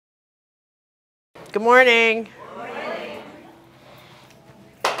Good morning. Good morning.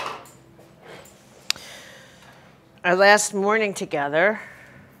 Our last morning together.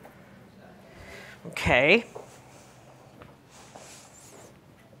 Okay.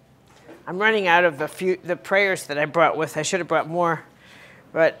 I'm running out of the prayers that I brought with. I should have brought more,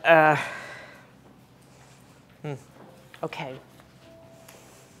 but okay.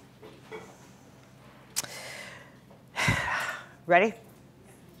 Ready?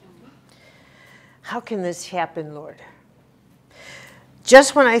 How can this happen, Lord?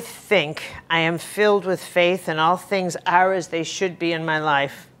 Just when I think I am filled with faith and all things are as they should be in my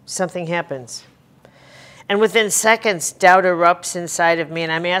life, something happens. And within seconds, doubt erupts inside of me,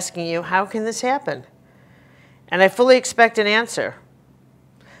 and I'm asking you, how can this happen? And I fully expect an answer.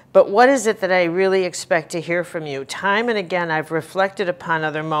 But what is it that I really expect to hear from you? Time and again, I've reflected upon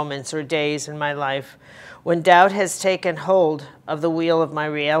other moments or days in my life when doubt has taken hold of the wheel of my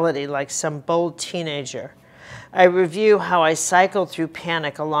reality like some bold teenager. I review how I cycled through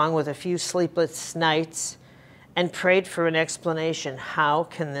panic along with a few sleepless nights and prayed for an explanation. How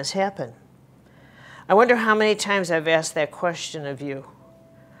can this happen? I wonder how many times I've asked that question of you.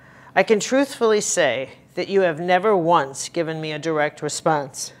 I can truthfully say that you have never once given me a direct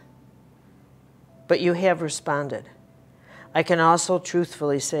response, but you have responded. I can also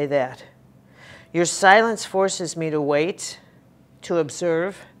truthfully say that. Your silence forces me to wait, to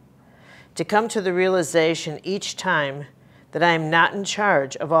observe, to come to the realization each time that I am not in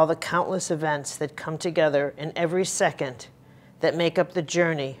charge of all the countless events that come together in every second that make up the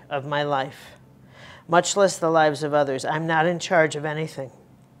journey of my life, much less the lives of others. I'm not in charge of anything.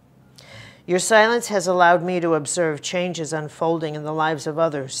 Your silence has allowed me to observe changes unfolding in the lives of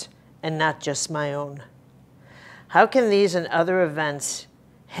others and not just my own. How can these and other events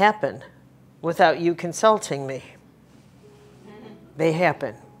happen without you consulting me? They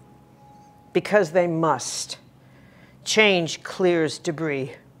happen because they must. Change clears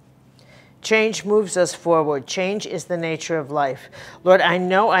debris. Change moves us forward. Change is the nature of life. Lord, I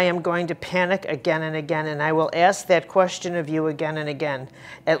know I am going to panic again and again, and I will ask that question of you again and again.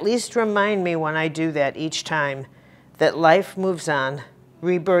 At least remind me when I do that each time that life moves on,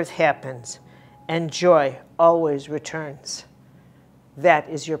 rebirth happens, and joy always returns. That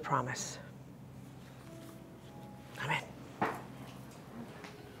is your promise. Amen.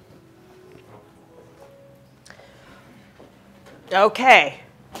 Okay.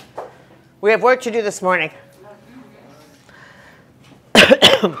 We have work to do this morning.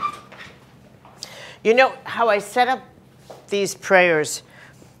 You know how I set up these prayers?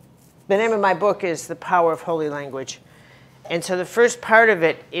 The name of my book is The Power of Holy Language. And so the first part of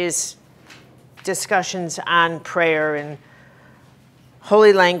it is discussions on prayer and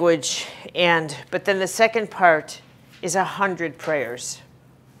holy language. But then the second part is 100 prayers.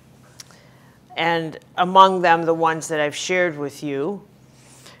 And among them, the ones that I've shared with you.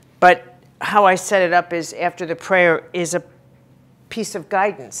 But how I set it up is after the prayer is a piece of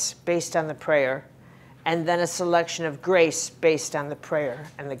guidance based on the prayer, and then a selection of grace based on the prayer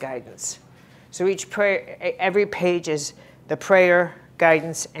and the guidance. So each prayer, every page is the prayer,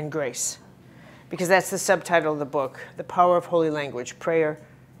 guidance, and grace. Because that's the subtitle of the book, The Power of Holy Language, Prayer,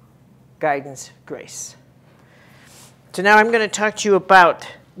 Guidance, Grace. So now I'm going to talk to you about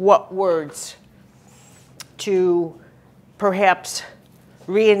what words to perhaps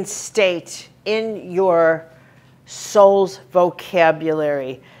reinstate in your soul's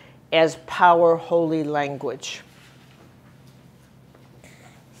vocabulary as power, holy language.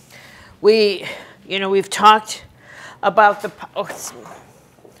 We've talked about the, I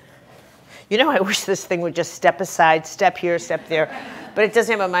wish this thing would just step aside, step here, step there, but it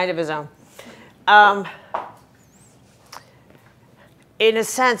doesn't have a mind of its own. In a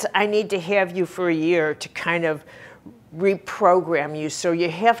sense, I need to have you for a year to kind of reprogram you, so you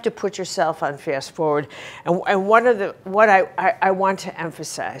have to put yourself on fast forward. And what I want to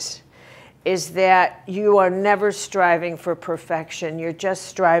emphasize is that you are never striving for perfection. You're just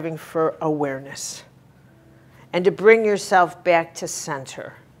striving for awareness and to bring yourself back to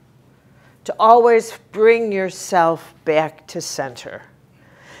center. To always bring yourself back to center.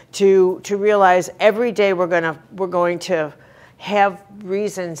 To realize every day we're going to have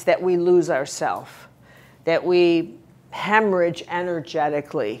reasons that we lose ourselves, that we hemorrhage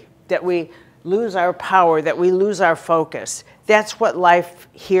energetically, that we lose our power, that we lose our focus. That's what life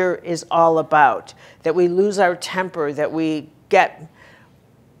here is all about, that we lose our temper, that we get...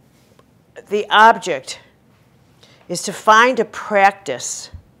 The object is to find a practice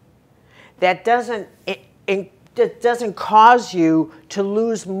that doesn't cause you to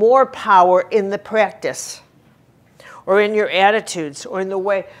lose more power in the practice, or in your attitudes or in the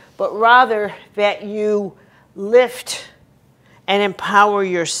way, but rather that you lift and empower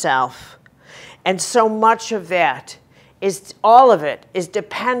yourself. And so much of that is, all of it is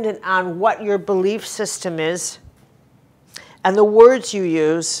dependent on what your belief system is and the words you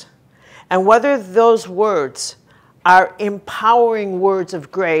use, and whether those words are empowering words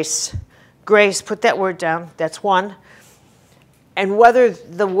of grace. Grace, put that word down, that's one. And whether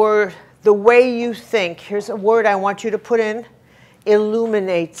the way you think, here's a word I want you to put in,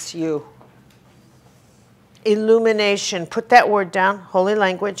 illuminates you. Illumination, put that word down, holy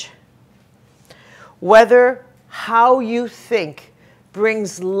language. Whether how you think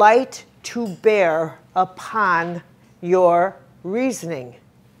brings light to bear upon your reasoning.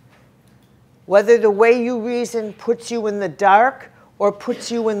 Whether the way you reason puts you in the dark or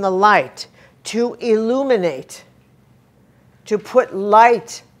puts you in the light. To illuminate, to put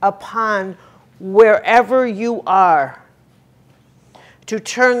light upon wherever you are. To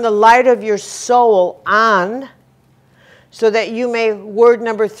turn the light of your soul on so that you may, word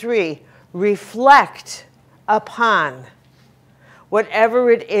number 3, reflect upon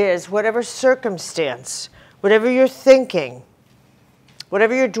whatever it is, whatever circumstance, whatever you're thinking,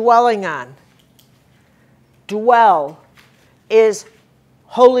 whatever you're dwelling on. Dwell is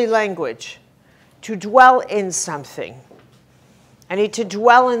holy language. To dwell in something. I need to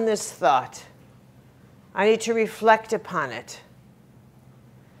dwell in this thought. I need to reflect upon it.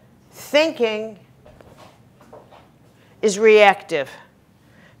 Thinking is reactive.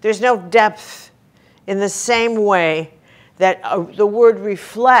 There's no depth in the same way that the word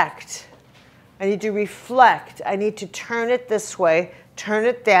reflect, I need to reflect. I need to turn it this way, turn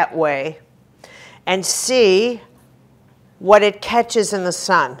it that way, and see what it catches in the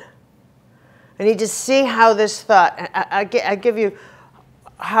sun. I need to see how this thought, I give you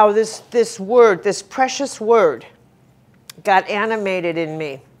how this word, this precious word, got animated in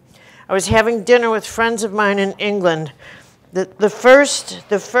me. I was having dinner with friends of mine in England. The first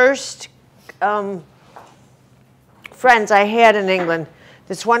friends I had in England,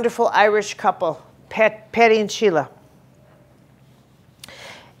 this wonderful Irish couple, Patty and Sheila.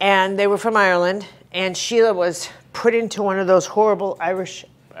 And they were from Ireland, and Sheila was put into one of those horrible Irish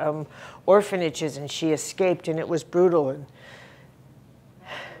orphanages, and she escaped, and it was brutal. And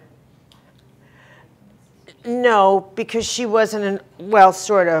no, because she wasn't well,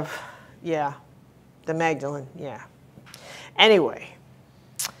 sort of, yeah, the Magdalene, yeah. Anyway,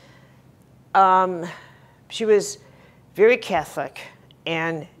 she was very Catholic,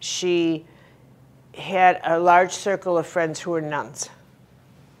 and she had a large circle of friends who were nuns.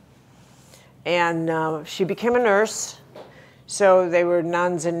 And she became a nurse, so they were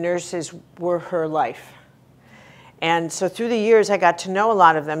nuns, and nurses were her life. And so through the years, I got to know a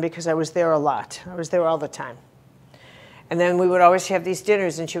lot of them because I was there a lot. I was there all the time. And then we would always have these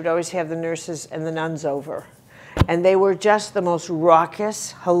dinners, and she would always have the nurses and the nuns over. And they were just the most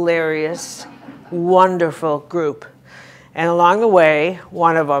raucous, hilarious, wonderful group. And along the way,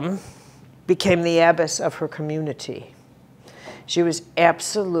 one of them became the abbess of her community. She was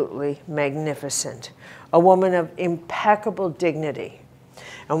absolutely magnificent, a woman of impeccable dignity.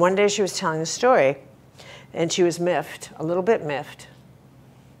 And one day she was telling a story, and she was miffed, a little bit miffed.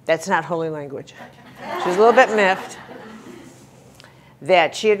 That's not holy language. She was a little bit miffed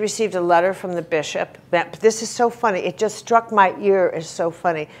that she had received a letter from the bishop. But this is so funny. It just struck my ear as so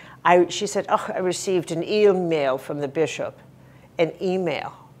funny. She said, oh, I received an email from the bishop. An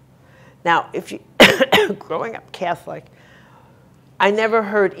email. Now, if you, growing up Catholic, I never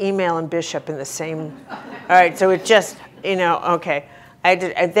heard email and bishop in the same, all right, so it just, you know, okay.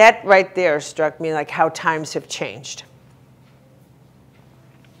 That right there struck me like how times have changed.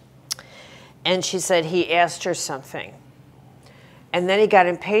 And she said he asked her something. And then he got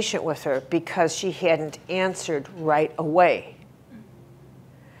impatient with her because she hadn't answered right away.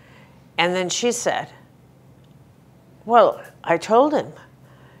 And then she said, well, I told him,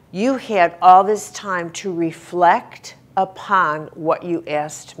 you had all this time to reflect upon what you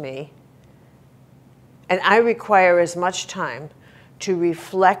asked me. And I require as much time to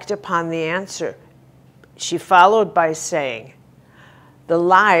reflect upon the answer. She followed by saying, the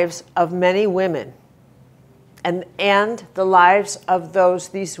lives of many women and the lives of those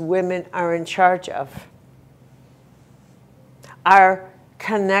these women are in charge of are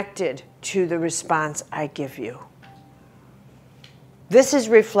connected to the response I give you. This is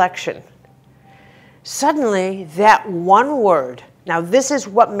reflection. Suddenly, that one word, now this is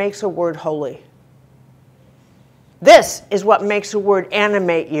what makes a word holy. This is what makes a word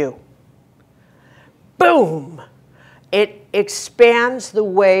animate you. Boom! It expands the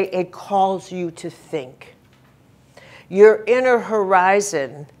way it calls you to think. your inner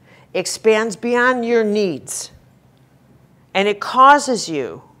horizon expands beyond your needs. And it causes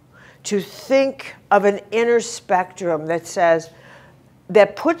you to think of an inner spectrum that says,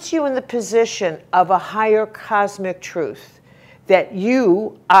 that puts you in the position of a higher cosmic truth, that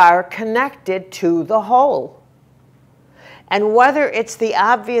you are connected to the whole. And whether it's the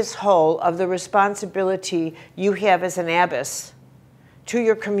obvious whole of the responsibility you have as an abbess to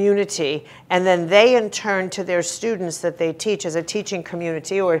your community, and then they in turn to their students that they teach as a teaching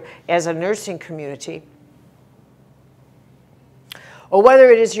community or as a nursing community, or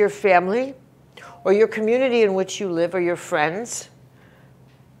whether it is your family or your community in which you live or your friends,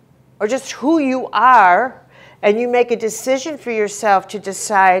 or just who you are, and you make a decision for yourself to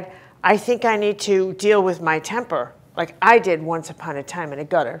decide, I think I need to deal with my temper, like I did once upon a time in a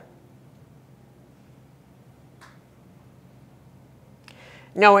gutter.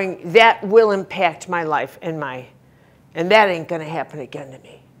 Knowing that will impact my life and that ain't gonna happen again to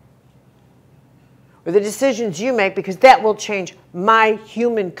me. Or the decisions you make, because that will change my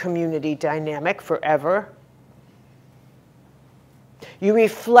human community dynamic forever. You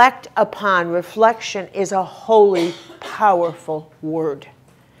reflect upon. Reflection is a holy, powerful word.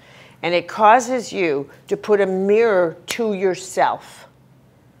 And it causes you to put a mirror to yourself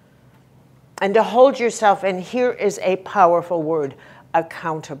and to hold yourself, and here is a powerful word,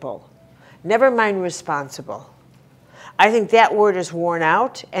 accountable. Never mind responsible. I think that word is worn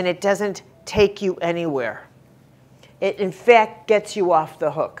out and it doesn't take you anywhere. It in fact gets you off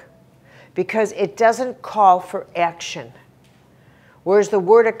the hook because it doesn't call for action. Whereas the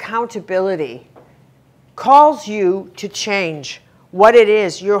word accountability calls you to change what it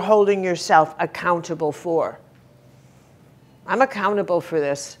is you're holding yourself accountable for. I'm accountable for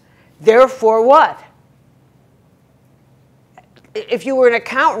this. Therefore what? If you were an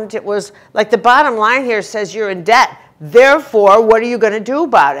accountant, it was like the bottom line here says you're in debt. Therefore, what are you going to do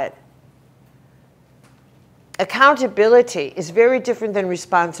about it? Accountability is very different than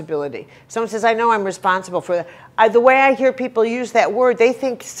responsibility. Someone says, I know I'm responsible for that. The way I hear people use that word, they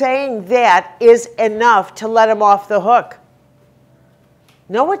think saying that is enough to let them off the hook.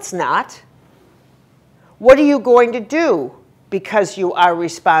 No, it's not. What are you going to do because you are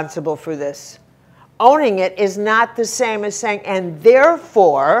responsible for this? Owning it is not the same as saying, and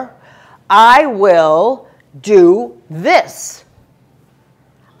therefore, I will do this.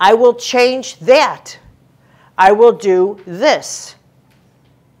 I will change that. I will do this.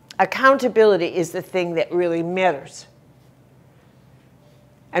 Accountability is the thing that really matters.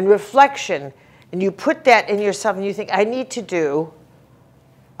 And reflection, and you put that in yourself and you think, I need to do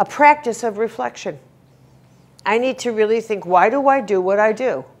a practice of reflection. I need to really think, why do I do what I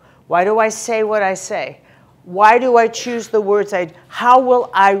do? Why do I say what I say? Why do I choose the words I do? How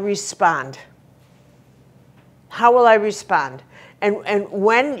will I respond? How will I respond? And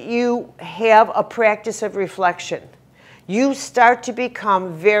when you have a practice of reflection, you start to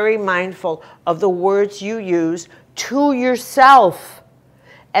become very mindful of the words you use to yourself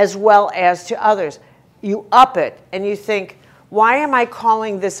as well as to others. You up it and you think, why am I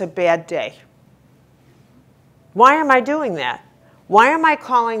calling this a bad day? Why am I doing that? Why am I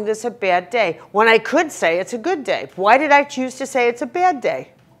calling this a bad day when I could say it's a good day? Why did I choose to say it's a bad day?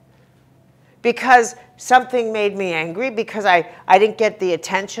 Because something made me angry, because I didn't get the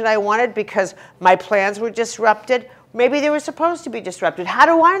attention I wanted, because my plans were disrupted. Maybe they were supposed to be disrupted. How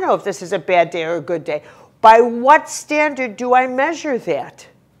do I know if this is a bad day or a good day? By what standard do I measure that?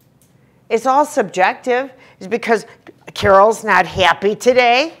 It's all subjective. It's because Carol's not happy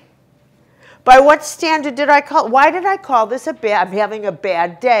today. By what standard did I call? Why did I call this I'm having a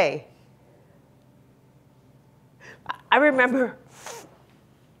bad day? I remember,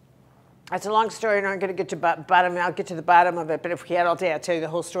 it's a long story and I'm going to get to bottom. I'll get to the bottom of it, but if we had all day, I'll tell you the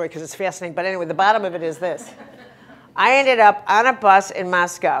whole story because it's fascinating. But anyway, the bottom of it is this. I ended up on a bus in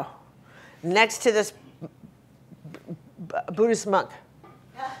Moscow next to this Buddhist monk.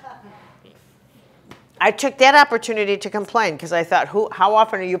 I took that opportunity to complain because I thought, how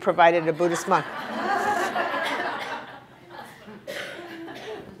often are you provided a Buddhist monk?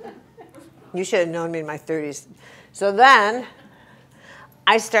 You should have known me in my 30s. So then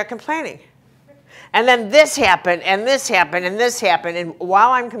I start complaining. And then this happened, and this happened, and this happened. And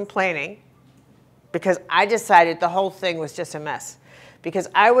while I'm complaining, because I decided the whole thing was just a mess, because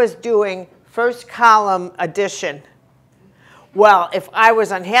I was doing first column addition. Well, if I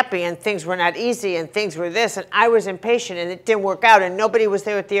was unhappy and things were not easy and things were this and I was impatient and it didn't work out and nobody was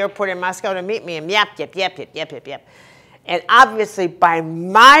there at the airport in Moscow to meet me and yap. And obviously by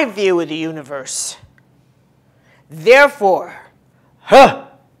my view of the universe, therefore,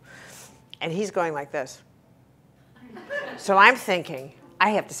 and he's going like this. So I'm thinking, I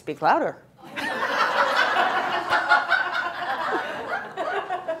have to speak louder.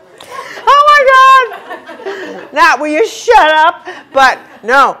 Oh my God! Now, will you shut up? But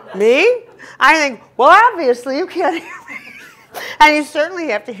no, me? I think, well, obviously you can't hear me. And you certainly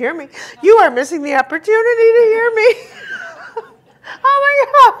have to hear me. You are missing the opportunity to hear me. Oh my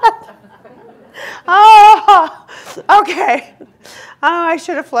God. Oh, okay. Oh, I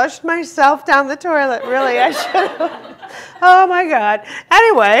should have flushed myself down the toilet. Really, I should have. Oh my God.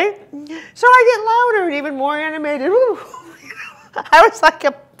 Anyway, so I get louder and even more animated. Ooh. I was like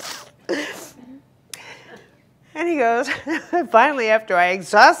a... And he goes, finally, after I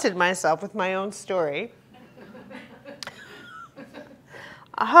exhausted myself with my own story,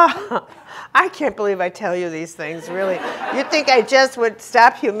 I can't believe I tell you these things, really. You'd think I just would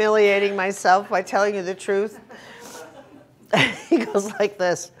stop humiliating myself by telling you the truth? He goes like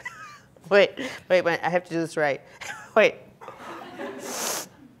this. Wait, I have to do this right. Wait.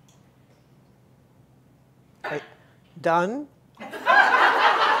 Done?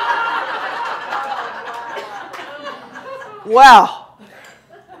 Well,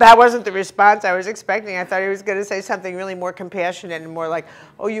 that wasn't the response I was expecting. I thought he was going to say something really more compassionate and more like,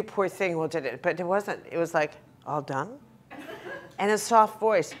 oh, you poor thing, well, did it? But it wasn't. It was like, all done? And a soft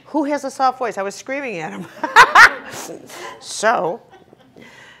voice. Who has a soft voice? I was screaming at him. So,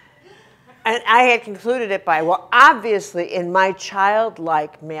 and I had concluded it by, well, obviously in my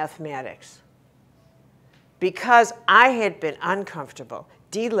childlike mathematics, because I had been uncomfortable,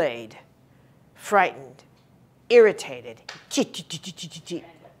 delayed, frightened, irritated.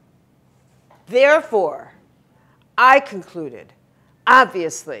 Therefore, I concluded,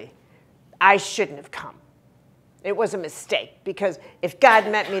 obviously, I shouldn't have come. It was a mistake, because if God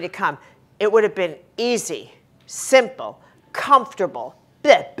meant me to come, it would have been easy, simple, comfortable.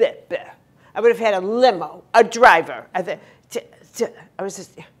 Bleh, bleh, bleh. I would have had a limo, a driver. I was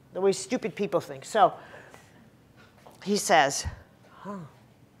just the way stupid people think. So he says,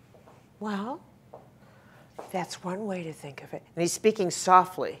 well, that's one way to think of it. And he's speaking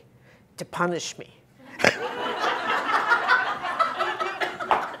softly to punish me.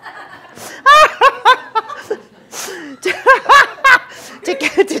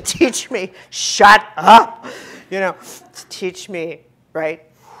 to teach me, shut up, to teach me, right?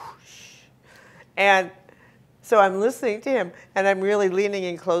 And so I'm listening to him, and I'm really leaning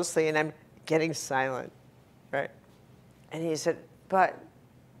in closely, and I'm getting silent, right? And he said, but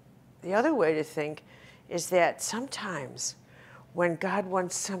the other way to think is that sometimes when God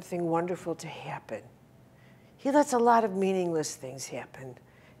wants something wonderful to happen, he lets a lot of meaningless things happen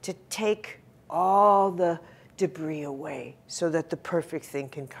to take all the debris away so that the perfect thing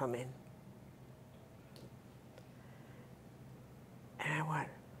can come in. And I went,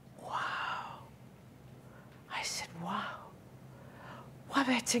 wow. I said, wow. Wow,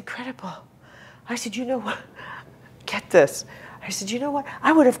 that's incredible. I said, you know what? Get this. I said, you know what?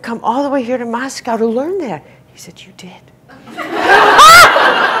 I would have come all the way here to Moscow to learn that. He said, you did.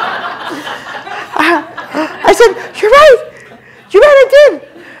 I said, you're right. You're right, I did.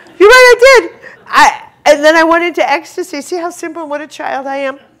 You're right, I did. And then I went into ecstasy. See how simple and what a child I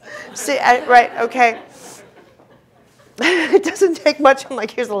am? See, right, okay. It doesn't take much. I'm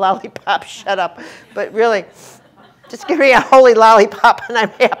like, here's a lollipop, shut up. But really, just give me a holy lollipop and I'm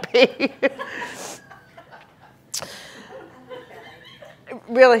happy.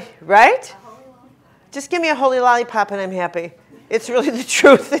 Really, right? Just give me a holy lollipop and I'm happy. It's really the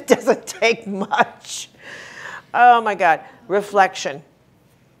truth. It doesn't take much. Oh my God. Reflection.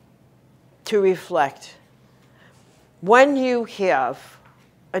 To reflect. When you have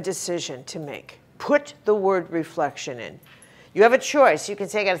a decision to make, put the word reflection in. You have a choice. You can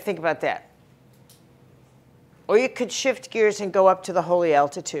say, I got to think about that. Or you could shift gears and go up to the holy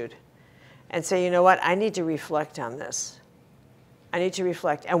altitude and say, you know what? I need to reflect on this. I need to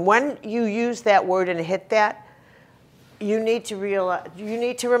reflect. And when you use that word and hit that, you need to realize, you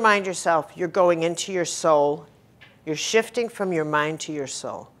need to remind yourself you're going into your soul. You're shifting from your mind to your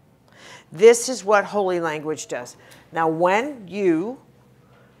soul. This is what holy language does. Now, when you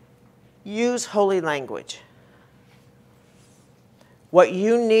use holy language, what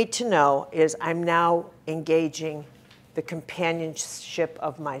you need to know is I'm now engaging the companionship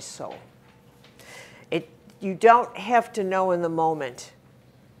of my soul. You don't have to know in the moment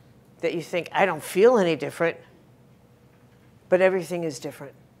that you think, I don't feel any different, but everything is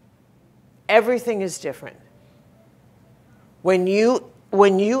different. Everything is different. When you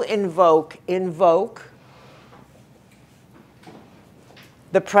invoke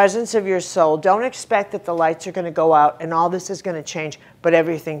the presence of your soul, don't expect that the lights are going to go out and all this is going to change, but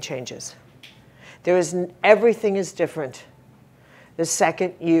everything changes. Everything is different the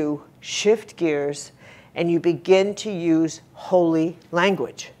second you shift gears and you begin to use holy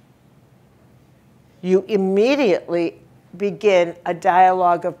language. You immediately begin a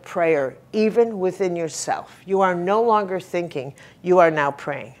dialogue of prayer, even within yourself. You are no longer thinking, you are now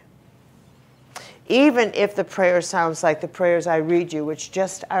praying. Even if the prayer sounds like the prayers I read you, which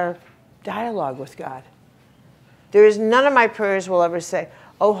just are dialogue with God. There is none of my prayers will ever say,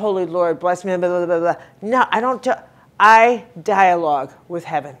 oh, Holy Lord, bless me, blah, blah, blah, blah. No, I don't. I dialogue with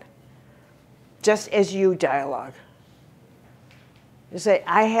heaven, just as you dialogue. You say,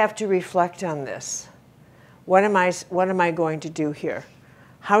 I have to reflect on this. What am I going to do here?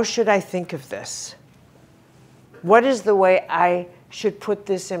 How should I think of this? What is the way I should put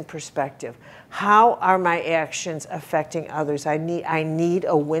this in perspective? How are my actions affecting others? I need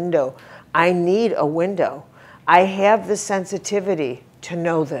a window. I need a window. I have the sensitivity to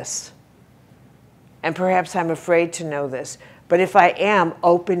know this. And perhaps I'm afraid to know this. But if I am,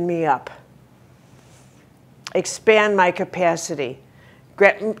 open me up. Expand my capacity.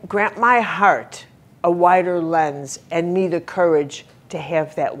 Grant my heart a wider lens and me the courage to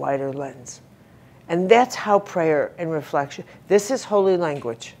have that wider lens. And that's how prayer and reflection, this is holy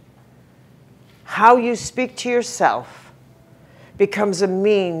language. How you speak to yourself becomes a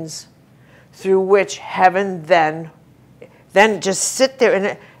means through which heaven then just sit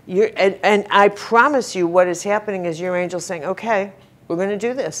there and I promise you what is happening is your angel saying, okay, we're going to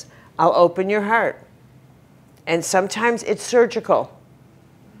do this. I'll open your heart. And sometimes it's surgical.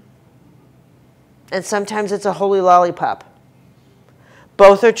 And sometimes it's a holy lollipop.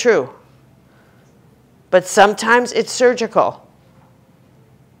 Both are true. But sometimes it's surgical.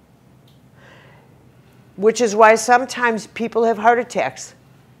 Which is why sometimes people have heart attacks.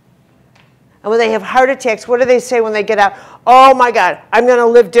 And when they have heart attacks, what do they say when they get out? Oh my God, I'm going to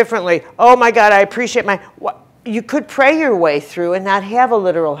live differently. Oh my God, I appreciate my... You could pray your way through and not have a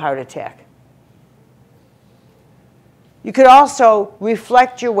literal heart attack. You could also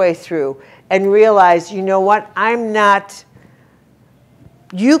reflect your way through and realize, you know what, I'm not...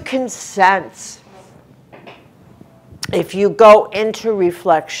 You can sense, if you go into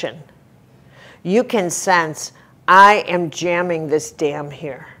reflection, you can sense, I am jamming this dam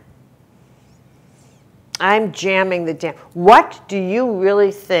here. I'm jamming the dam. What do you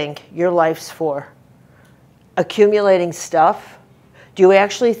really think your life's for? Accumulating stuff? Do you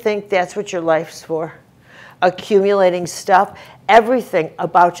actually think that's what your life's for? Accumulating stuff? Everything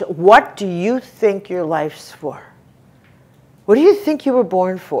about you. What do you think your life's for? What do you think you were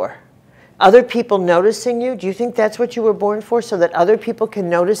born for? Other people noticing you? Do you think that's what you were born for, so that other people can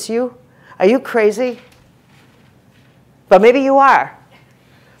notice you? Are you crazy? But maybe you are.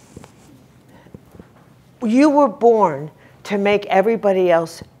 You were born to make everybody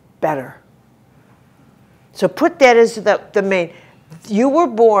else better. So put that as the main. You were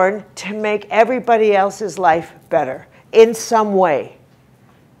born to make everybody else's life better in some way.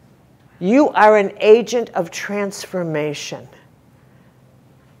 You are an agent of transformation.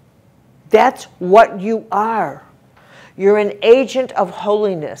 That's what you are. You're an agent of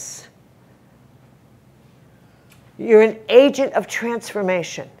holiness. You're an agent of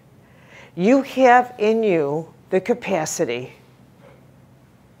transformation. You have in you the capacity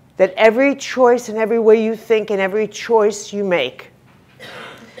that every choice and every way you think and every choice you make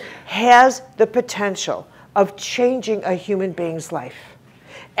has the potential of changing a human being's life.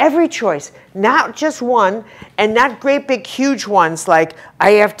 Every choice, not just one, and not great big huge ones like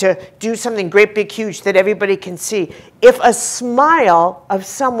I have to do something great big huge that everybody can see. If a smile of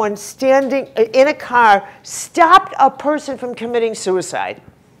someone standing in a car stopped a person from committing suicide,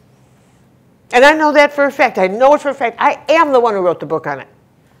 and I know that for a fact, I know it for a fact, I am the one who wrote the book on it.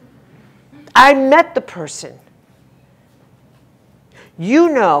 I met the person. You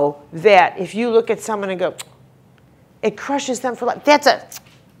know that if you look at someone and go, it crushes them for life.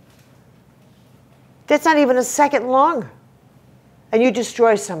 That's not even a second long. And you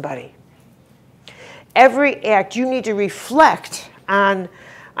destroy somebody. Every act, you need to reflect on,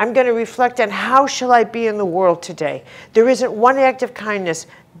 I'm going to reflect on how shall I be in the world today. There isn't one act of kindness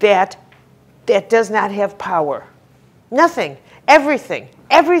that does not have power. Nothing. Everything.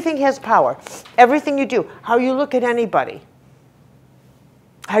 Everything has power. Everything you do. How you look at anybody.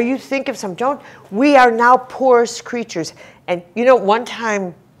 How you think of some. We are now porous creatures. And you know, one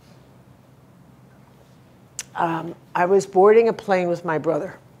time I was boarding a plane with my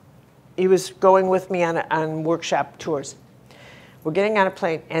brother. He was going with me on workshop tours. We're getting on a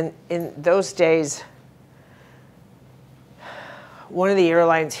plane, and in those days, one of the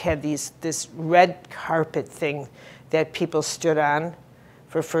airlines had this red carpet thing that people stood on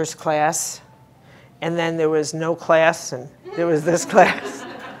for first class. And then there was no class, and there was this class.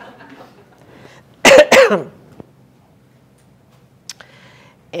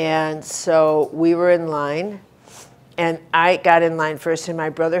 And so we were in line, and I got in line first, and my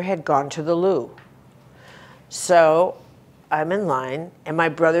brother had gone to the loo. So I'm in line, and my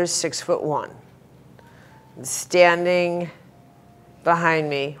brother's 6'1". Standing behind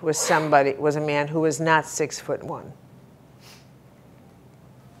me was a man who was not 6'1".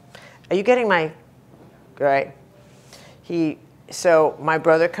 Are you getting my, right? So my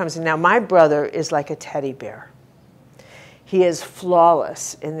brother comes in. Now my brother is like a teddy bear. He is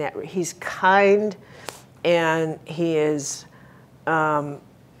flawless in that he's kind, and he is,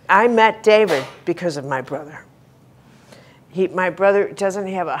 I met David because of my brother. My brother doesn't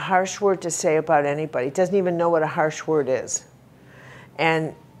have a harsh word to say about anybody. He doesn't even know what a harsh word is.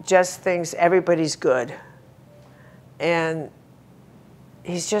 And just thinks everybody's good. And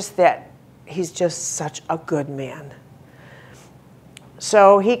he's just such a good man.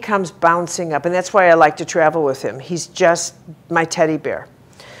 So he comes bouncing up, and that's why I like to travel with him. He's just my teddy bear.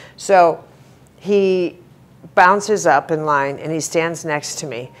 So he bounces up in line, and he stands next to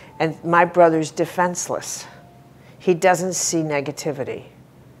me, and my brother's defenseless. He doesn't see negativity,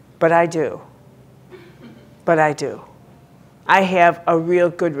 but I do. But I do. I have a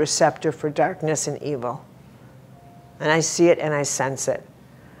real good receptor for darkness and evil, and I see it and I sense it.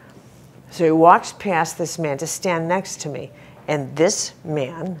 So he walks past this man to stand next to me. And this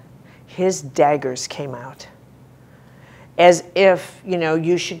man, his daggers came out. As if,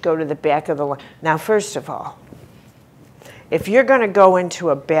 you should go to the back of the line. Now, first of all, if you're going to go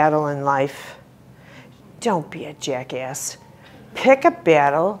into a battle in life, don't be a jackass. Pick a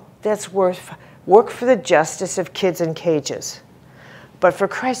battle that's work for the justice of kids in cages. But for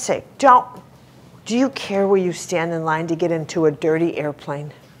Christ's sake, do you care where you stand in line to get into a dirty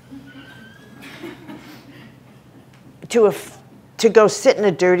airplane? To go sit in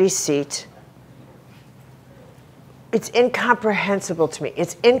a dirty seat. It's incomprehensible to me.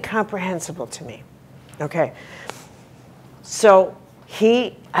 It's incomprehensible to me. Okay. So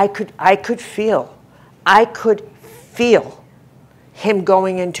I could feel him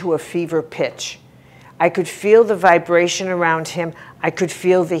going into a fever pitch. I could feel the vibration around him. I could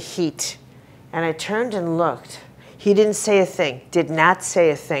feel the heat. And I turned and looked. He didn't say a thing, did not say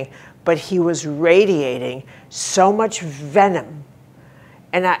a thing, but he was radiating so much venom.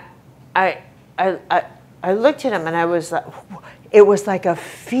 And I looked at him, and I was like, it was like a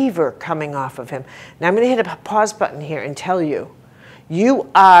fever coming off of him. Now I'm going to hit a pause button here and tell you, you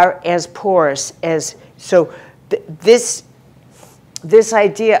are as porous as, so this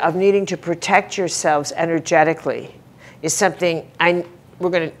idea of needing to protect yourselves energetically is something I'm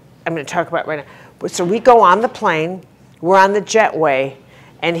going to talk about right now. So we go on the plane, we're on the jetway,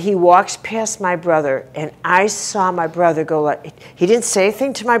 and he walks past my brother, and I saw my brother go like, he didn't say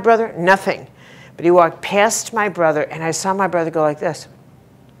anything to my brother, nothing. But he walked past my brother, and I saw my brother go like this.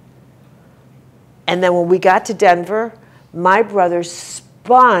 And then when we got to Denver, my brother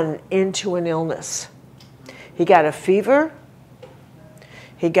spun into an illness. He got a fever,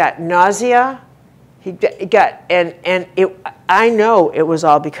 he got nausea, I know it was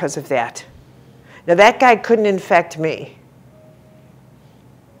all because of that. Now that guy couldn't infect me,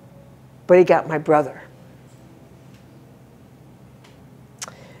 but he got my brother.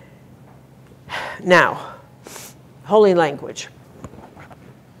 Now, holy language.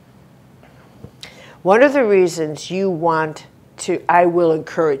 One of the reasons you want to, I will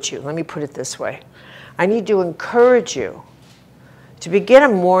encourage you, let me put it this way. I need to encourage you to begin a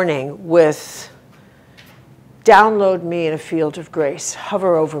morning with, download me in a field of grace,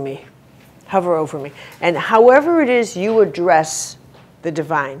 hover over me, hover over me. And however it is you address the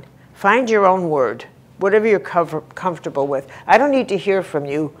divine, find your own word, whatever you're comfortable with. I don't need to hear from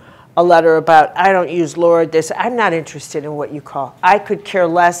you a letter about, I don't use Lord, this. I'm not interested in what you call. I could care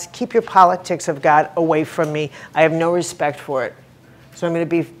less. Keep your politics of God away from me. I have no respect for it. So I'm going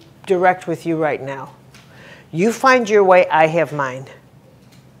to be direct with you right now. You find your way, I have mine.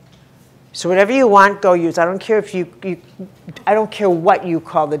 So whatever you want, go use. I don't care if I don't care what you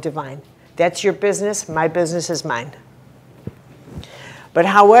call the divine. That's your business. My business is mine. But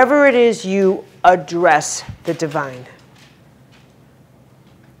however it is you address the divine,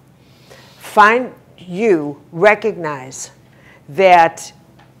 recognize that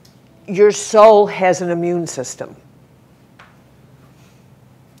your soul has an immune system.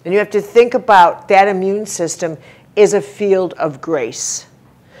 And you have to think about that immune system is a field of grace.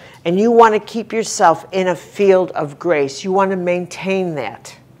 And you want to keep yourself in a field of grace. You want to maintain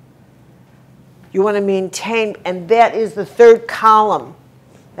that. You want to maintain, and that is the third column.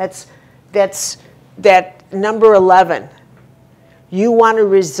 That's that number 11. You want to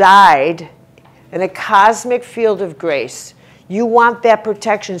reside in a cosmic field of grace. You want that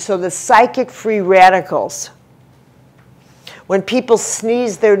protection. So the psychic free radicals, when people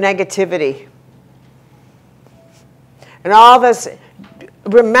sneeze their negativity, and all this,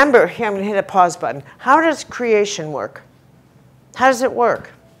 remember, here I'm going to hit a pause button. How does creation work? How does it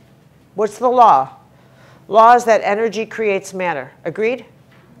work? What's the law? Law is that energy creates matter. Agreed?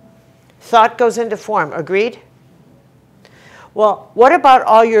 Thought goes into form. Agreed? Well, what about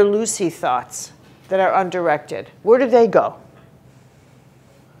all your loosey thoughts that are undirected? Where do they go?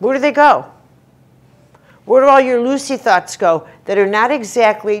 Where do they go? Where do all your loosey thoughts go that are not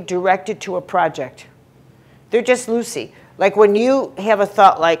exactly directed to a project? They're just loosey. Like when you have a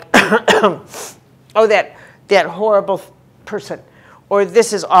thought like, oh, that horrible person, or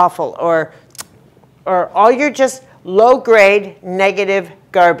this is awful, or all your just low-grade, negative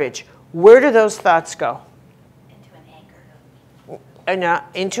garbage. Where do those thoughts go? Into an anchor.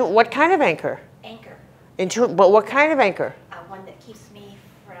 Into what kind of anchor? Anchor. But what kind of anchor? One that keeps me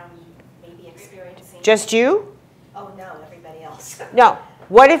from maybe experiencing. Just you? Oh no, everybody else. No.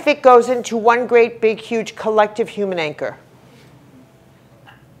 What if it goes into one great, big, huge, collective human anchor?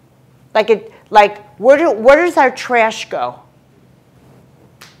 Where does our trash go?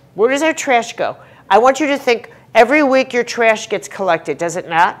 Where does our trash go? I want you to think every week your trash gets collected, does it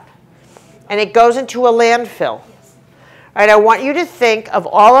not? And it goes into a landfill. Yes. All right, I want you to think of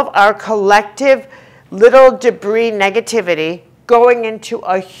all of our collective little debris negativity going into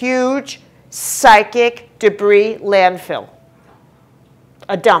a huge psychic debris landfill.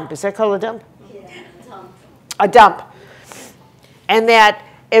 A dump. Is that called a dump? Yeah, dump. A dump. And that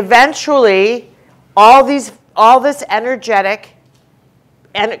eventually all this energetic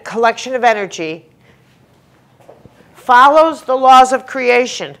and collection of energy follows the laws of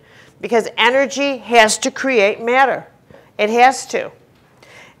creation, because energy has to create matter. It has to.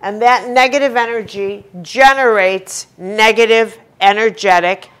 And that negative energy generates negative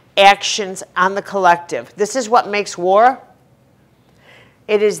energetic actions on the collective. This is what makes war.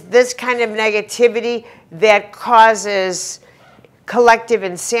 It is this kind of negativity that causes collective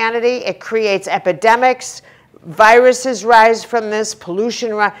insanity. It creates epidemics. Viruses rise from this,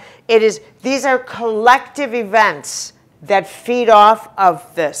 pollution rise. These are collective events that feed off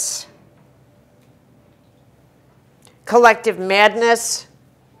of this. Collective madness.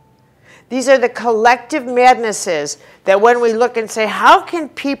 These are the collective madnesses that when we look and say, how can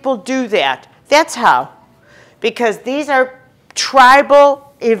people do that? That's how. Because these are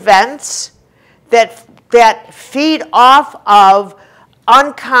tribal events that feed off of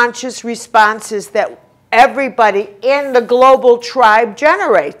unconscious responses that everybody in the global tribe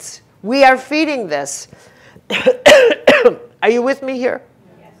generates. We are feeding this. Are you with me here?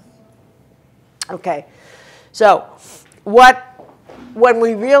 Yes. Okay. So when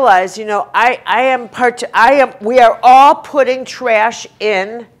we realize, we are all putting trash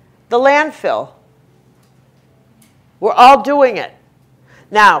in the landfill. We're all doing it.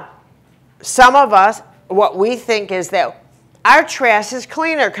 Now, some of us, what we think is that our trash is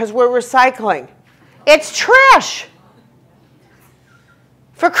cleaner because we're recycling. It's trash.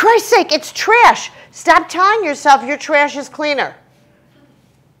 For Christ's sake, it's trash. Stop telling yourself your trash is cleaner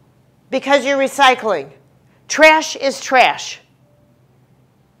because you're recycling. Trash is trash.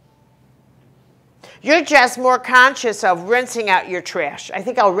 You're just more conscious of rinsing out your trash. I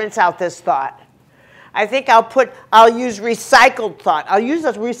think I'll rinse out this thought. I think I'll use recycled thought. I'll use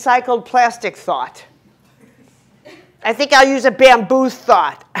a recycled plastic thought. I think I'll use a bamboo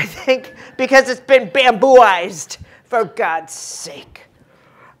thought. I think because it's been bambooized, for God's sake.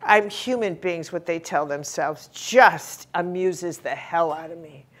 Human beings, what they tell themselves just amuses the hell out of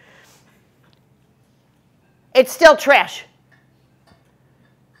me. It's still trash.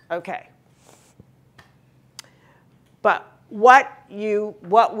 Okay. But what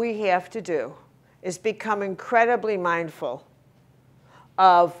we have to do is become incredibly mindful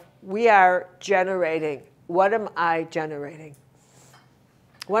of we are generating. What am I generating?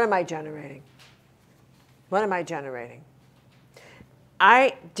 What am I generating? What am I generating?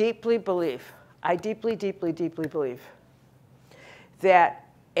 I deeply believe, I deeply, deeply, deeply believe that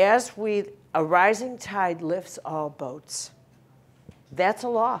as a rising tide lifts all boats. That's a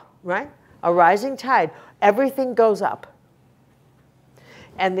law, right? A rising tide, everything goes up.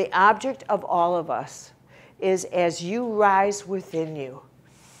 And the object of all of us is as you rise within you,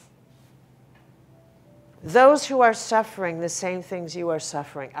 those who are suffering the same things you are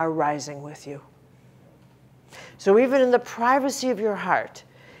suffering are rising with you. So even in the privacy of your heart,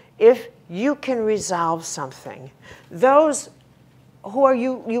 if you can resolve something, those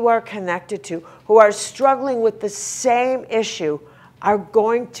you are connected to, who are struggling with the same issue, are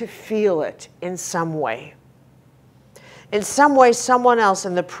going to feel it in some way. In some way, someone else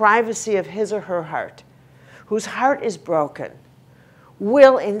in the privacy of his or her heart, whose heart is broken,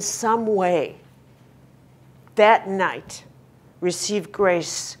 will in some way that night receive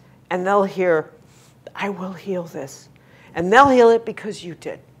grace, and they'll hear, I will heal this. And they'll heal it because you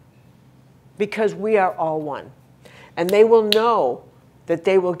did. Because we are all one. And they will know that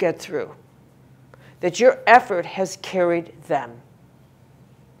they will get through. That your effort has carried them.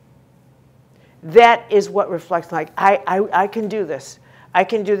 That is what reflects like, I can do this. I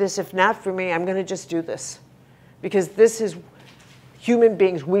can do this. If not for me, I'm going to just do this. Because this is human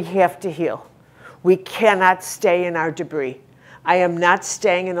beings, we have to heal. We cannot stay in our debris. I am not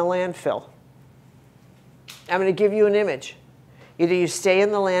staying in a landfill. I'm going to give you an image. Either you stay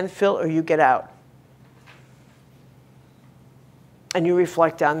in the landfill or you get out. And you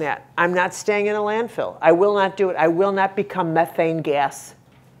reflect on that. I'm not staying in a landfill. I will not do it. I will not become methane gas.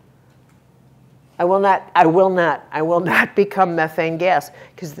 I will not become methane gas,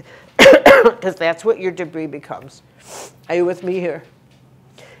 because that's what your debris becomes. Are you with me here?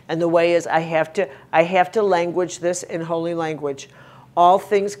 And the way is, I have to language this in holy language. All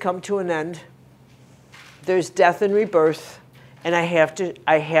things come to an end. There's death and rebirth, and I have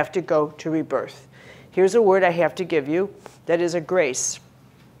to go to rebirth. Here's a word I have to give you that is a grace.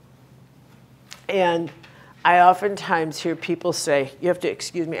 And I oftentimes hear people say, you have to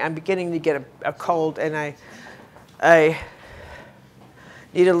excuse me, I'm beginning to get a cold, and I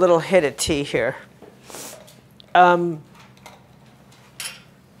need a little hit of tea here.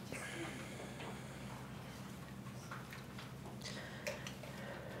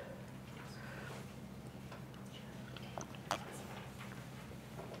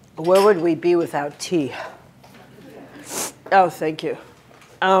 Where would we be without tea? Oh, thank you.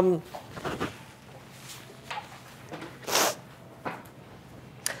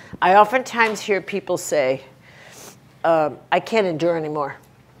 I oftentimes hear people say, I can't endure anymore.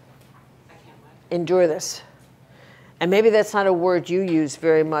 I can't what? Endure this. And maybe that's not a word you use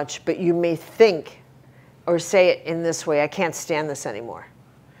very much, but you may think or say it in this way, I can't stand this anymore.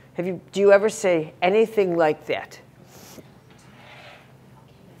 Do you ever say anything like that?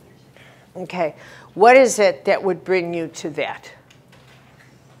 Okay. What is it that would bring you to that?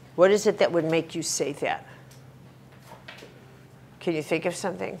 What is it that would make you say that? Can you think of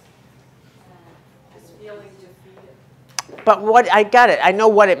something? Just feeling defeated. But what, I got it. I know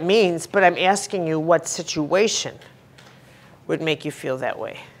what it means, but I'm asking you what situation would make you feel that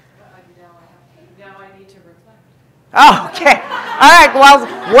way. Now I need to reflect. Oh, okay. All right.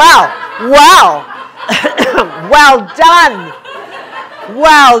 Well done.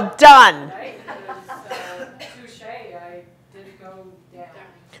 Well done. Right? Touche. I didn't go down.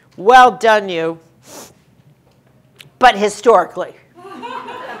 Well done, you. But historically.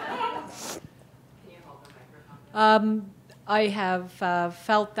 I have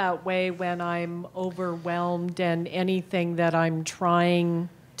felt that way when I'm overwhelmed and anything that I'm trying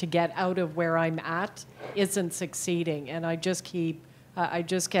to get out of where I'm at isn't succeeding. And I just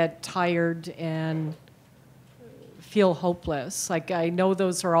get tired and feel hopeless. Like, I know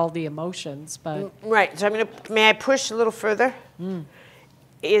those are all the emotions, but... Right. So may I push a little further?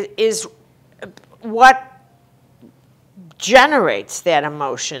 Is what generates that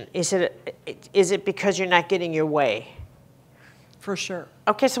emotion? Is it because you're not getting your way? For sure.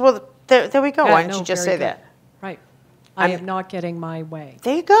 Okay, so well, there we go. Yeah, Why don't you just say good. that? Right. I am not getting my way.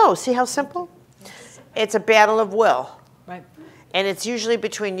 There you go. See how simple? It's a battle of will. Right. And it's usually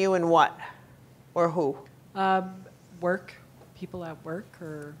between you and what? Or who? Work. People at work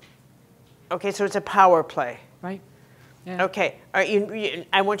or... Okay, so it's a power play. Right. Yeah. Okay. All right,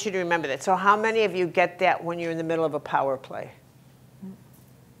 I want you to remember that. So how many of you get that when you're in the middle of a power play?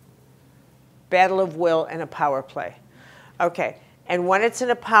 Battle of will and a power play. Okay. And when it's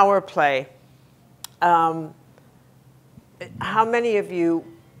in a power play, how many of you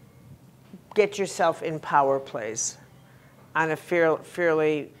get yourself in power plays on a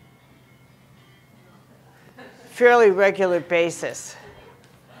fairly regular basis?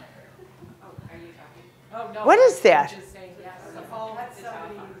 Oh, are you talking? Oh, no. What is that? I'm just saying yes. The phone is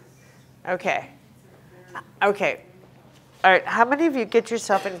on. Okay. Okay. All right. How many of you get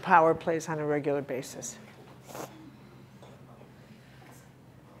yourself in power plays on a regular basis?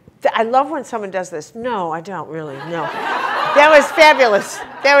 I love when someone does this. No, I don't really. No. That was fabulous.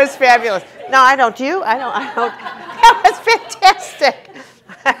 That was fabulous. No, I don't. Do you? I don't. That was fantastic.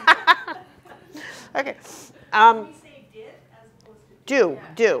 Okay. Do.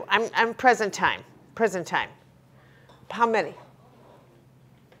 I'm present time. Present time. How many?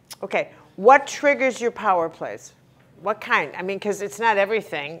 Okay, what triggers your power plays? What kind? I mean, because it's not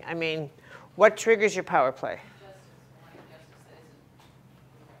everything. I mean, what triggers your power play?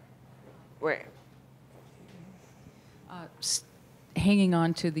 Wait. Hanging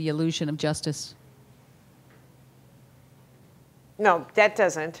on to the illusion of justice. No, that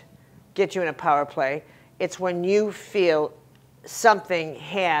doesn't get you in a power play. It's when you feel something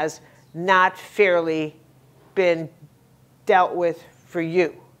has not fairly been dealt with for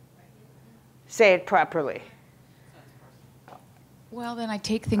you. Say it properly. Well, then I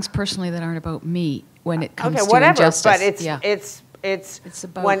take things personally that aren't about me when it comes Okay, to whatever, injustice. but it's yeah. it's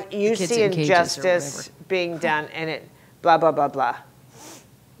about when you the kids see in cages or injustice whatever. being done and it blah, blah, blah, blah.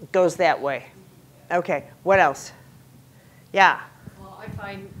 It goes that way. Okay, what else? Yeah. Well, I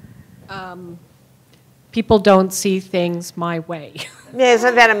find people don't see things my way. Yeah,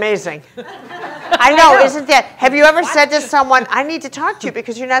 isn't that amazing? I know, isn't that? Have you ever said to someone, I need to talk to you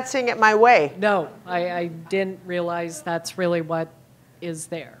because you're not seeing it my way? No, I didn't realize that's really what is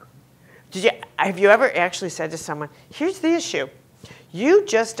there. Have you ever actually said to someone, here's the issue. You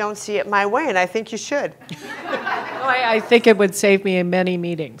just don't see it my way, and I think you should. I think it would save me in many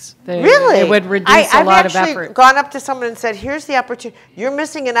meetings. Really? It would reduce a lot of I've effort. actually gone up to someone and said, here's the opportunity. You're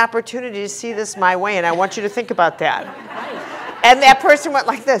missing an opportunity to see this my way, and I want you to think about that. And that person went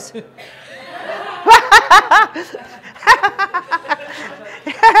like this.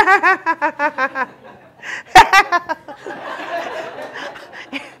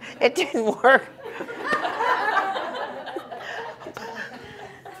 It didn't work.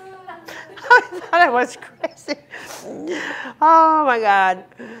 I thought I was crazy. Oh my God.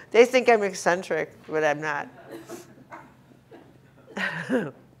 They think I'm eccentric, but I'm not. This is kind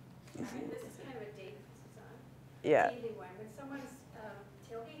of a date Yeah. dating one. When someone's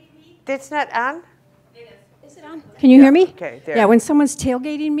tailgating me, It's not on? is it on? Can you hear me? Okay, there. Yeah, when someone's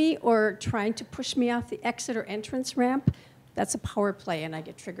tailgating me or trying to push me off the exit or entrance ramp, that's a power play, and I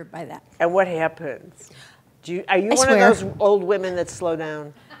get triggered by that. And what happens? Are you I one swear. of those old women that slow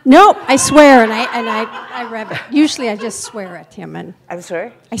down? Nope, I swear, and I rev it. Usually I just swear at him, and I'm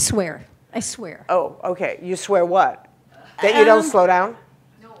sorry? I swear. Oh, okay. You swear what? That you don't slow down?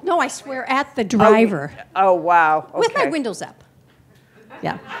 No, I swear at the driver Oh, wow. Okay. with my windows up.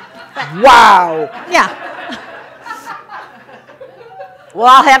 Yeah. Wow. Yeah. Well,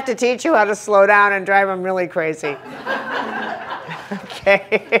 I'll have to teach you how to slow down and drive them really crazy.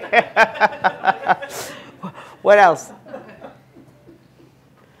 Okay. What else?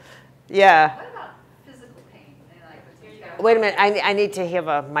 Yeah. What about physical pain? Wait a minute. I need to have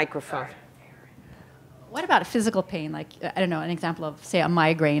a microphone. What about physical pain? Like, I don't know, an example of, say, a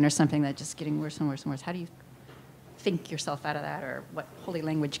migraine or something that's just getting worse and worse and worse. How do you think yourself out of that? Or what holy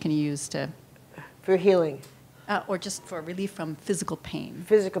language can you use to, For healing. or just for relief from physical pain?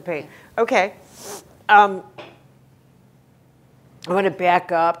 Physical pain. Okay. I want to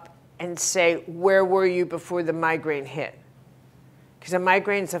back up and say, where were you before the migraine hit? Because a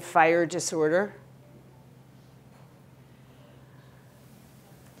migraine is a fire disorder.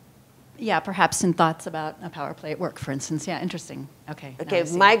 Yeah, perhaps in thoughts about a power play at work, for instance. Yeah, interesting. Okay. now I Okay,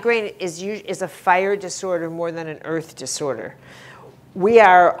 see. migraine is a fire disorder more than an earth disorder. We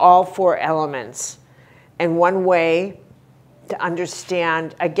are all four elements. And one way to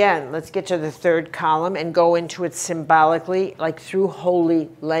understand, again, let's get to the third column and go into it symbolically, like through holy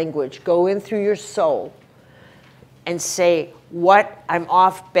language. Go in through your soul and say, what, I'm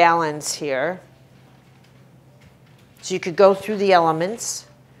off balance here. So you could go through the elements.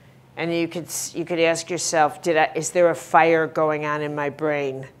 And you could ask yourself, is there a fire going on in my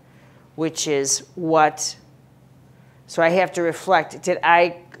brain? Which is what? So I have to reflect. Did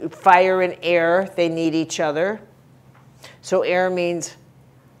I fire and air? They need each other. So air means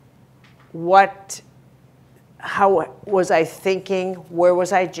how was I thinking? Where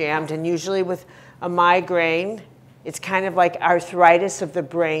was I jammed? And usually with a migraine, it's kind of like arthritis of the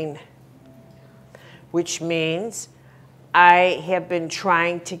brain, which means I have been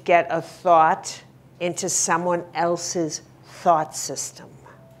trying to get a thought into someone else's thought system.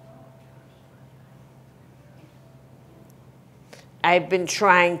 I've been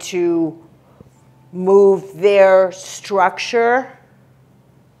trying to move their structure,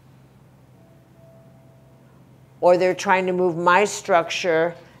 or they're trying to move my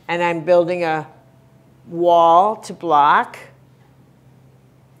structure, and I'm building a wall to block.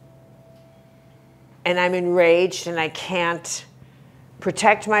 And I'm enraged and I can't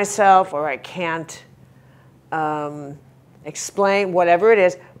protect myself, or I can't explain, whatever it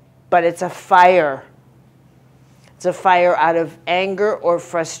is, but it's a fire. It's a fire out of anger or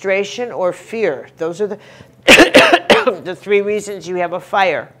frustration or fear. Those are the, the three reasons you have a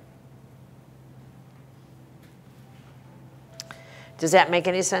fire. Does that make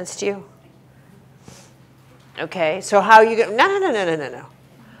any sense to you? Okay, so how are you going? No.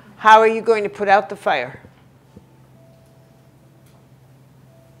 How are you going to put out the fire?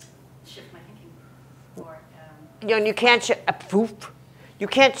 Shift my thinking. Or, You can't. You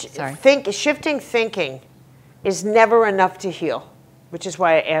can't Sorry. think. Shifting thinking is never enough to heal, which is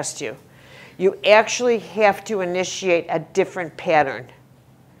why I asked you. You actually have to initiate a different pattern.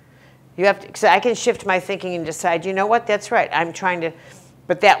 You have to. So I can shift my thinking and decide, you know what? That's right. I'm trying to,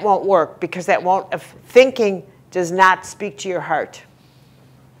 but that won't work because that won't. Thinking does not speak to your heart.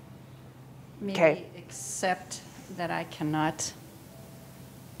 maybe Okay. accept that I cannot.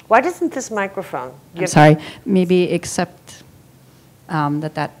 Why doesn't this microphone? I'm sorry. Maybe accept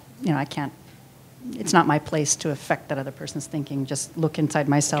that I can't. It's not my place to affect that other person's thinking. Just look inside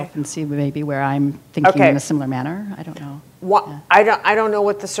myself and see maybe where I'm thinking in a similar manner. I don't know. Yeah. I don't know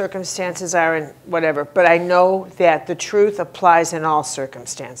what the circumstances are and whatever, but I know that the truth applies in all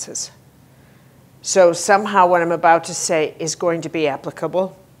circumstances. So somehow what I'm about to say is going to be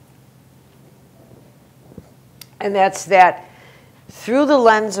applicable. And that's that through the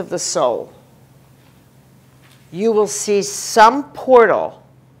lens of the soul, you will see some portal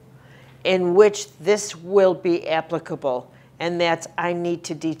in which this will be applicable, and that's I need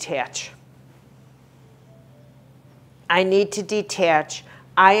to detach. I need to detach.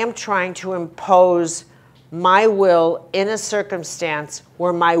 I am trying to impose my will in a circumstance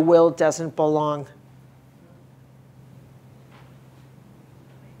where my will doesn't belong.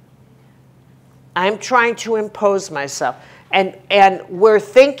 I'm trying to impose myself. And where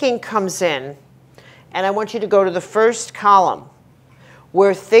thinking comes in, and I want you to go to the first column,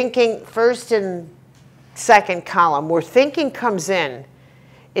 where thinking, first and second column, where thinking comes in,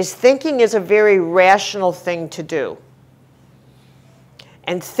 is thinking is a very rational thing to do.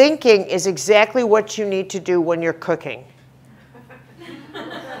 And thinking is exactly what you need to do when you're cooking.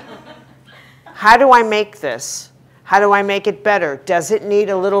 How do I make this? How do I make it better? Does it need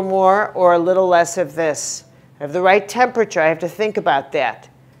a little more or a little less of this? I have the right temperature. I have to think about that.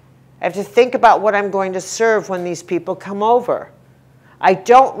 I have to think about what I'm going to serve when these people come over. I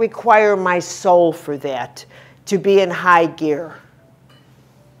don't require my soul for that, to be in high gear.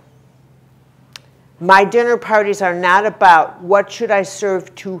 My dinner parties are not about what should I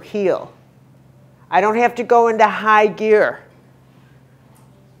serve to heal. I don't have to go into high gear.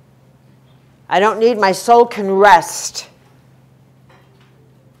 I don't need, my soul can rest.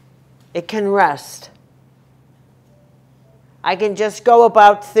 It can rest. I can just go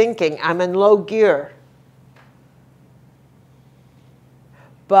about thinking I'm in low gear.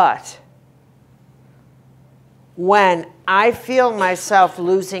 But when I feel myself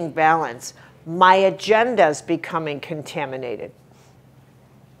losing balance, my agenda's becoming contaminated.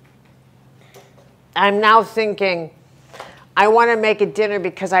 I'm now thinking, I want to make a dinner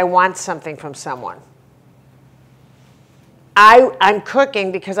because I want something from someone. I'm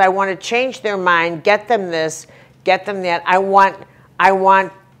cooking because I want to change their mind, get them this, get them that. I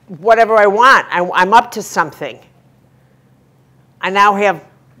want whatever I want. I'm up to something. I now have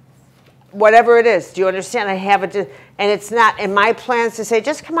whatever it is. Do you understand? I have it, and it's not in my plans to say,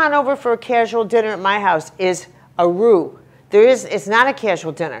 just come on over for a casual dinner at my house is a ruse. It's not a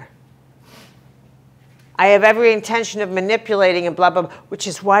casual dinner. I have every intention of manipulating and blah, blah, blah, which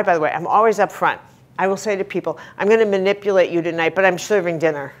is why, by the way, I'm always up front. I will say to people, I'm going to manipulate you tonight, but I'm serving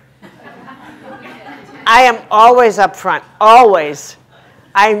dinner. I am always up front, always.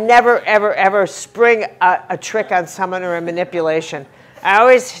 I never, ever, ever spring a trick on someone or a manipulation. I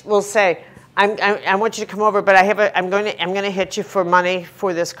always will say, I want you to come over, but I'm going to hit you for money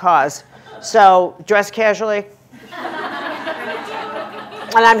for this cause. So dress casually.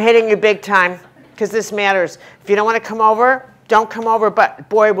 And I'm hitting you big time because this matters. If you don't want to come over, don't come over, but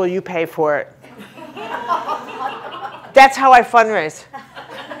boy, will you pay for it. That's how I fundraise.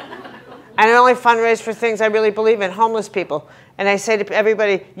 And I only fundraise for things I really believe in, homeless people. And I say to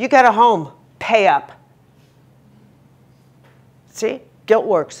everybody, you got a home, pay up. See? Guilt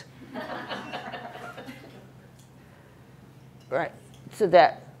works. Right. So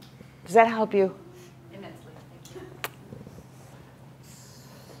does that help you? Immensely. Thank you.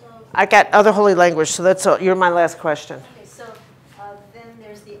 I got other holy language, so that's all. You're my last question. Okay, so then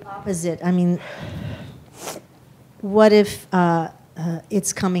there's the opposite. I mean, what if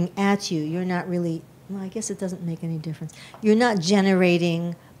it's coming at you? You're not really, well, I guess it doesn't make any difference. You're not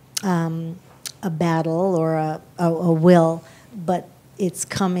generating a battle or a will, but it's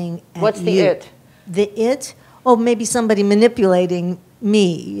coming at you. What's the it? The it? Oh, maybe somebody manipulating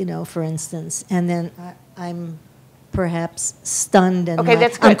me, for instance, and then I'm perhaps stunned and Okay,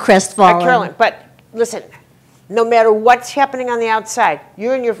 that's good. I'm crestfallen. Carolyn, but listen, no matter what's happening on the outside.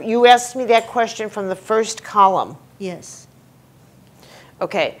 You asked me that question from the first column. Yes.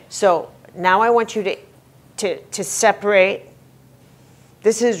 Okay, so now I want you to separate.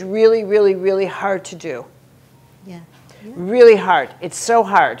 This is really, really, really hard to do. Yeah. Really hard. It's so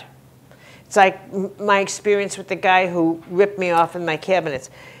hard. It's like my experience with the guy who ripped me off in my cabinets.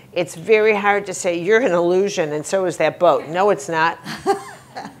 It's very hard to say, you're an illusion, and so is that boat. No, it's not.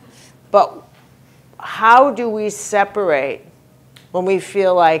 But how do we separate when we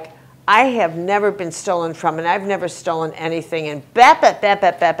feel like, I have never been stolen from, and I've never stolen anything, and bap, bap, bap,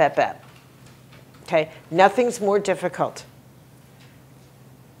 bap, bap, bap, bap. Okay? Nothing's more difficult.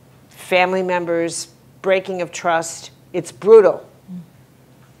 Family members, breaking of trust, it's brutal.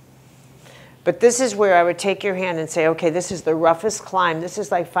 But this is where I would take your hand and say, okay, this is the roughest climb. This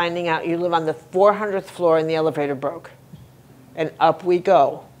is like finding out you live on the 400th floor and the elevator broke. And up we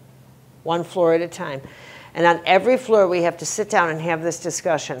go, one floor at a time. And on every floor, we have to sit down and have this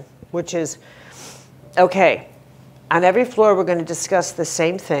discussion, which is, okay, on every floor, we're going to discuss the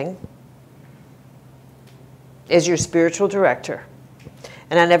same thing as your spiritual director.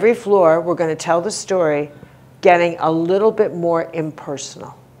 And on every floor, we're going to tell the story getting a little bit more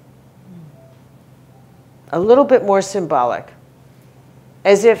impersonal. A little bit more symbolic,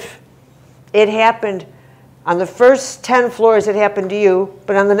 as if it happened on the first 10 floors, it happened to you,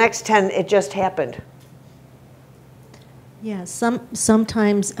 but on the next 10, it just happened. Yeah,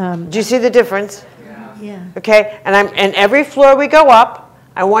 sometimes. Do you see the difference? Yeah. Okay, and every floor we go up,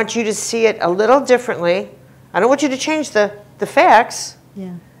 I want you to see it a little differently. I don't want you to change the facts,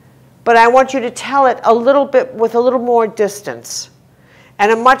 Yeah. but I want you to tell it a little bit with a little more distance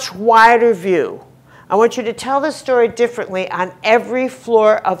and a much wider view. I want you to tell the story differently on every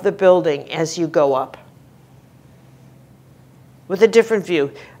floor of the building as you go up, with a different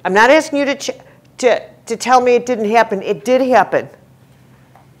view. I'm not asking you to tell me it didn't happen. It did happen.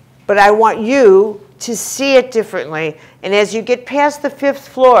 But I want you to see it differently. And as you get past the 5th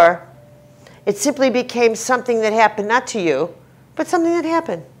floor, it simply became something that happened not to you, but something that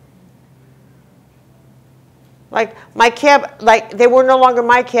happened. Like they were no longer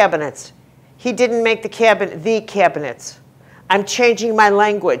my cabinets. He didn't make the cabinets. I'm changing my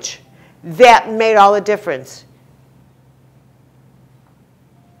language. That made all the difference.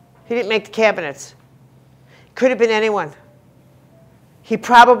 He didn't make the cabinets. Could have been anyone. He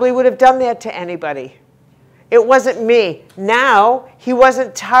probably would have done that to anybody. It wasn't me. Now, he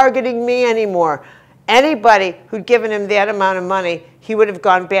wasn't targeting me anymore. Anybody who'd given him that amount of money, he would have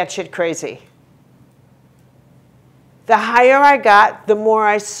gone batshit crazy. The higher I got, the more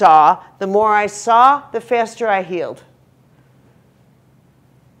I saw. The more I saw, the faster I healed.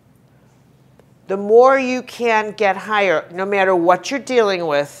 The more you can get higher, no matter what you're dealing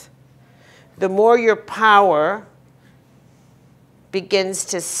with, the more your power begins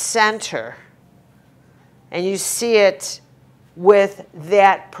to center. And you see it with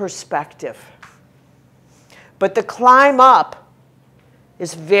that perspective. But the climb up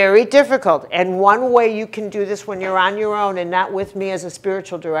is very difficult. And one way you can do this when you're on your own and not with me as a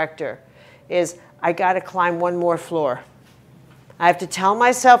spiritual director is I got to climb one more floor. I have to tell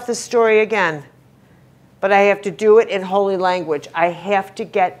myself the story again, but I have to do it in holy language. I have to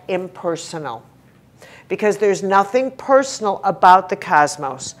get impersonal because there's nothing personal about the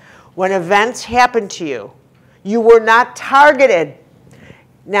cosmos. When events happen to you, you were not targeted.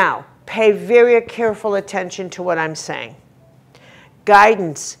 Now, pay very careful attention to what I'm saying.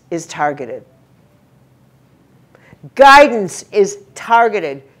 Guidance is targeted. Guidance is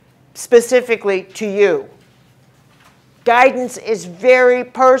targeted specifically to you. Guidance is very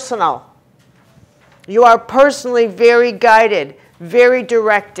personal. You are personally very guided, very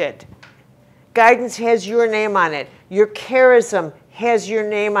directed. Guidance has your name on it. Your charism has your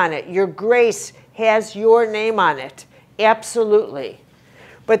name on it. Your grace has your name on it. Absolutely.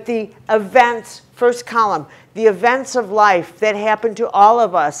 But the events, first column, the events of life that happen to all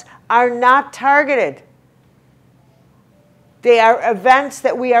of us are not targeted. They are events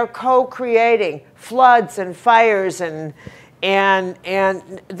that we are co-creating, floods and fires and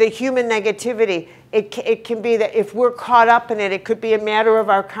the human negativity. It can be that if we're caught up in it, it could be a matter of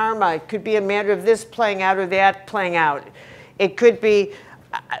our karma. It could be a matter of this playing out or that playing out. It could be,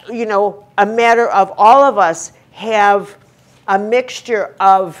 you know, a matter of all of us have a mixture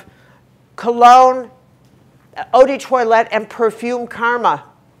of cologne, eau de toilette, and perfume karma.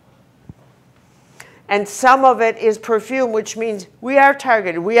 And some of it is perfume, which means we are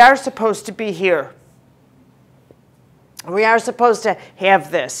targeted. We are supposed to be here. We are supposed to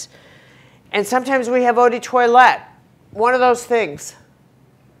have this. And sometimes we have eau de toilette. One of those things.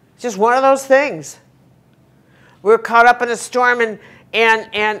 Just one of those things. We were caught up in a storm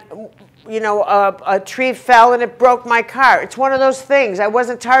and you know, a tree fell and it broke my car. It's one of those things. I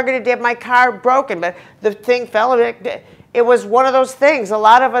wasn't targeted to have my car broken, but the thing fell. It was one of those things. A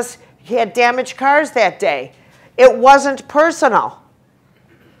lot of us had damaged cars that day. It wasn't personal.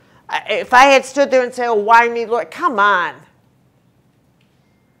 If I had stood there and said, oh, why me, Lord? Come on.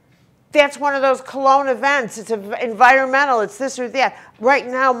 That's one of those Cologne events. It's environmental. It's this or that. Right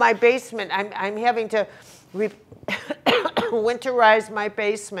now, my basement, I'm having to winterize my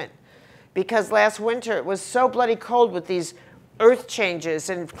basement because last winter it was so bloody cold with these earth changes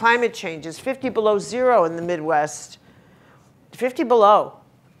and climate changes, 50 below zero in the Midwest, 50 below.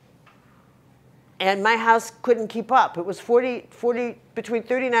 And my house couldn't keep up. It was between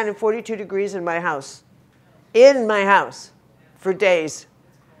 39 and 42 degrees in my house for days.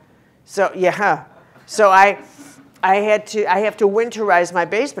 So yeah, so I have to winterize my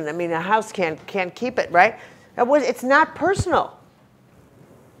basement. I mean, a house can't keep it, right? It's not personal.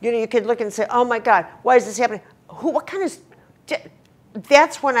 You know, you could look and say, oh my God, why is this happening? What kind of,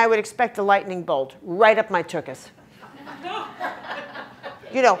 that's when I would expect a lightning bolt right up my tuchus.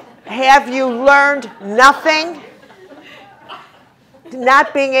 You know, have you learned nothing?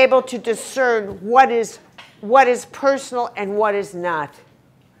 Not being able to discern what is personal and what is not.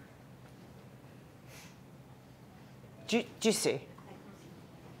 Do you see?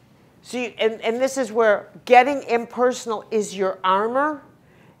 So and this is where getting impersonal is your armor,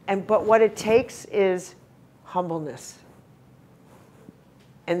 but what it takes is humbleness.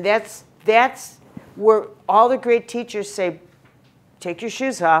 And that's where all the great teachers say, take your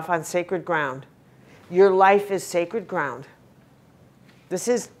shoes off on sacred ground. Your life is sacred ground. This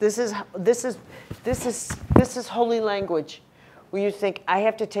is holy language where you think, I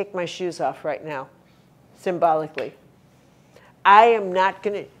have to take my shoes off right now, symbolically. I am not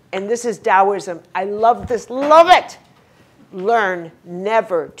going to, and this is Taoism. I love this, love it. Learn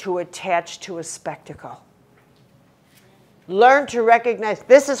never to attach to a spectacle. Learn to recognize,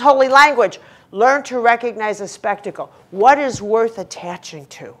 this is holy language. Learn to recognize a spectacle. What is worth attaching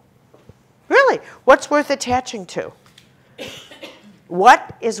to? Really, what's worth attaching to?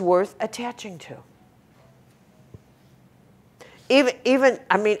 What is worth attaching to? Even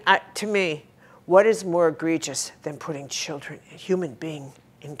I mean, to me, what is more egregious than putting children, a human being,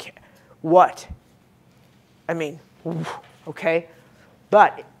 in care? What? I mean, okay?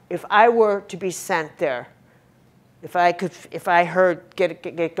 But if I were to be sent there, if I heard,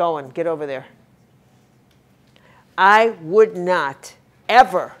 get going, get over there, I would not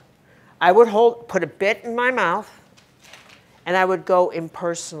ever, I would put a bit in my mouth, and I would go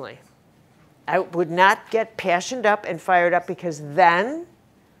impersonally. I would not get passioned up and fired up because then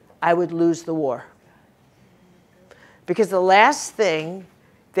I would lose the war. Because the last thing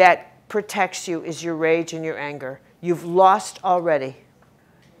that protects you is your rage and your anger. You've lost already.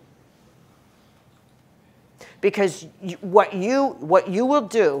 Because what you will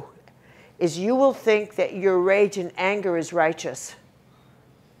do is you will think that your rage and anger is righteous.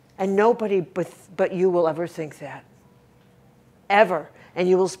 And nobody but you will ever think that. Ever. And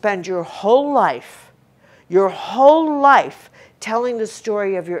you will spend your whole life telling the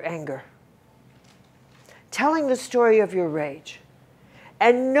story of your anger, telling the story of your rage.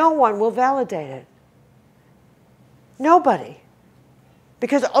 And no one will validate it. Nobody.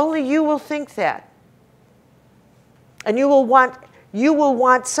 Because only you will think that. And you will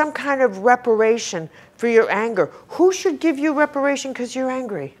want some kind of reparation for your anger. Who should give you reparation because you're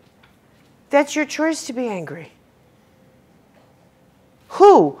angry? That's your choice to be angry.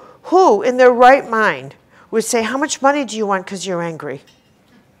 Who in their right mind would say, how much money do you want because you're angry?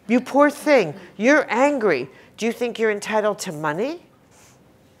 You poor thing. You're angry. Do you think you're entitled to money?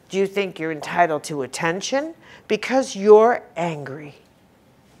 Do you think you're entitled to attention? Because you're angry.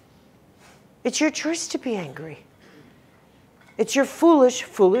 It's your choice to be angry. It's your foolish,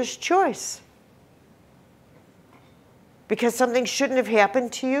 foolish choice. Because something shouldn't have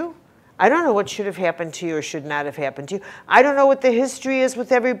happened to you. I don't know what should have happened to you or should not have happened to you. I don't know what the history is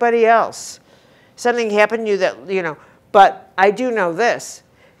with everybody else. Something happened to you that, you know, but I do know this,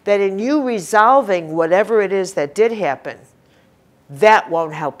 that in you resolving whatever it is that did happen, that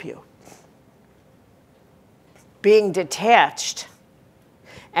won't help you. Being detached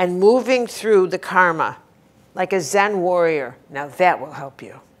and moving through the karma like a Zen warrior, now that will help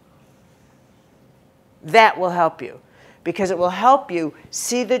you. That will help you. Because it will help you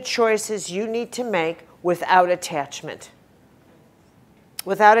see the choices you need to make without attachment.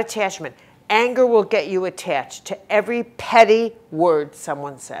 Without attachment. Anger will get you attached to every petty word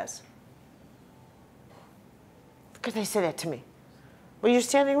someone says. Because they say that to me. Well, you're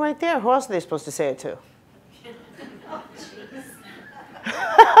standing right there. Who else are they supposed to say it to?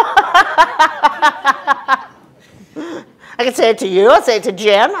 I can say it to you, I'll say it to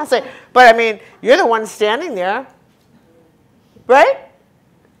Jen, but I mean, you're the one standing there, right?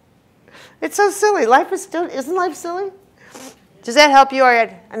 It's so silly. Life is still, isn't life silly? Does that help you? All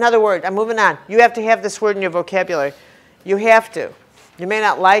right, another word. I'm moving on. You have to have this word in your vocabulary. You have to. You may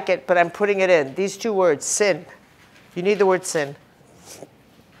not like it, but I'm putting it in. These two words, sin. You need the word sin.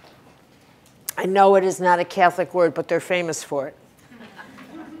 I know it is not a Catholic word, but they're famous for it.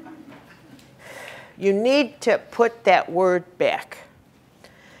 You need to put that word back.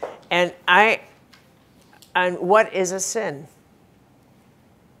 And what is a sin?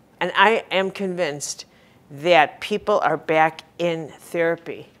 And I am convinced that people are back in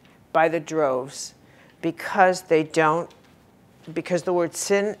therapy by the droves because the word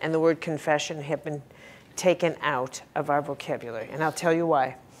sin and the word confession have been taken out of our vocabulary. And I'll tell you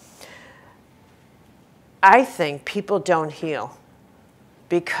why. I think people don't heal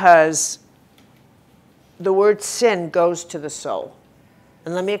because the word sin goes to the soul.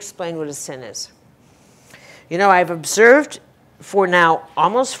 And let me explain what a sin is. You know, I've observed for now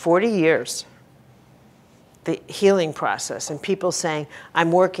almost 40 years the healing process and people saying,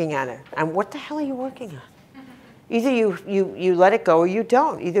 I'm working on it. What the hell are you working on? Either you let it go or you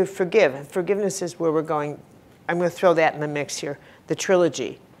don't. Either forgive. And forgiveness is where we're going. I'm going to throw that in the mix here, the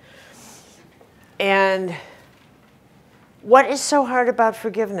trilogy. And what is so hard about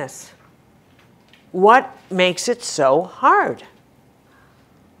forgiveness? What makes it so hard?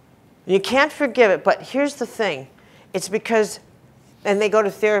 You can't forgive it, but here's the thing. It's because, and they go to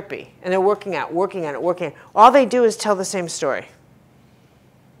therapy, and they're working on it. All they do is tell the same story.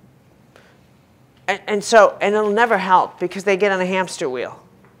 And it'll never help because they get on a hamster wheel.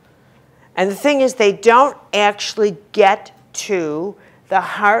 And the thing is, they don't actually get to the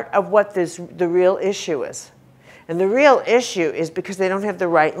heart of what the real issue is. And the real issue is because they don't have the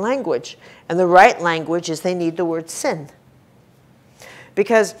right language. And the right language is they need the word sin.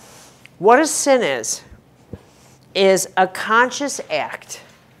 Because what a sin is a conscious act,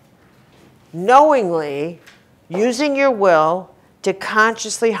 knowingly using your will to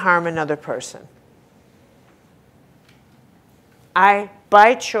consciously harm another person. I,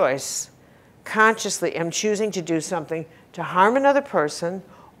 by choice, consciously am choosing to do something to harm another person,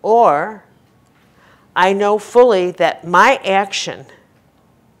 or I know fully that my action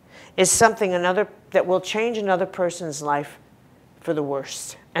is something that will change another person's life for the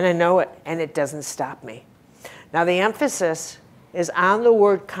worst. And I know it, and it doesn't stop me. Now, the emphasis is on the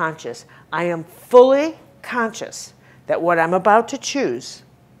word conscious. I am fully conscious that what I'm about to choose,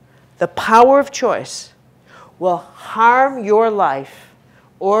 the power of choice, will harm your life,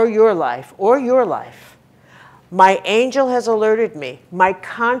 or your life, or your life. My angel has alerted me. My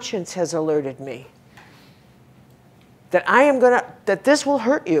conscience has alerted me that that this will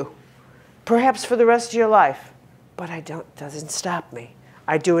hurt you, perhaps for the rest of your life. But doesn't stop me.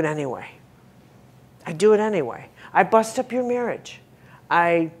 I do it anyway. I do it anyway. I bust up your marriage.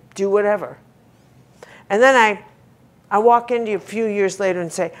 I do whatever. And then I walk into you a few years later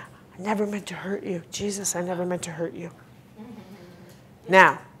and say, I never meant to hurt you. Jesus, I never meant to hurt you.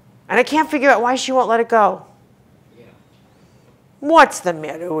 Now, and I can't figure out why she won't let it go. Yeah. What's the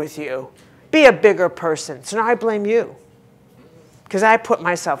matter with you? Be a bigger person. So now I blame you because I put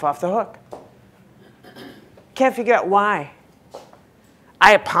myself off the hook. Can't figure out why.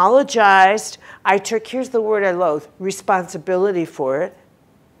 I apologized. I took, here's the word I loathe, responsibility for it.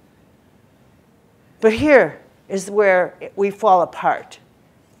 But here is where we fall apart.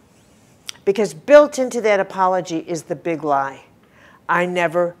 Because built into that apology is the big lie. I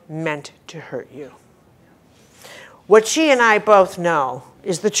never meant to hurt you. What she and I both know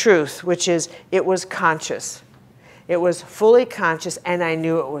is the truth, which is it was conscious. It was fully conscious, and I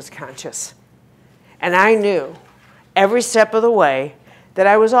knew it was conscious. And I knew every step of the way that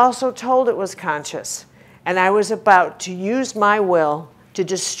I was also told it was conscious. And I was about to use my will to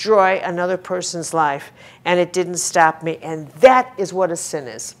destroy another person's life, and it didn't stop me. And that is what a sin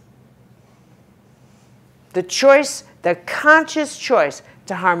is. The choice, the conscious choice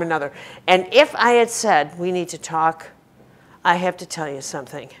to harm another. And if I had said, we need to talk, I have to tell you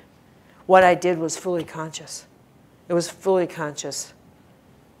something. What I did was fully conscious. It was fully conscious.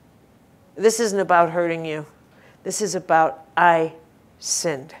 This isn't about hurting you. This is about I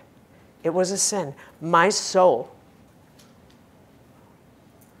sinned. It was a sin. My soul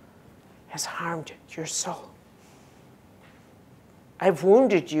has harmed your soul. I've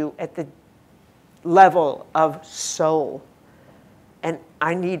wounded you at the level of soul, and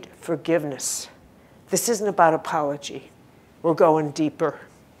I need forgiveness. This isn't about apology. We're going deeper.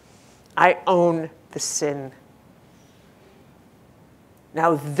 I own the sin.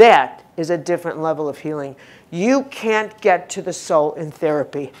 Now that is a different level of healing. You can't get to the soul in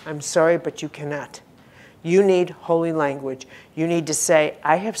therapy. I'm sorry, but you cannot. You need holy language. You need to say,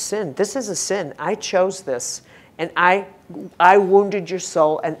 I have sinned. This is a sin. I chose this. And I wounded your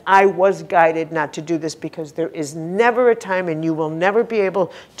soul, and I was guided not to do this, because there is never a time, and you will never be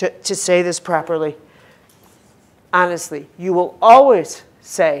able to say this properly. Honestly, you will always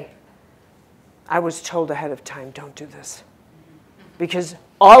say, I was told ahead of time, don't do this. Because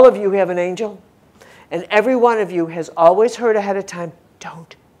all of you have an angel, and every one of you has always heard ahead of time,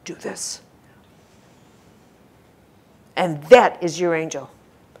 don't do this. And that is your angel.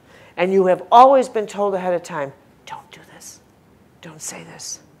 And you have always been told ahead of time, don't do this. Don't say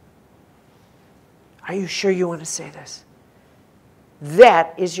this. Are you sure you want to say this?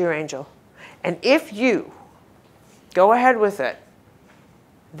 That is your angel. And if you go ahead with it,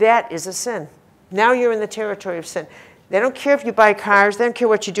 that is a sin. Now you're in the territory of sin. They don't care if you buy cars. They don't care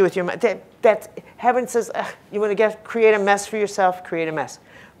what you do with your money. Heaven says, you want to create a mess for yourself? Create a mess.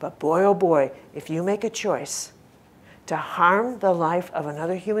 But boy, oh boy, if you make a choice to harm the life of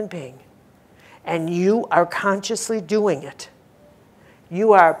another human being, and you are consciously doing it,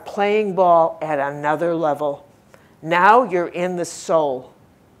 you are playing ball at another level. Now you're in the soul.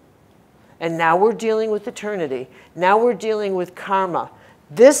 And now we're dealing with eternity. Now we're dealing with karma.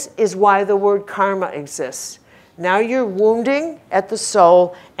 This is why the word karma exists. Now you're wounding at the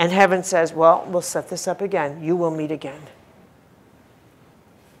soul, and heaven says, well, we'll set this up again. You will meet again.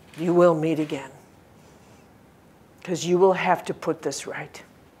 You will meet again. Because you will have to put this right.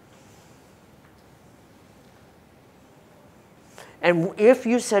 And if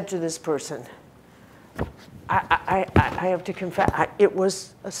you said to this person, I have to confess, it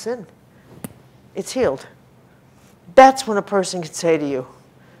was a sin. It's healed. That's when a person can say to you,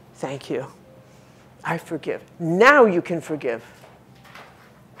 thank you. I forgive. Now you can forgive.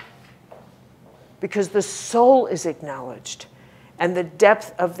 Because the soul is acknowledged, and the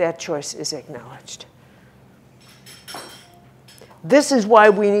depth of that choice is acknowledged. This is why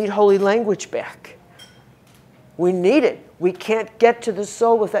we need holy language back. We need it. We can't get to the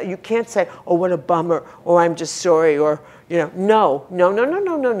soul without, you can't say, oh, what a bummer, or I'm just sorry, or, you know, no.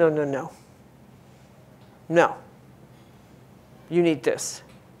 No. You need this.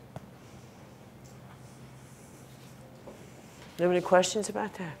 Do you have any questions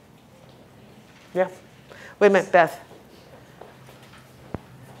about that? Yeah? Wait a minute, Beth.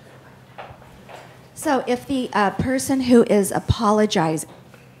 So if the person who is apologizing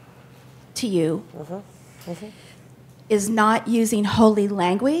to you is not using holy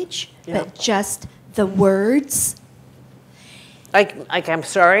language, but just the words. Like I'm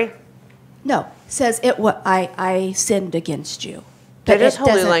sorry? No, says I sinned against you. That But is it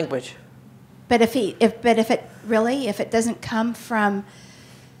holy doesn't- language. But if it doesn't come from,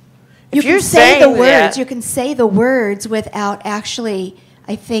 If you you're can say the saying words. that- You can say the words without actually,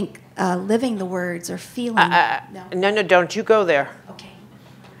 I think, living the words or feeling. No, don't you go there. Okay.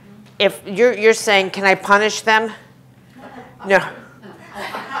 If you're saying, can I punish them? No.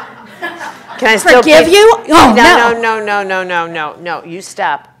 Can I still Forgive you? Oh, no. You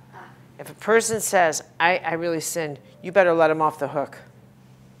stop. If a person says, I really sinned, you better let them off the hook.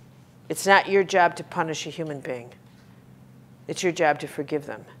 It's not your job to punish a human being. It's your job to forgive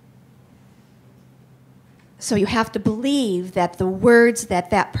them. So you have to believe that the words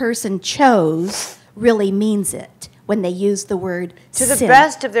that person chose really means it when they use the word To the sin.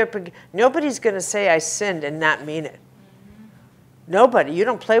 best of their, nobody's going to say I sinned and not mean it. Nobody. You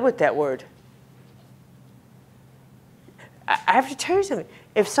don't play with that word. I have to tell you something.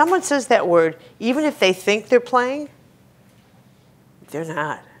 If someone says that word, even if they think they're playing, they're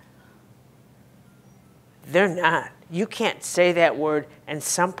not. They're not. You can't say that word and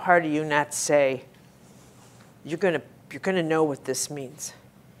some part of you not say, you're gonna know what this means.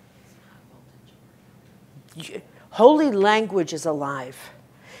 Holy language is alive.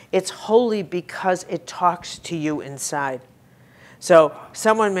 It's holy because it talks to you inside. So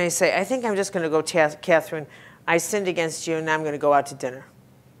someone may say, I think I'm just going to go, Catherine, I sinned against you and now I'm going to go out to dinner.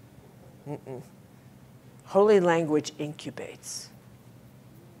 Holy language incubates.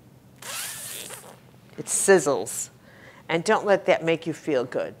 It sizzles. And don't let that make you feel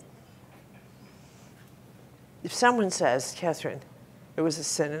good. If someone says, Catherine, it was a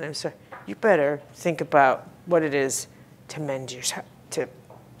sin and I'm sorry, you better think about what it is to mend yourself, to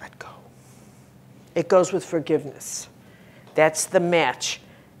let go. It goes with forgiveness. That's the match.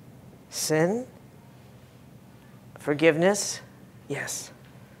 Sin, forgiveness, yes.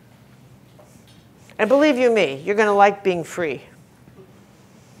 And believe you me, you're going to like being free.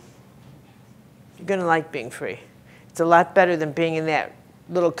 You're going to like being free. It's a lot better than being in that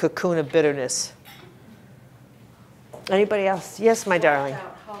little cocoon of bitterness. Anybody else? Yes, my darling. Wiped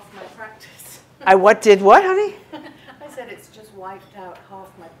out half my practice. I did what, honey? I said it's just wiped out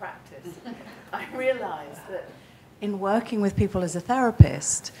half my practice. I realized that in working with people as a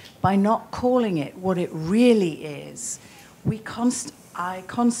therapist, by not calling it what it really is, I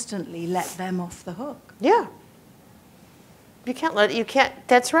constantly let them off the hook. Yeah.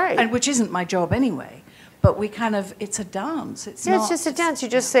 That's right. And which isn't my job anyway. But it's a dance. It's just a dance. You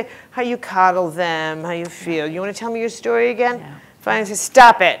just say how you coddle them, how you feel. You want to tell me your story again? Yeah. Fine. Say,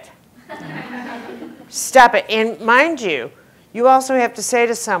 stop it. Stop it. And mind you, you also have to say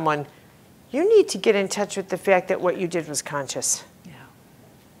to someone, you need to get in touch with the fact that what you did was conscious. Yeah.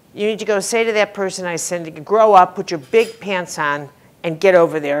 You need to go say to that person I said, grow up, put your big pants on, and get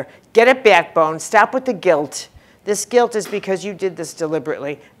over there. Get a backbone. Stop with the guilt. This guilt is because you did this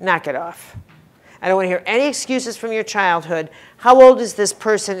deliberately. Knock it off. I don't want to hear any excuses from your childhood. How old is this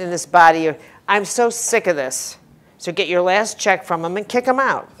person in this body? I'm so sick of this. So get your last check from them and kick them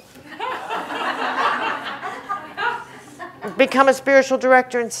out. Become a spiritual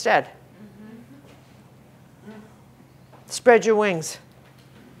director instead. Spread your wings.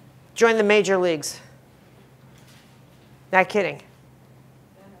 Join the major leagues. Not kidding.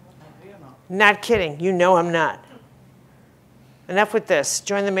 Not kidding. You know I'm not. Enough with this.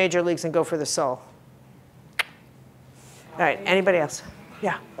 Join the major leagues and go for the soul. All right. Anybody else?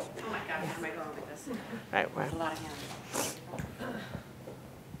 Yeah. Oh my God, where am I going with this? All right. Well. A lot of hands.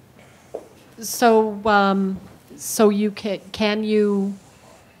 So you can you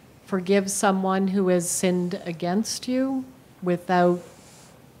forgive someone who has sinned against you without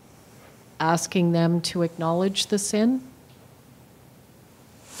asking them to acknowledge the sin?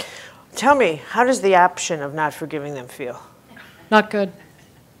 Tell me, how does the option of not forgiving them feel? Not good.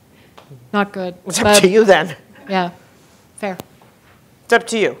 Not good. It's up to you then. Yeah, fair. It's up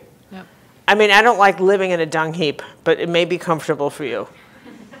to you. Yep. I mean, I don't like living in a dung heap, but it may be comfortable for you.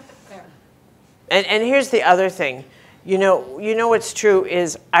 Fair. And here's the other thing. You know what's true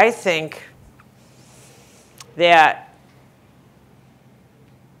is I think that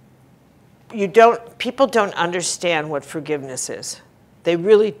people don't understand what forgiveness is. They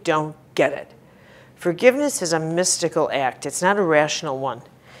really don't get it. Forgiveness is a mystical act. It's not a rational one.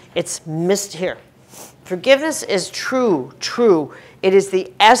 It's here. Forgiveness is true. It is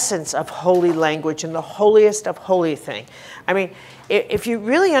the essence of holy language and the holiest of holy thing. I mean, if you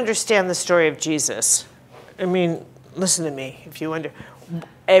really understand the story of Jesus, I mean, listen to me.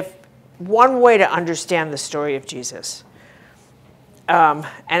 If one way to understand the story of Jesus, and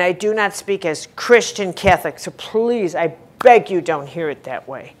I do not speak as Christian Catholic, so please, I beg you don't hear it that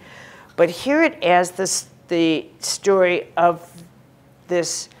way. But hear it as the story of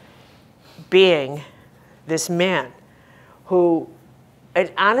this being, this man, who,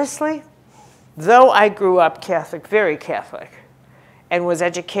 and honestly, though I grew up Catholic, very Catholic, and was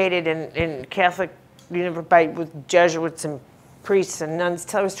educated in Catholic with Jesuits and priests and nuns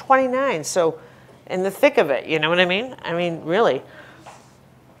till I was 29, so in the thick of it, you know what I mean? I mean, really.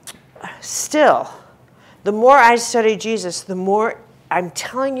 Still, the more I study Jesus, the more I'm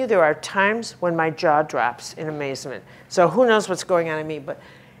telling you, there are times when my jaw drops in amazement. So who knows what's going on in me, but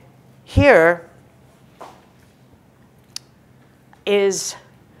here is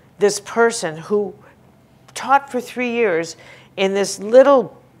this person who taught for 3 years in this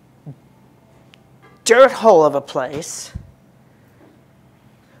little dirt hole of a place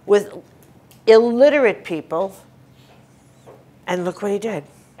with illiterate people, and look what he did.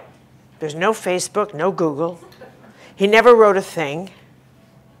 There's no Facebook, no Google. He never wrote a thing.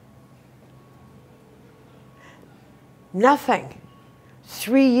 Nothing.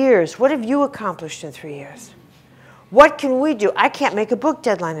 3 years. What have you accomplished in 3 years? What can we do? I can't make a book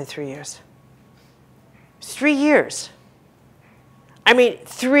deadline in 3 years. 3 years. I mean,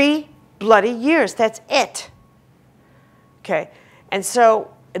 3 bloody years. That's it. Okay. And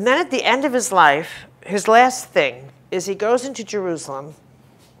then at the end of his life, his last thing is he goes into Jerusalem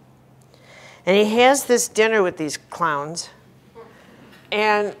and he has this dinner with these clowns.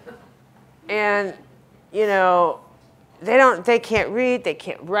 And you know, they can't read, they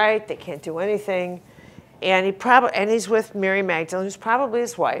can't write, they can't do anything. And he's with Mary Magdalene, who's probably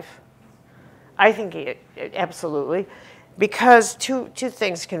his wife. I think absolutely. Because two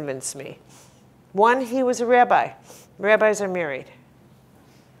things convince me. One, he was a rabbi. Rabbis are married.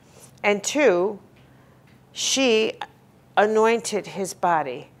 And 2, she anointed his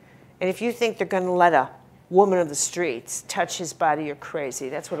body. And if you think they're going to let a woman of the streets touch his body, you're crazy.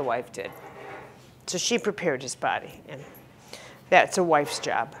 That's what a wife did. So she prepared his body. And that's a wife's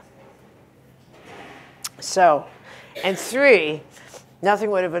job. So, and 3,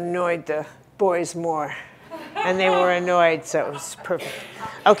 Nothing would have annoyed the boys more. And they were annoyed, so it was perfect.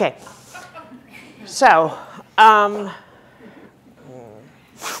 Okay. So,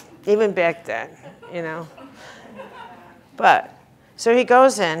 even back then, you know. But, so he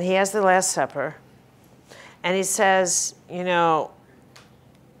goes in, he has the Last Supper, and he says, you know,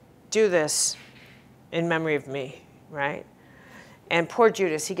 do this in memory of me, right? And poor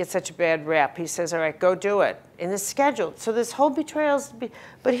Judas, he gets such a bad rap. He says, all right, go do it. And it's scheduled. So this whole betrayal's,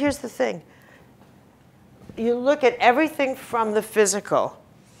 but here's the thing. You look at everything from the physical,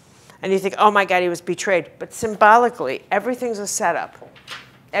 and you think, oh my God, he was betrayed. But symbolically, everything's a setup.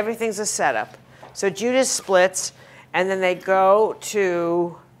 Everything's a setup. So Judas splits, and then they go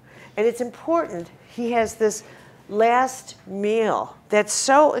to, and it's important, he has this last meal that's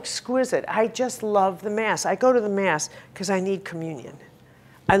so exquisite. I just love the Mass. I go to the Mass because I need communion.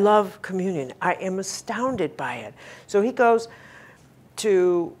 I love communion. I am astounded by it. So he goes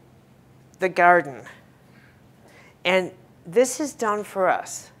to the garden, and this is done for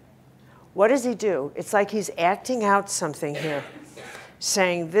us. What does he do? It's like he's acting out something here,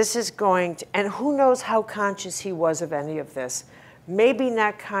 saying this is going to, and who knows how conscious he was of any of this. Maybe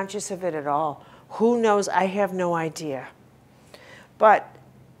not conscious of it at all. Who knows? I have no idea. But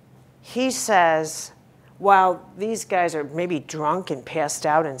he says, while these guys are maybe drunk and passed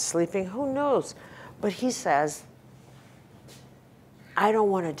out and sleeping, who knows? But he says, I don't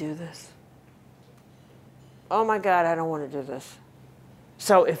want to do this. Oh my God, I don't want to do this.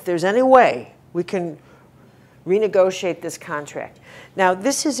 So if there's any way we can renegotiate this contract. Now,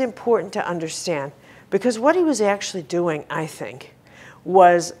 this is important to understand because what he was actually doing, I think,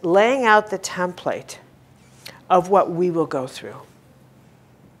 was laying out the template of what we will go through,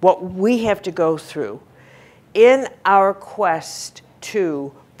 what we have to go through in our quest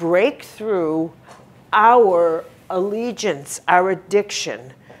to break through our allegiance, our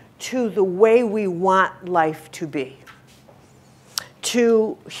addiction to the way we want life to be,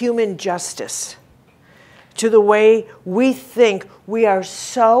 to human justice, to the way we think we are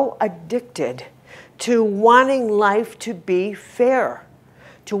so addicted to wanting life to be fair,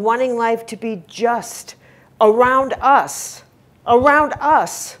 to wanting life to be just around us, around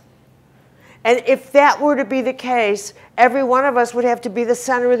us. And if that were to be the case, every one of us would have to be the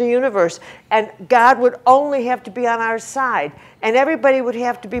center of the universe, and God would only have to be on our side, and everybody would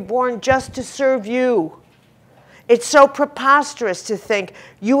have to be born just to serve you. It's so preposterous to think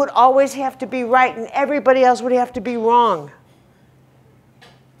you would always have to be right and everybody else would have to be wrong.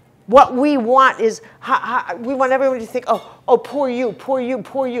 What we want is, we want everyone to think, oh, poor you, poor you,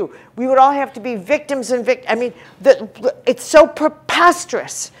 poor you. We would all have to be victims and I mean, it's so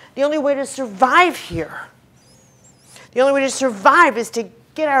preposterous. The only way to survive here, the only way to survive is to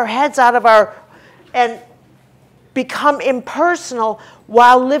get our heads out of and become impersonal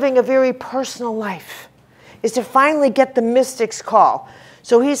while living a very personal life, is to finally get the mystic's call.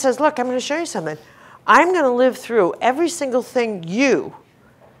 So he says, look, I'm going to show you something. I'm going to live through every single thing you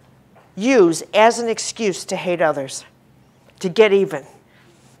use as an excuse to hate others, to get even,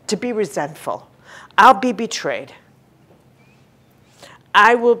 to be resentful. I'll be betrayed.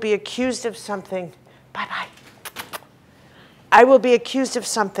 I will be accused of something. Bye-bye. I will be accused of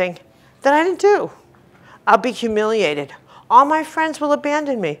something that I didn't do. I'll be humiliated. All my friends will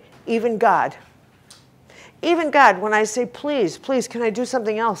abandon me, even God. Even God, when I say, please, please, can I do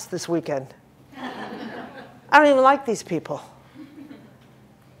something else this weekend? I don't even like these people.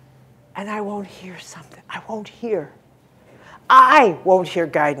 And I won't hear something. I won't hear. I won't hear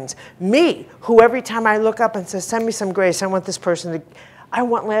guidance. Me, who every time I look up and says, send me some grace, I want this person to, I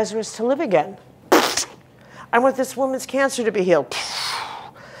want Lazarus to live again. I want this woman's cancer to be healed.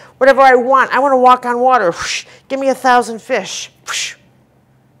 Whatever I want to walk on water. Give me 1,000 fish.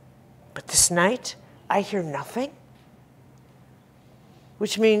 But this night, I hear nothing.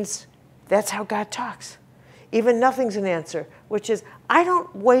 Which means that's how God talks. Even nothing's an answer, which is, I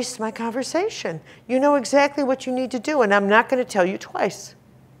don't waste my conversation. You know exactly what you need to do, and I'm not going to tell you twice.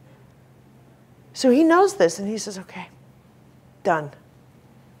 So he knows this, and he says, okay, done.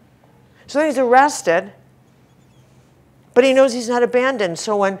 So then he's arrested, but he knows he's not abandoned.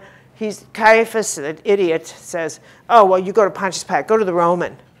 So when Caiaphas, an idiot, says, oh, well, you go to Pontius Pilate, go to the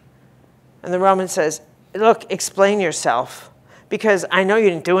Roman. And the Roman says, look, explain yourself, because I know you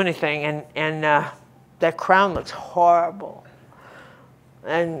didn't do anything, and that crown looks horrible,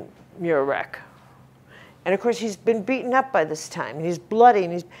 and you're a wreck. And of course, he's been beaten up by this time, and he's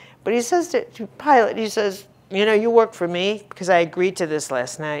bloody, but he says to Pilate, he says, you know, you work for me because I agreed to this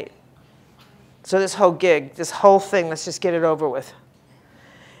last night. So this whole gig, this whole thing, let's just get it over with.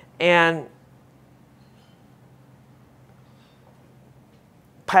 And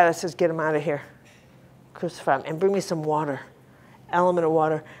Pilate says, get him out of here. Crucify him. And bring me some water. Element of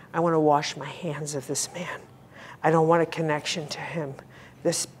water. I want to wash my hands of this man. I don't want a connection to him.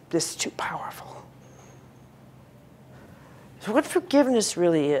 This is too powerful. So what forgiveness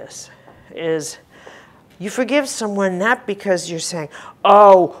really is you forgive someone not because you're saying,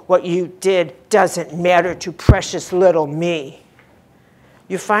 oh, what you did doesn't matter to precious little me.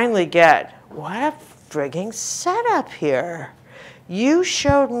 You finally get, what a frigging setup here. You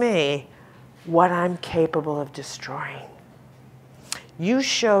showed me what I'm capable of destroying. You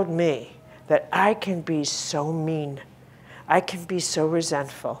showed me that I can be so mean. I can be so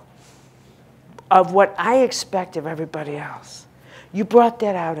resentful of what I expect of everybody else. You brought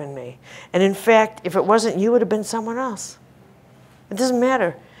that out in me. And in fact, if it wasn't you, it would have been someone else. It doesn't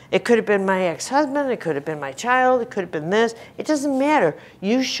matter. It could have been my ex-husband. It could have been my child. It could have been this. It doesn't matter.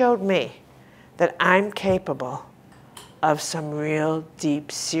 You showed me that I'm capable of some real,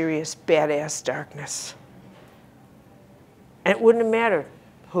 deep, serious, badass darkness. And it wouldn't have mattered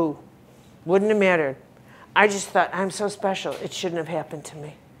who. Wouldn't have mattered. I just thought, I'm so special. It shouldn't have happened to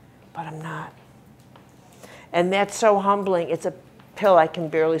me. But I'm not. And that's so humbling. It's a pill I can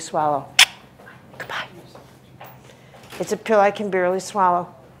barely swallow. Goodbye. It's a pill I can barely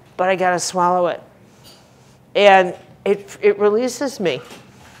swallow, but I got to swallow it. And it releases me.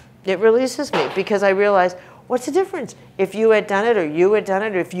 It releases me because I realize, what's the difference? If you had done it or you had done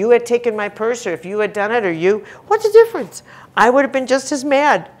it, or if you had taken my purse or if you had done it or you, what's the difference? I would have been just as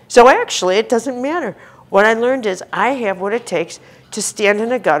mad. So actually, it doesn't matter. What I learned is I have what it takes to stand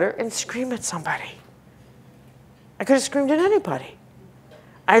in a gutter and scream at somebody. I could have screamed at anybody.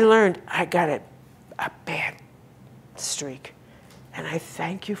 I learned I got a bad streak. And I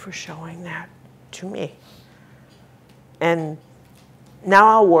thank you for showing that to me. And now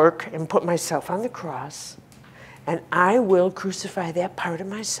I'll work and put myself on the cross, and I will crucify that part of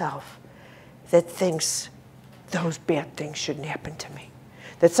myself that thinks those bad things shouldn't happen to me.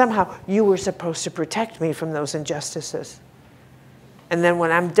 That somehow you were supposed to protect me from those injustices. And then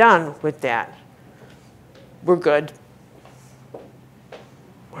when I'm done with that, we're good.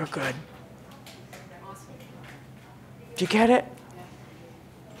 We're good. Do you get it?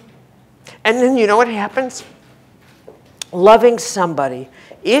 And then you know what happens? Loving somebody.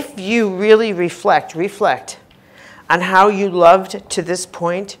 If you really reflect on how you loved to this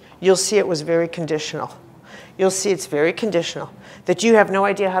point, you'll see it was very conditional. You'll see it's very conditional. That you have no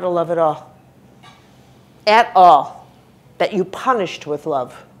idea how to love at all. At all. That you punished with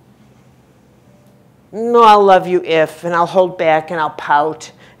love. No, I'll love you if, and I'll hold back and I'll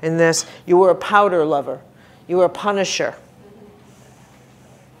pout and this. You were a pouter lover. You were a punisher.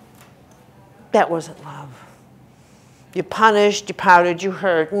 That wasn't love. You punished, you pouted, you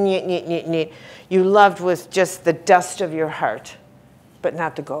hurt, You loved with just the dust of your heart, but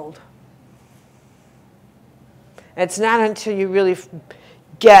not the gold. It's not until you really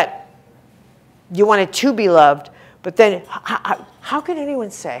you wanted to be loved, but then how can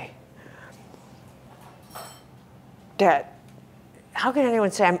anyone say that? How can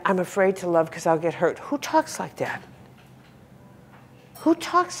anyone say, I'm afraid to love because I'll get hurt? Who talks like that? Who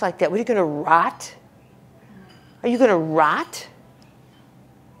talks like that? What, are you going to rot? Are you going to rot?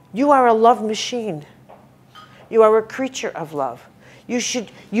 You are a love machine. You are a creature of love. You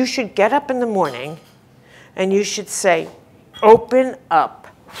should get up in the morning and you should say, open up.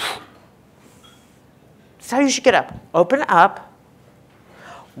 That's how you should get up. Open up.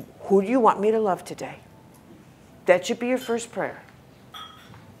 Who do you want me to love today? That should be your first prayer.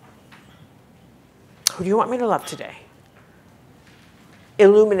 Who do you want me to love today?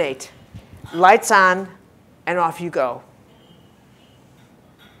 Illuminate. Lights on, and off you go.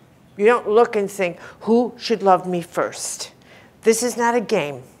 You don't look and think, who should love me first? This is not a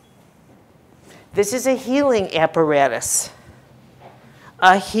game. This is a healing apparatus.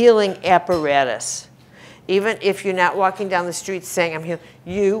 A healing apparatus. Even if you're not walking down the street saying, I'm healed,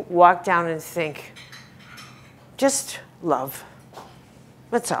 you walk down and think, just love.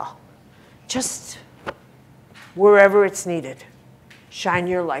 That's all. Just wherever it's needed. Shine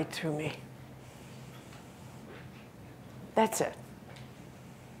your light through me. That's it.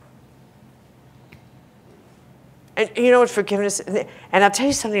 And you know what forgiveness is? And I'll tell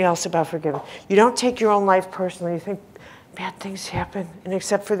you something else about forgiveness. You don't take your own life personally. You think, bad things happen, and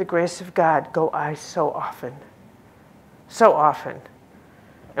except for the grace of God, go I so often. So often.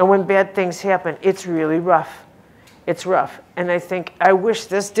 And when bad things happen, it's really rough. It's rough. And I think, I wish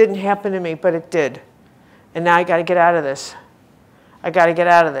this didn't happen to me, but it did. And now I got to get out of this. I got to get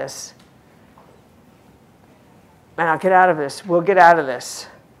out of this. And I'll get out of this. We'll get out of this.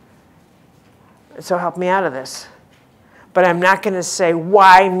 So help me out of this. But I'm not going to say,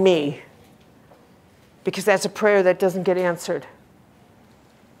 why me? Because that's a prayer that doesn't get answered.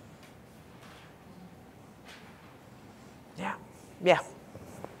 Yeah. Yeah.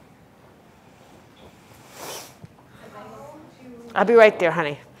 I'll be right there,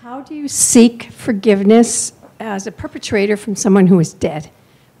 honey. How do you seek forgiveness as a perpetrator from someone who is dead?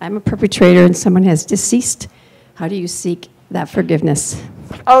 I'm a perpetrator and someone has deceased. How do you seek that forgiveness?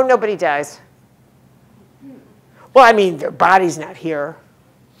 Oh, nobody dies. Well, I mean, their body's not here.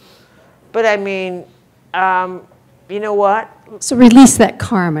 But I mean, you know what? So release that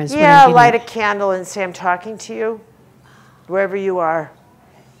karma is what I'm getting light a at. candle and say, I'm talking to you, wherever you are.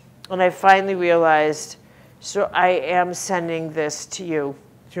 And I finally realized, so I am sending this to you,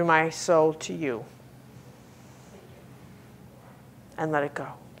 through my soul to you. And let it go.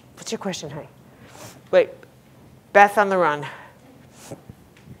 What's your question, honey? Wait, Beth on the run.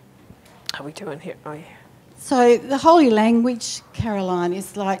 How are we doing here? Oh, yeah. So the holy language, Caroline,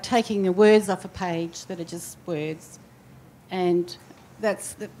 is like taking the words off a page that are just words. And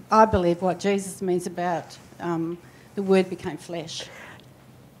that's, I believe, what Jesus means about the word became flesh.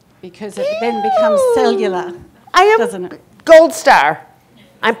 Because it then becomes cellular, doesn't it? Gold star.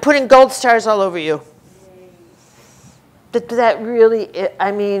 I'm putting gold stars all over you. That really,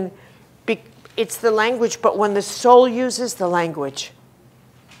 I mean, it's the language, but when the soul uses the language,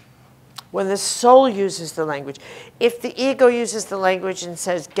 when the soul uses the language, if the ego uses the language and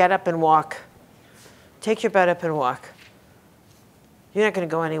says, get up and walk, take your butt up and walk, you're not going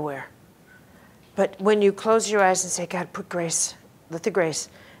to go anywhere. But when you close your eyes and say, God, put grace, let the grace,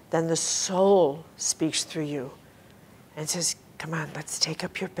 then the soul speaks through you and says, come on, let's take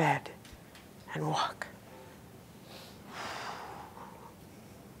up your bed and walk.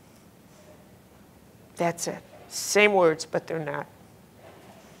 That's it. Same words, but they're not.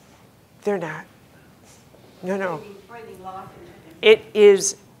 They're not. No. It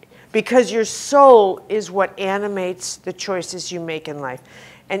is because your soul is what animates the choices you make in life.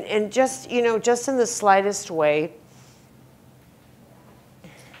 And just, you know, just in the slightest way,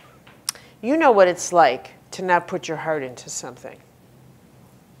 you know what it's like to not put your heart into something.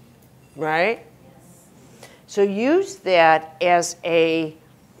 Right? Yes. So use that as a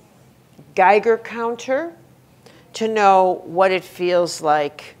Geiger counter to know what it feels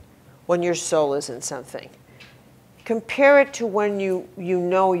like when your soul is in something. Compare it to when you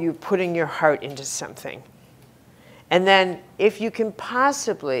know you're putting your heart into something. And then if you can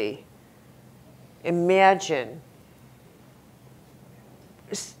possibly imagine,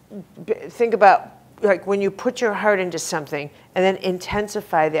 think about like when you put your heart into something and then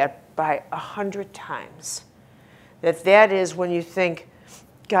intensify that by 100 times. That is when you think,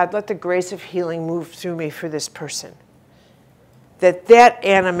 God, let the grace of healing move through me for this person. That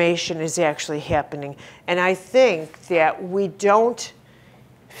animation is actually happening. And I think that we don't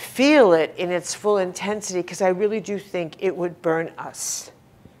feel it in its full intensity because I really do think it would burn us.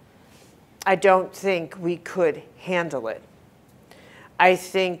 I don't think we could handle it. I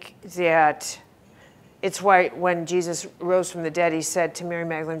think that it's why when Jesus rose from the dead, he said to Mary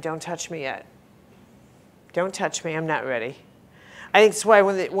Magdalene, don't touch me yet. Don't touch me, I'm not ready. I think it's why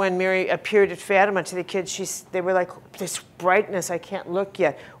when Mary appeared at Fatima to the kids, they were like, this brightness, I can't look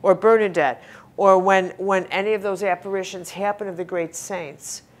yet. Or Bernadette. Or when any of those apparitions happen of the great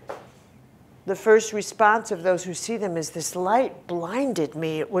saints, the first response of those who see them is, this light blinded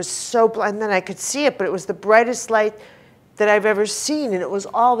me. It was so blind. And then I could see it, but it was the brightest light that I've ever seen. And it was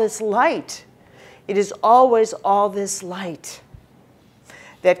all this light. It is always all this light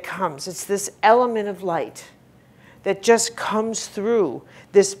that comes. It's this element of light that just comes through,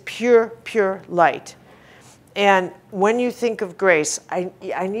 this pure, pure light. And when you think of grace, I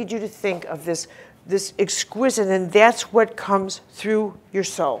need you to think of this exquisite, and that's what comes through your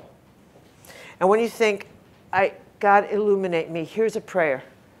soul. And when you think, God, illuminate me, here's a prayer.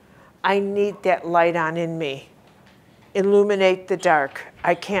 I need that light on in me. Illuminate the dark.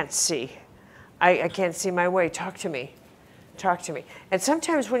 I can't see. I can't see my way. Talk to me. Talk to me. And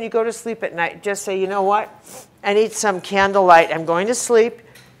sometimes when you go to sleep at night, just say, you know what? I need some candlelight. I'm going to sleep.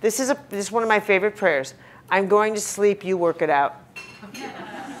 This is one of my favorite prayers. I'm going to sleep. You work it out.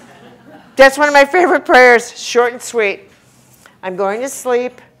 That's one of my favorite prayers. Short and sweet. I'm going to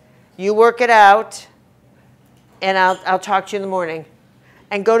sleep. You work it out. And I'll talk to you in the morning.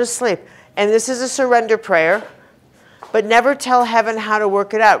 And go to sleep. And this is a surrender prayer. But never tell heaven how to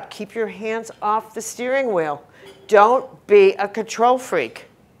work it out. Keep your hands off the steering wheel. Don't be a control freak.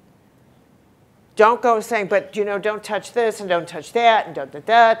 Don't go saying, but you know, don't touch this and don't touch that and don't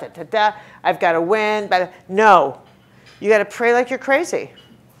da. I've got to win. No, you got to pray like you're crazy.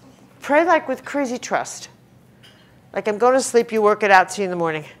 Pray like with crazy trust. Like I'm going to sleep, you work it out, see you in the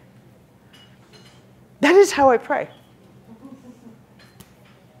morning. That is how I pray.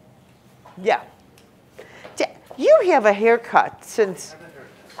 Yeah. You have a haircut since,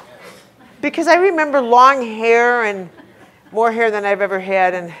 because I remember long hair and more hair than I've ever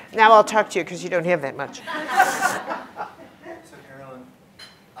had, and now I'll talk to you because you don't have that much. So Carolyn,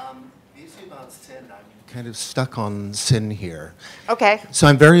 the issue about sin, I'm kind of stuck on sin here. Okay. So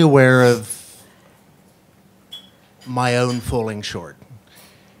I'm very aware of my own falling short,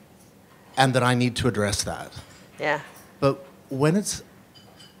 and that I need to address that. Yeah. But when it's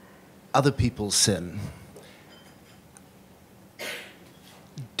other people's sin,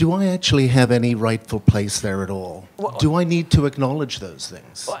 do I actually have any rightful place there at all? Do I need to acknowledge those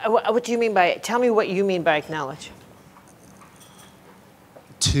things? What do you mean by, tell me what you mean by acknowledge.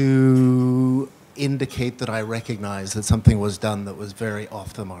 To indicate that I recognize that something was done that was very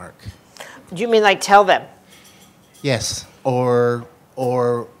off the mark. Do you mean like tell them? Yes, or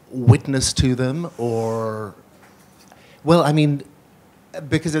witness to them, or, well, I mean,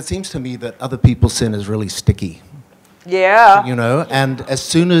 because it seems to me that other people's sin is really sticky. Yeah. You know, and as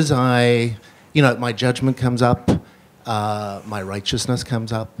soon as my judgment comes up, my righteousness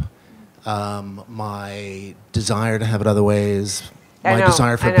comes up, my desire to have it other ways, my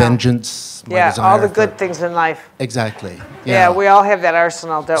desire for vengeance, my desire all the good things in life. Exactly. Yeah, we all have that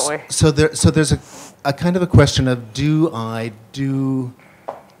arsenal, don't we? So there's a kind of a question of do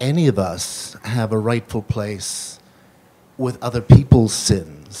any of us have a rightful place with other people's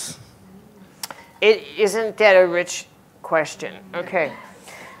sins? Isn't that a rich question? Okay.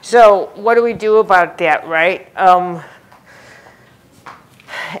 So what do we do about that, right? And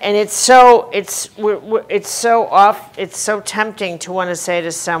it's so tempting to want to say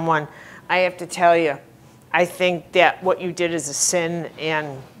to someone, I have to tell you, I think that what you did is a sin,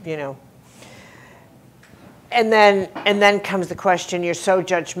 and you know. And then comes the question, you're so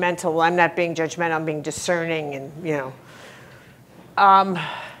judgmental. Well, I'm not being judgmental, I'm being discerning, and you know.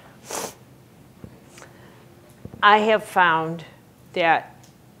 I have found that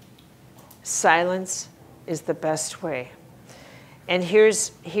silence is the best way. And here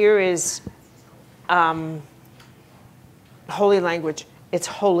is holy language. It's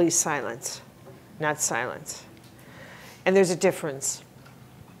holy silence, not silence. And there's a difference.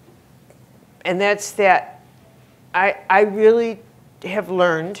 And that's that I really have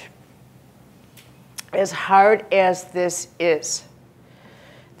learned, as hard as this is,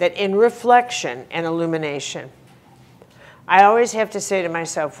 that in reflection and illumination, I always have to say to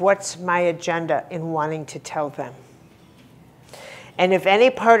myself, what's my agenda in wanting to tell them? And if any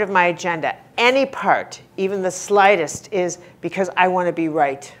part of my agenda, any part, even the slightest, is because I want to be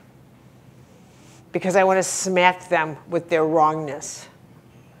right, because I want to smack them with their wrongness,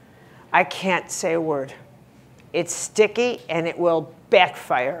 I can't say a word. It's sticky and it will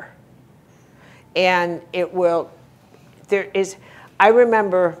backfire. And it will, I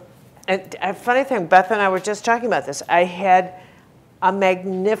remember, and a funny thing, Beth and I were just talking about this. I had a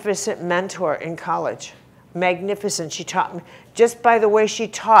magnificent mentor in college. Magnificent. She taught me, just by the way she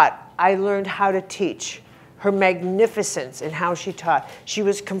taught, I learned how to teach. Her magnificence in how she taught. She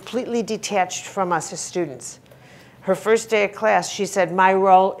was completely detached from us as students. Her first day of class, she said, my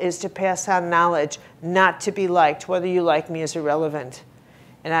role is to pass on knowledge, not to be liked. Whether you like me is irrelevant.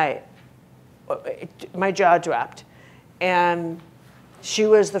 And my jaw dropped. And she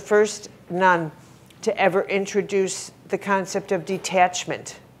was the first nun to ever introduce the concept of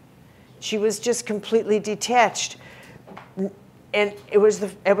detachment. She was just completely detached. And I was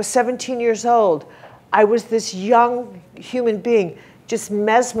 17 years old. I was this young human being, just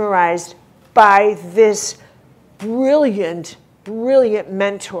mesmerized by this brilliant, brilliant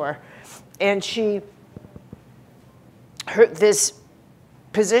mentor. And this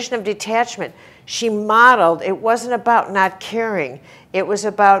position of detachment, she modeled, it wasn't about not caring. It was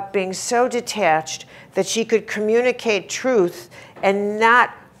about being so detached that she could communicate truth and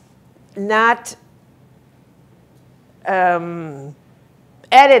not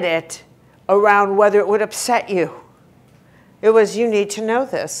edit it around whether it would upset you. It was, you need to know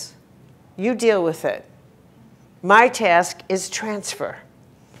this. You deal with it. My task is transfer.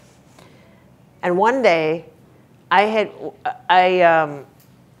 And one day, I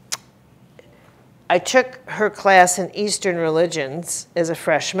took her class in Eastern religions as a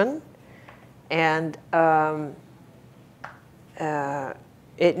freshman, and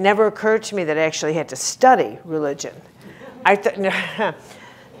it never occurred to me that I actually had to study religion.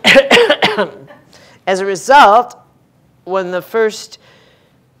 As a result, when the first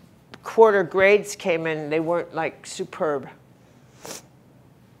quarter grades came in, they weren't like superb.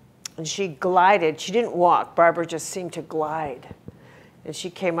 And she glided. She didn't walk. Barbara just seemed to glide. And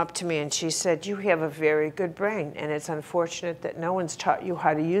she came up to me and she said, "You have a very good brain, and it's unfortunate that no one's taught you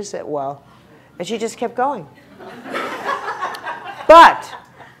how to use it well." And she just kept going. But,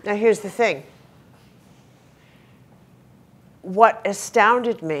 now here's the thing. What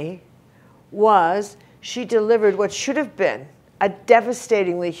astounded me was she delivered what should have been a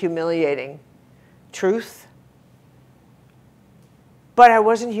devastatingly humiliating truth. But I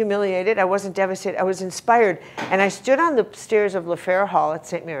wasn't humiliated. I wasn't devastated. I was inspired. And I stood on the stairs of LaFair Hall at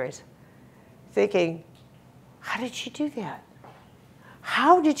St. Mary's thinking, how did she do that?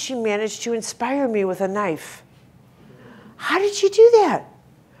 How did she manage to inspire me with a knife? How did she do that?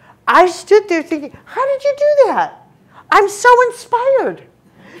 I stood there thinking, how did you do that? I'm so inspired.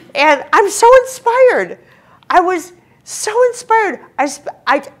 And I'm so inspired. I was so inspired.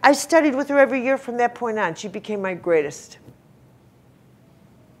 I studied with her every year from that point on. She became my greatest.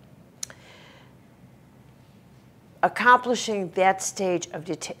 Accomplishing that stage of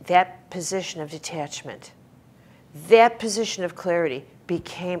that position of detachment, that position of clarity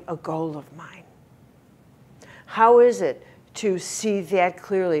became a goal of mine. How is it to see that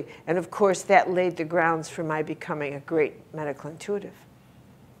clearly? And of course, that laid the grounds for my becoming a great medical intuitive.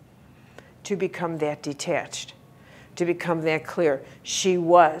 To become that detached, to become that clear. She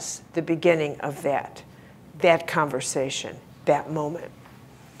was the beginning of that conversation, that moment.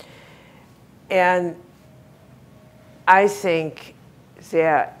 And I think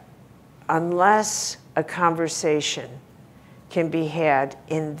that unless a conversation can be had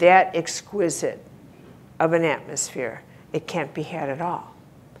in that exquisite of an atmosphere, it can't be had at all.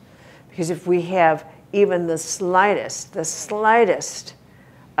 Because if we have even the slightest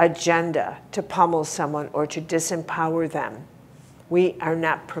agenda to pummel someone or to disempower them, we are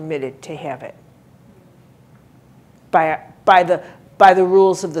not permitted to have it by the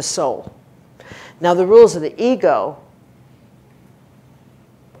rules of the soul. Now, the rules of the ego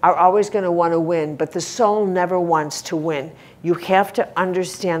are always going to want to win, but the soul never wants to win. You have to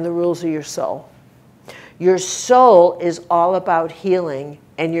understand the rules of your soul. Your soul is all about healing,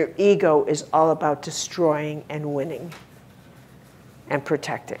 and your ego is all about destroying and winning and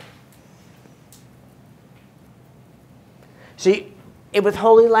protecting. So with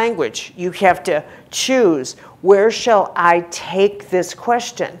holy language, you have to choose, where shall I take this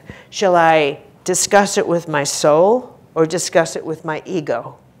question? Shall I discuss it with my soul or discuss it with my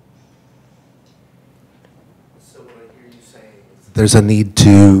ego? There's a need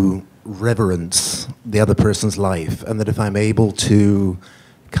to reverence the other person's life, and that if I'm able to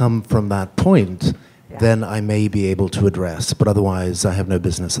come from that point, then I may be able to address, but otherwise I have no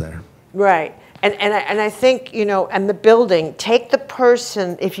business there. Right. And I think, and the building, take the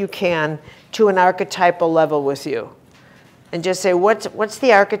person, if you can, to an archetypal level with you. And just say, what's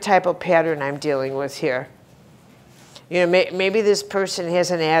the archetypal pattern I'm dealing with here? Maybe this person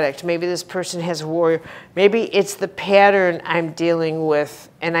has an addict. Maybe this person has a warrior. Maybe it's the pattern I'm dealing with,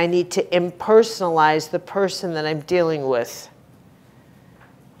 and I need to impersonalize the person that I'm dealing with.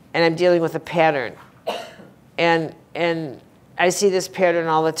 And I'm dealing with a pattern. And I see this pattern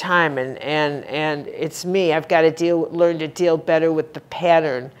all the time, and it's me. I've got to learn to deal better with the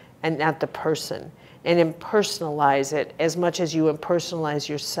pattern and not the person, and impersonalize it as much as you impersonalize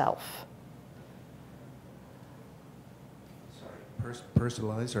yourself.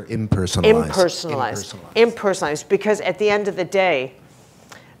 Personalize or impersonalize? Impersonalize, because at the end of the day,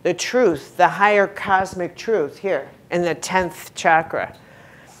 the truth, the higher cosmic truth here in the 10th chakra,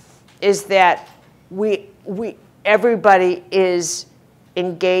 is that everybody is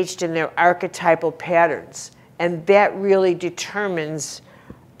engaged in their archetypal patterns, and that really determines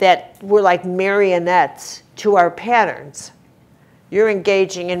that we're like marionettes to our patterns. You're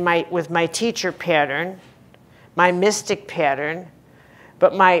engaging with my teacher pattern, my mystic pattern,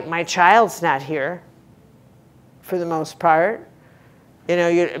 but my child's not here for the most part.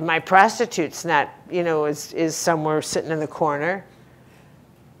 My prostitute's not, is somewhere sitting in the corner.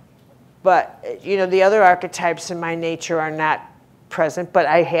 But, the other archetypes in my nature are not present, but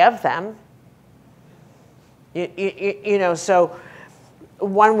I have them. So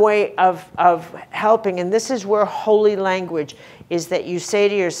one way of helping, and this is where holy language is, that you say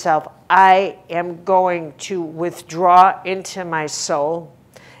to yourself, I am going to withdraw into my soul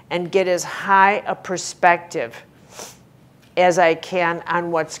and get as high a perspective as I can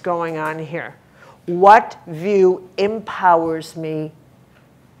on what's going on here. What view empowers me?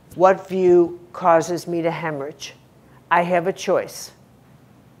 What view causes me to hemorrhage? I have a choice.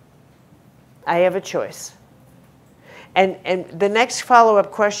 I have a choice. And the next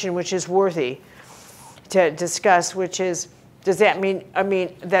follow-up question, which is worthy to discuss, which is, Does that mean, I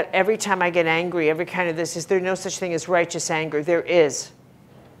mean, that every time I get angry, every kind of this, is there no such thing as righteous anger? There is.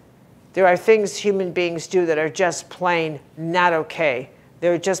 There are things human beings do that are just plain not okay.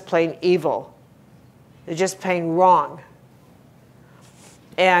 They're just plain evil. They're just plain wrong.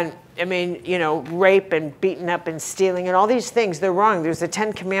 And, I mean, you know, rape and beating up and stealing and all these things, they're wrong. There's the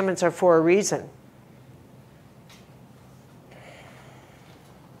 10 Commandments are for a reason.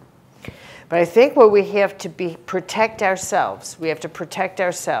 But I think where we have to protect ourselves, we have to protect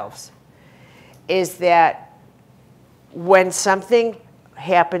ourselves, is that when something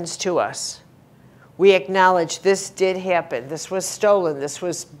happens to us, we acknowledge this did happen, this was stolen, this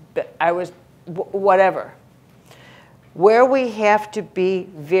was, I was, whatever. Where we have to be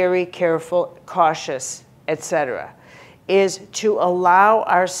very careful, cautious, etc., is to allow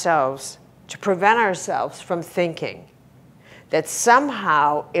ourselves, to prevent ourselves from thinking that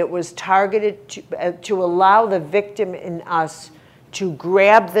somehow it was targeted to allow the victim in us to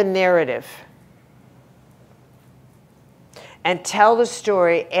grab the narrative and tell the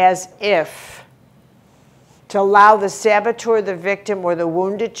story as if, to allow the saboteur, the victim, or the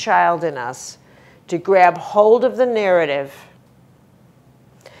wounded child in us to grab hold of the narrative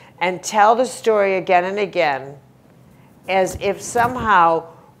and tell the story again and again as if somehow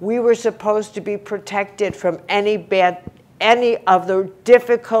we were supposed to be protected from any of the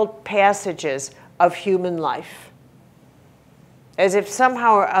difficult passages of human life. As if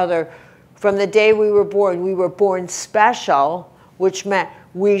somehow or other, from the day we were born special, which meant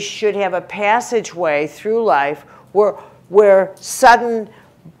we should have a passageway through life where sudden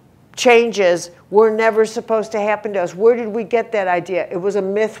changes were never supposed to happen to us. Where did we get that idea? It was a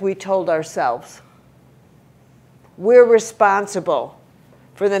myth we told ourselves. We're responsible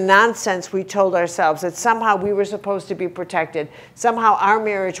for the nonsense we told ourselves, that somehow we were supposed to be protected. Somehow our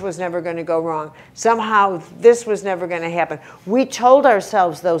marriage was never going to go wrong. Somehow this was never going to happen. We told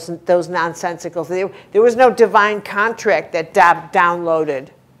ourselves those nonsensicals. There was no divine contract that downloaded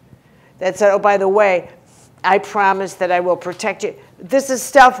that said, oh, by the way, I promise that I will protect you. This is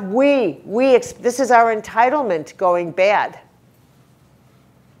stuff this is our entitlement going bad.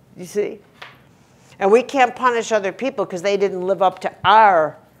 You see? And we can't punish other people because they didn't live up to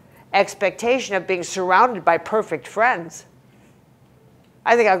our expectation of being surrounded by perfect friends.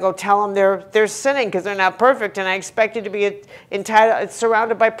 I think I'll go tell them they're sinning because they're not perfect, and I expect you to be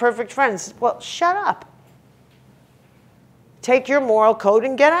surrounded by perfect friends. Well, shut up. Take your moral code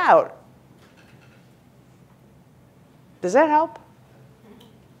and get out. Does that help?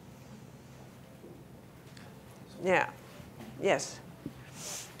 Yeah. Yes.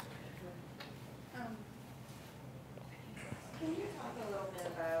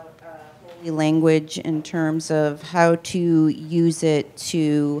 Language in terms of how to use it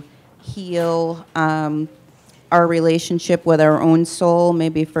to heal our relationship with our own soul,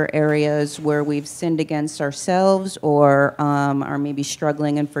 maybe for areas where we've sinned against ourselves or are maybe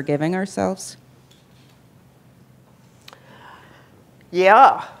struggling and forgiving ourselves?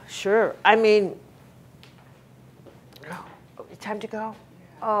 Yeah, sure. I mean, time to go?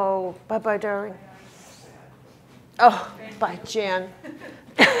 Oh, bye-bye, darling. Oh, bye, Jan.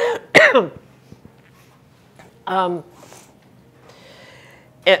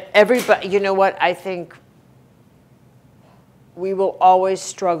 Everybody, you know what? I think we will always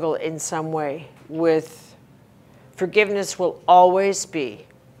struggle in some way with forgiveness. Will always be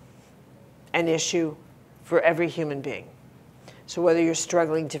an issue for every human being. So whether you're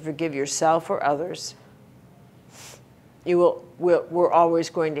struggling to forgive yourself or others, we're always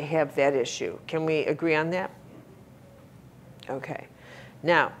going to have that issue. Can we agree on that? Okay.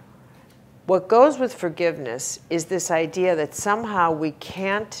 Now, what goes with forgiveness is this idea that somehow we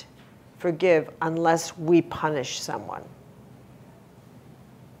can't forgive unless we punish someone.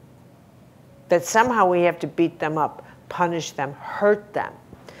 That somehow we have to beat them up, punish them, hurt them.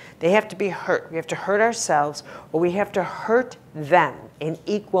 They have to be hurt. We have to hurt ourselves, or we have to hurt them in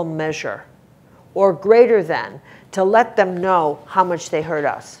equal measure or greater than, to let them know how much they hurt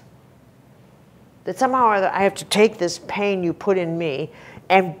us. That somehow or other I have to take this pain you put in me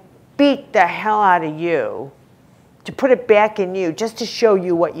and beat the hell out of you, to put it back in you, just to show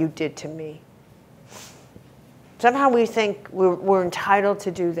you what you did to me. Somehow we think we're entitled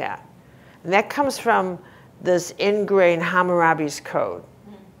to do that. And that comes from this ingrained Hammurabi's code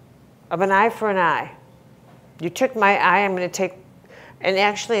of an eye for an eye. You took my eye, I'm going to take, and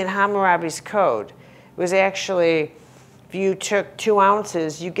actually in Hammurabi's code, it was actually, if you took 2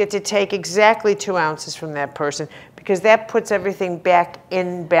 ounces, you get to take exactly 2 ounces from that person, because that puts everything back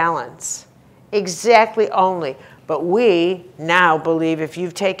in balance. Exactly only. But we now believe if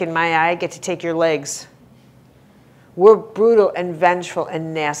you've taken my eye, I get to take your legs. We're brutal and vengeful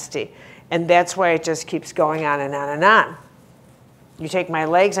and nasty. And that's why it just keeps going on and on and on. You take my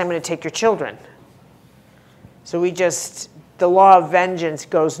legs, I'm going to take your children. So the law of vengeance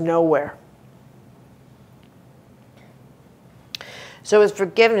goes nowhere. So with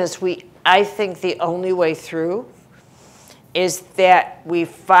forgiveness, I think the only way through is that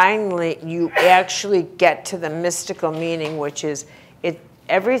you actually get to the mystical meaning, which is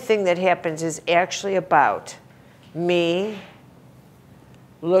everything that happens is actually about me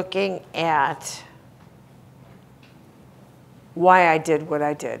looking at why I did what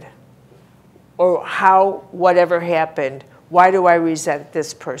I did, or how whatever happened, why do I resent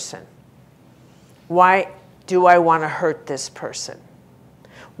this person? Why do I want to hurt this person?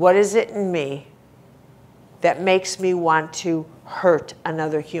 What is it in me that makes me want to hurt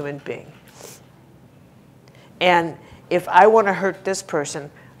another human being? And if I want to hurt this person,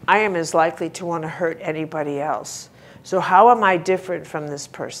 I am as likely to want to hurt anybody else. So how am I different from this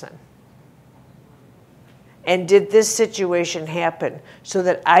person? And did this situation happen so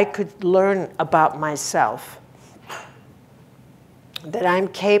that I could learn about myself, that I'm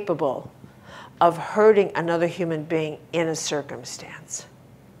capable of hurting another human being in a circumstance?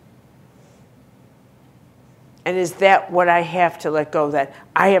 And is that what I have to let go? That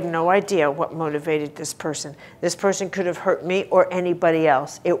I have no idea what motivated this person. This person could have hurt me or anybody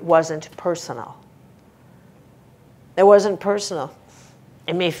else. It wasn't personal. It wasn't personal.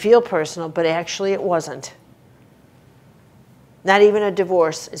 It may feel personal, but actually it wasn't. Not even a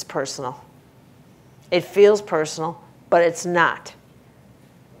divorce is personal. It feels personal, but it's not.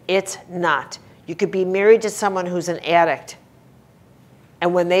 It's not. You could be married to someone who's an addict,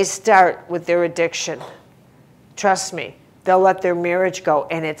 and when they start with their addiction, trust me, they'll let their marriage go,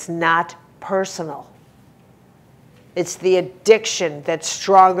 and it's not personal. It's the addiction that's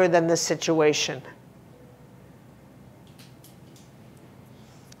stronger than the situation.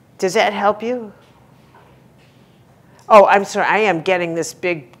 Does that help you? Oh, I'm sorry, I am getting this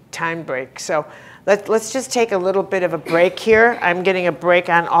big time break. So let's just take a little bit of a break here. I'm getting a break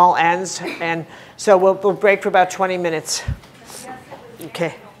on all ends, and so we'll break for about 20 minutes.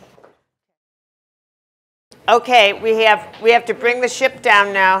 Okay. Okay, we have to bring the ship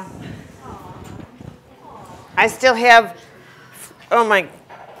down now. I still have, oh my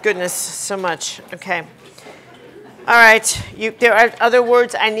goodness, so much. Okay. All right, there are other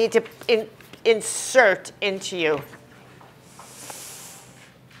words I need to insert into you.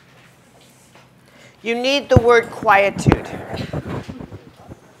 You need the word quietude.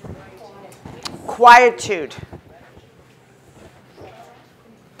 Quietude.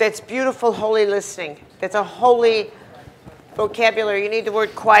 That's beautiful, holy listening. That's a holy vocabulary. You need the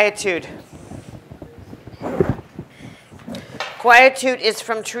word quietude. Quietude is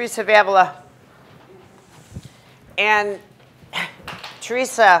from Teresa of Avila. And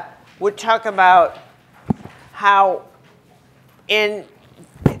Teresa would talk about how in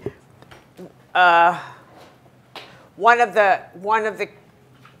one of the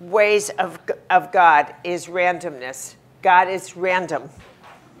ways of God is randomness. God is random.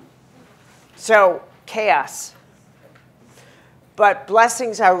 So chaos. But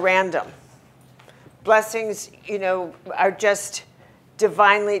blessings are random. Blessings, are just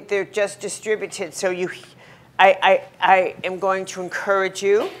divinely, they're just distributed. So I am going to encourage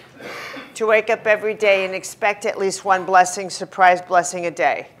you to wake up every day and expect at least one blessing, surprise blessing a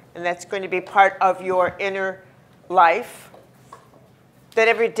day. And that's going to be part of your inner life. That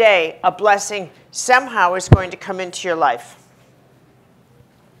every day a blessing somehow is going to come into your life.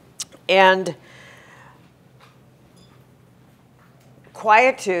 And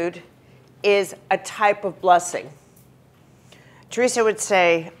quietude is a type of blessing. Teresa would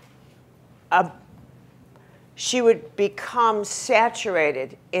say she would become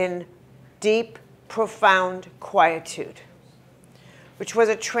saturated in deep, profound quietude, which was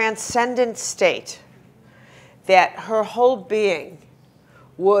a transcendent state that her whole being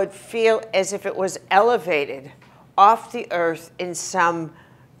would feel as if it was elevated off the earth in some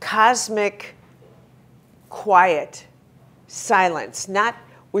cosmic quiet silence, not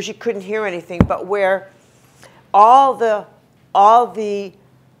where she couldn't hear anything, but where all the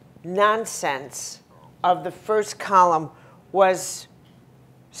nonsense of the first column was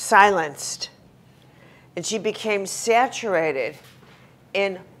silenced. And she became saturated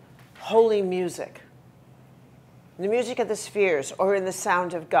in holy music, the music of the spheres, or in the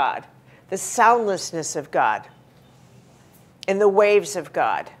sound of God, the soundlessness of God, in the waves of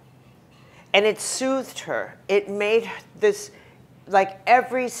God. And it soothed her. It made this, like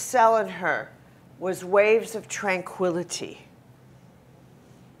every cell in her was waves of tranquility.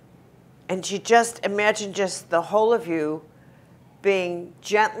 And you just imagine just the whole of you being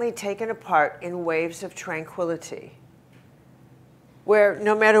gently taken apart in waves of tranquility, where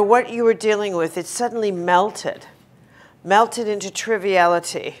no matter what you were dealing with, it suddenly melted into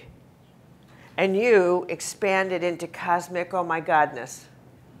triviality. And you expanded into cosmic, oh my godness.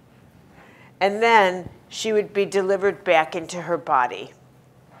 And then she would be delivered back into her body.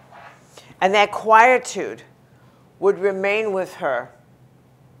 And that quietude would remain with her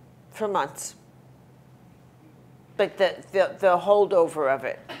for months. Like the holdover of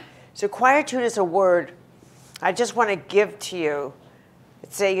it. So quietude is a word I just want to give to you.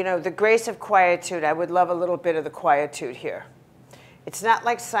 Say, you know, the grace of quietude, I would love a little bit of the quietude here. It's not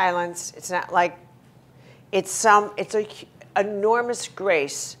like silence. It's not like, it's an enormous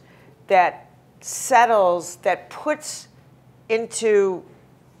grace that settles, that puts into,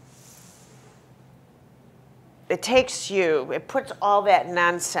 it takes you, it puts all that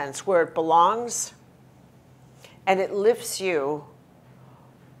nonsense where it belongs, and it lifts you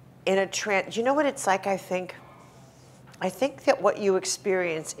in a trance. You know what it's like, I think? I think that what you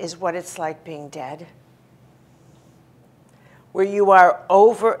experience is what it's like being dead, where you are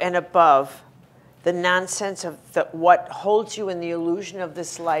over and above the nonsense of what holds you in the illusion of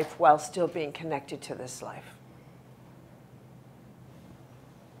this life while still being connected to this life.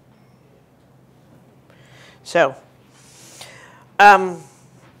 So, I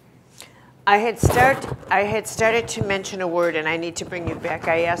had started to mention a word, and I need to bring you back.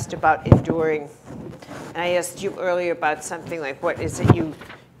 I asked about enduring, and I asked you earlier about something like, what is it you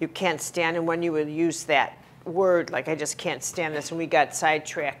can't stand, and when you would use that word, like, I just can't stand this, and we got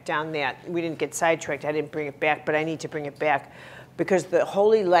sidetracked down that. We didn't get sidetracked. I didn't bring it back, but I need to bring it back, because the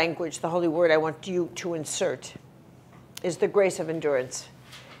holy language, the holy word I want you to insert is the grace of endurance.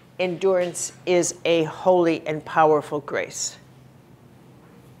 Endurance is a holy and powerful grace.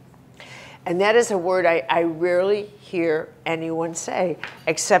 And that is a word I rarely hear anyone say,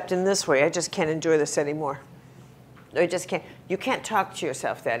 except in this way. I just can't endure this anymore. I just can't. You can't talk to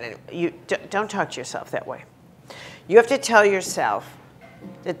yourself that anymore. You don't talk to yourself that way. You have to tell yourself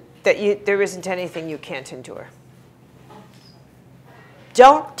that there isn't anything you can't endure.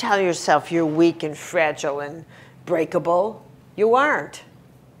 Don't tell yourself you're weak and fragile and breakable. You aren't.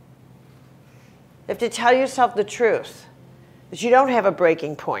 You have to tell yourself the truth, that you don't have a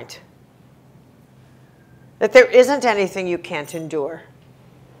breaking point, that there isn't anything you can't endure,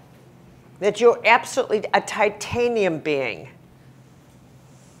 that you're absolutely a titanium being,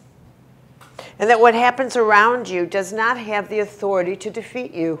 and that what happens around you does not have the authority to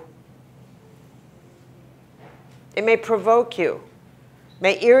defeat you. It may provoke you,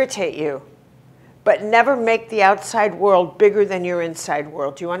 may irritate you, but never make the outside world bigger than your inside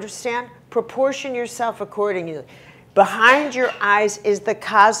world. Do you understand? Proportion yourself accordingly. Behind your eyes is the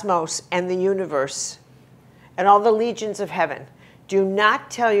cosmos and the universe and all the legions of heaven. Do not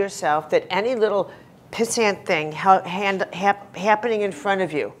tell yourself that any little pissant thing happening in front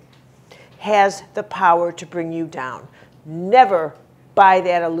of you has the power to bring you down. Never buy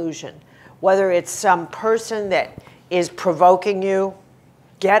that illusion. Whether it's some person that is provoking you,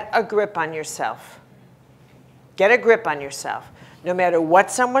 get a grip on yourself. Get a grip on yourself. No matter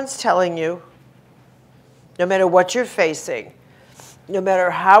what someone's telling you, no matter what you're facing, no matter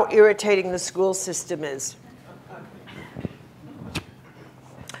how irritating the school system is,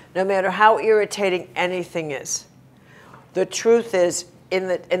 no matter how irritating anything is, the truth is, in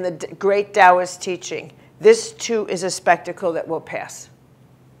the great Taoist teaching, this too is a spectacle that will pass.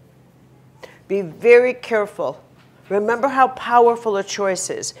 Be very careful. Remember how powerful a choice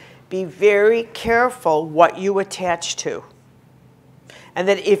is. Be very careful what you attach to. And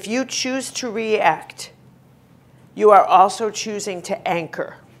that if you choose to react, you are also choosing to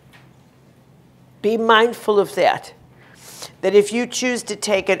anchor. Be mindful of that. That if you choose to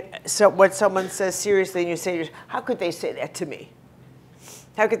take what someone says seriously, and you say, how could they say that to me?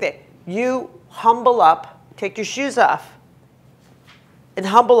 How could they? You humble up, take your shoes off, and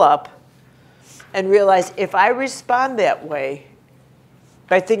humble up, and realize if I respond that way,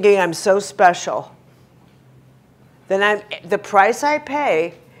 by thinking I'm so special, then the price I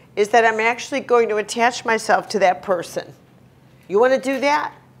pay is that I'm actually going to attach myself to that person. You want to do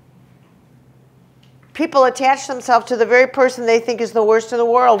that? People attach themselves to the very person they think is the worst in the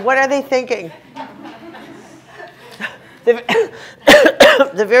world. What are they thinking?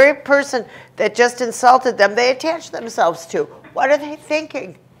 The very person that just insulted them, they attach themselves to. What are they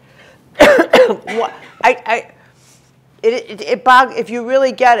thinking? If you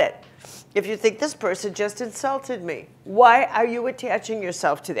really get it, if you think this person just insulted me, why are you attaching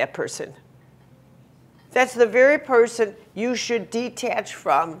yourself to that person? That's the very person you should detach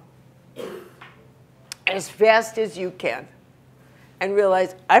from as fast as you can and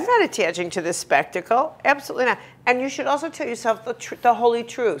realize, I'm not attaching to this spectacle. Absolutely not. And you should also tell yourself the holy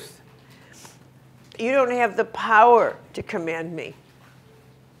truth. You don't have the power to command me.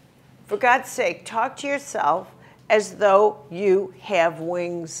 For God's sake, talk to yourself as though you have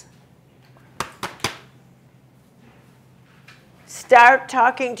wings. Start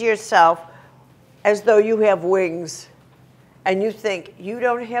talking to yourself as though you have wings. And you think, you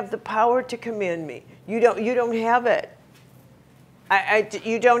don't have the power to command me. You don't have it.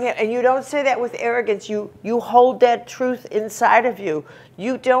 You don't have, and you don't say that with arrogance. You hold that truth inside of you.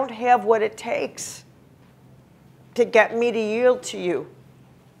 You don't have what it takes to get me to yield to you.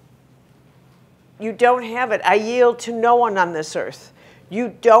 You don't have it. I yield to no one on this earth.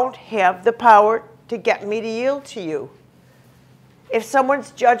 You don't have the power to get me to yield to you. If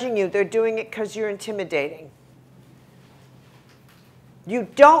someone's judging you, they're doing it because you're intimidating. You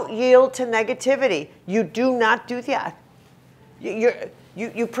don't yield to negativity. You do not do that.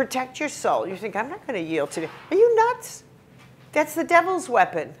 You protect your soul. You think, I'm not going to yield to it. Are you nuts? That's the devil's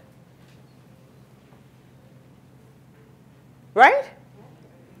weapon. Right?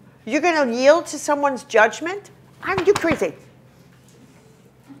 You're going to yield to someone's judgment? You crazy.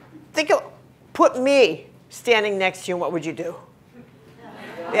 Put me standing next to you, and what would you do?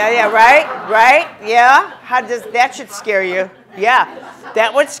 Yeah, right, yeah. That should scare you. Yeah,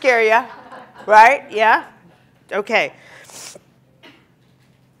 that would scare you, right? Yeah, okay.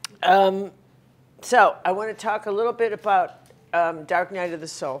 So I want to talk a little bit about dark night of the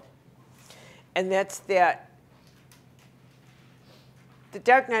soul, and that's that the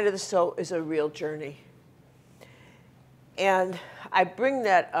dark night of the soul is a real journey. And I bring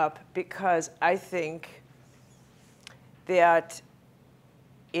that up because I think that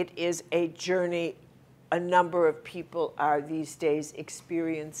it is a journey a number of people are these days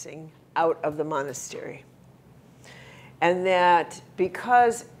experiencing out of the monastery. And that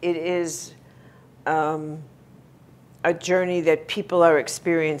because it is a journey that people are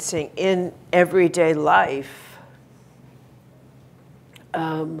experiencing in everyday life,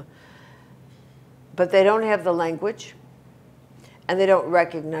 but they don't have the language and they don't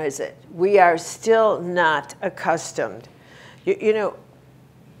recognize it. We are still not accustomed. You know,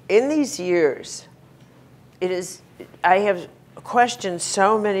 in these years, I have questioned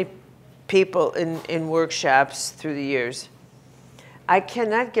so many people in workshops through the years. I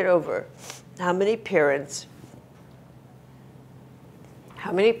cannot get over how many parents,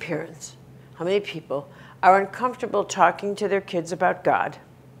 how many people are uncomfortable talking to their kids about God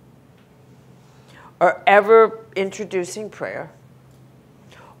or ever introducing prayer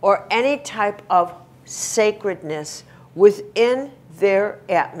or any type of sacredness within their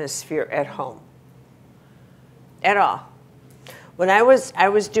atmosphere at home at all. When I was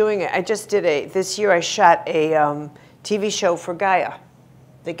doing it, this year I shot a TV show for Gaia,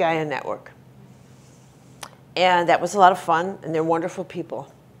 the Gaia Network. And that was a lot of fun, and they're wonderful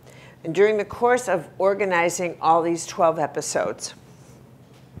people. And during the course of organizing all these 12 episodes,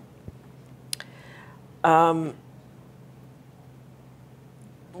 I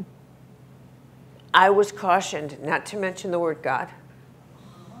was cautioned not to mention the word God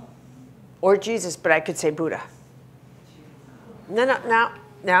or Jesus, but I could say Buddha.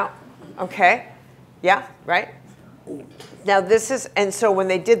 No, okay, yeah, right? Now this is, and so when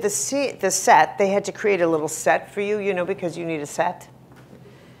they did the set, they had to create a little set for you, you know, because you need a set.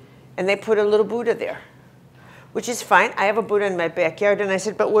 And they put a little Buddha there, which is fine. I have a Buddha in my backyard, and I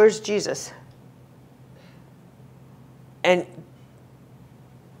said, but where's Jesus? And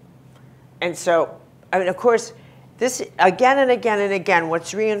so, I mean, of course, this, again and again and again,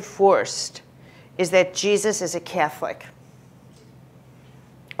 what's reinforced is that Jesus is a Catholic.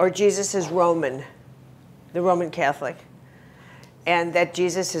 Or Jesus is Roman, the Roman Catholic. And that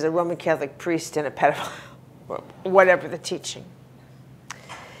Jesus is a Roman Catholic priest and a pedophile, or whatever the teaching.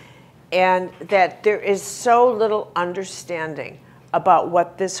 And that there is so little understanding about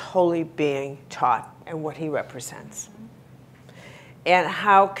what this holy being taught and what he represents. And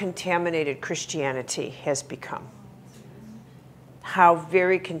how contaminated Christianity has become. How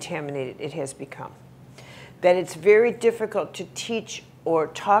very contaminated it has become. That it's very difficult to teach or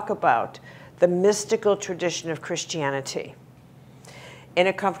talk about the mystical tradition of Christianity in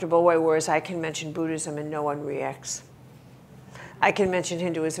a comfortable way, whereas I can mention Buddhism and no one reacts. I can mention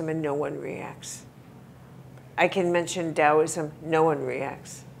Hinduism and no one reacts. I can mention Taoism, no one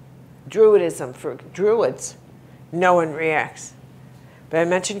reacts. Druidism, for Druids, no one reacts. But I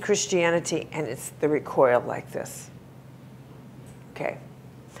mention Christianity and it's the recoil like this. Okay.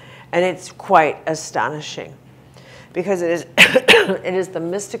 And it's quite astonishing. because it is, it is the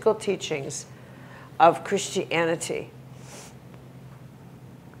mystical teachings of Christianity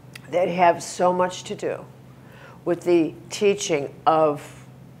that have so much to do with the teaching of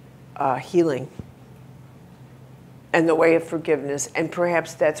healing and the way of forgiveness, and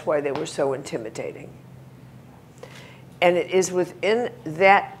perhaps that's why they were so intimidating. And it is within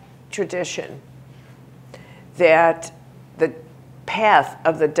that tradition that the path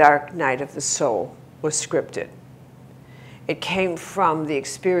of the dark night of the soul was scripted. It came from the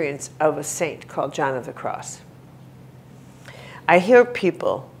experience of a saint called John of the Cross. I hear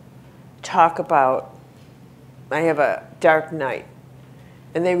people talk about, I have a dark night,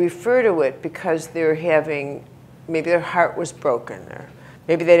 and they refer to it because they're having, maybe their heart was broken, or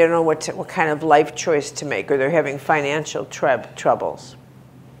maybe they don't know what kind of life choice to make, or they're having financial troubles.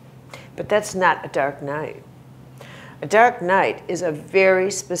 But that's not a dark night. A dark night is a very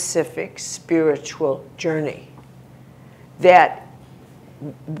specific spiritual journey that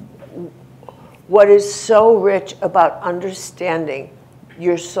what is so rich about understanding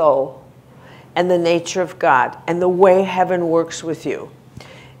your soul and the nature of God and the way heaven works with you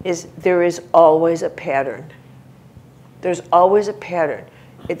is there is always a pattern. There's always a pattern.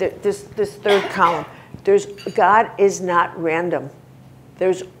 This third column, God is not random.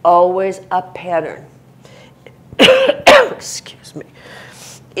 There's always a pattern. Excuse me.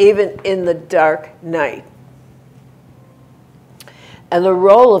 Even in the dark night. And the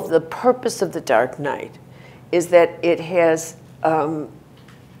role of the purpose of the dark night is that it has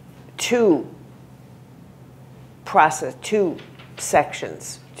two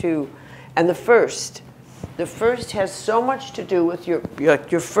sections. And the first has so much to do with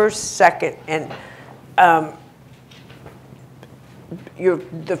your first, second, and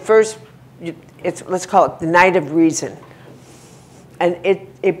let's call it the night of reason. And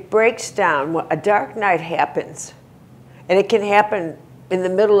it breaks down. A dark night happens, and it can happen in the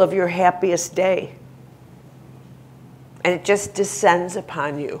middle of your happiest day. And it just descends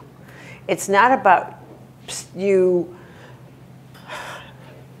upon you. It's not about you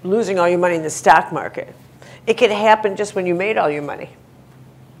losing all your money in the stock market. It can happen just when you made all your money.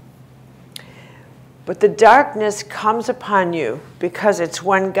 But the darkness comes upon you because it's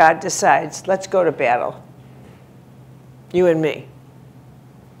when God decides, let's go to battle. You and me.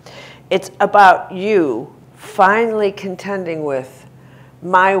 It's about you finally contending with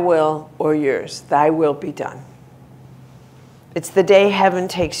my will or yours. Thy will be done. It's the day heaven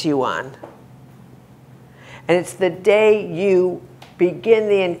takes you on. And it's the day you begin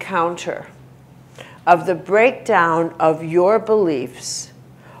the encounter of the breakdown of your beliefs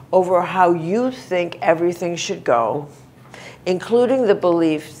over how you think everything should go, including the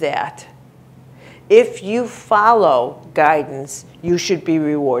belief that if you follow guidance, you should be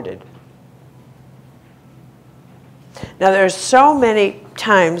rewarded. Now, there's so many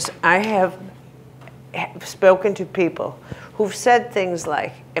times I have spoken to people who've said things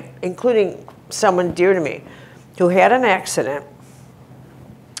like, including someone dear to me, who had an accident,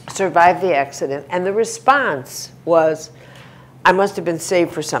 survived the accident, and the response was, I must have been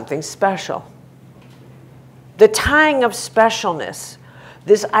saved for something special. The tying of specialness,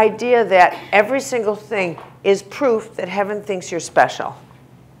 this idea that every single thing is proof that heaven thinks you're special,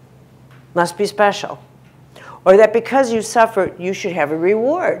 must be special. Or that because you suffered, you should have a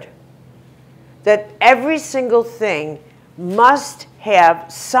reward. That every single thing must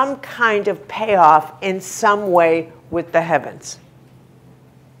have some kind of payoff in some way with the heavens.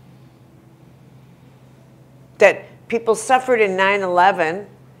 That people suffered in 9/11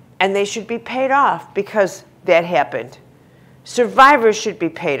 and they should be paid off because that happened. Survivors should be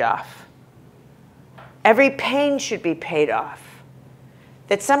paid off. Every pain should be paid off.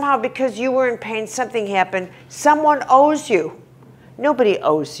 That somehow because you were in pain, something happened, someone owes you. Nobody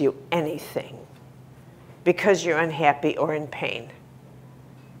owes you anything because you're unhappy or in pain.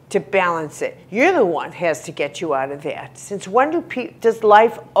 To balance it, you're the one who has to get you out of that. Since when does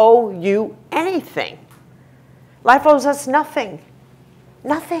life owe you anything? Life owes us nothing.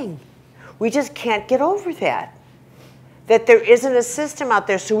 Nothing. We just can't get over that. That there isn't a system out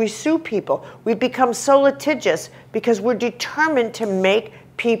there, so we sue people. We become so litigious because we're determined to make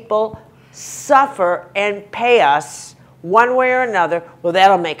people suffer and pay us one way or another. Well,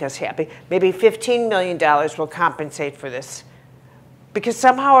 that'll make us happy. Maybe $15 million will compensate for this. Because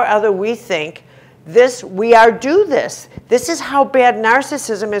somehow or other we think we are due this. This is how bad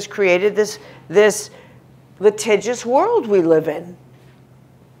narcissism has created this litigious world we live in.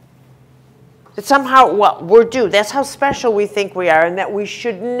 That somehow, well, we're due. That's how special we think we are, and that we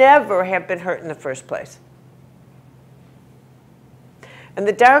should never have been hurt in the first place. And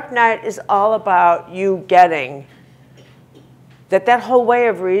the dark night is all about you getting that whole way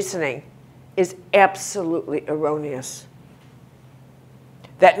of reasoning is absolutely erroneous.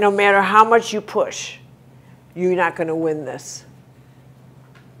 That no matter how much you push, you're not going to win this.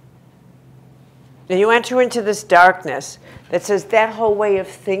 Then you enter into this darkness that says that whole way of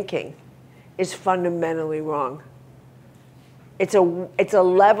thinking is fundamentally wrong. It's a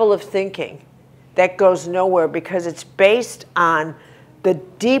level of thinking that goes nowhere because it's based on the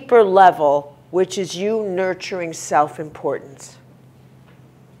deeper level, which is you nurturing self-importance.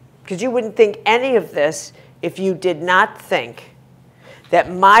 Because you wouldn't think any of this if you did not think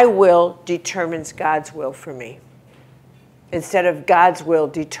that my will determines God's will for me, instead of God's will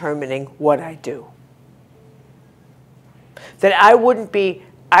determining what I do. That I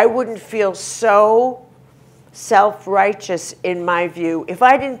wouldn't feel so self-righteous in my view if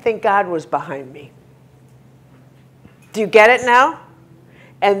I didn't think God was behind me. Do you get it now?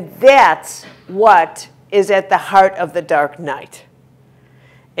 And that's what is at the heart of the dark night,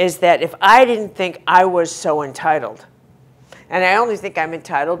 is that if I didn't think I was so entitled, and I only think I'm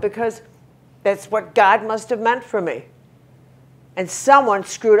entitled because that's what God must have meant for me. And someone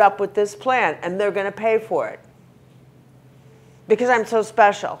screwed up with this plan, and they're going to pay for it. Because I'm so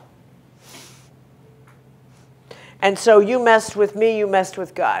special. And so you messed with me, you messed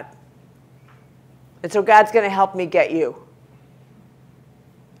with God. And so God's going to help me get you.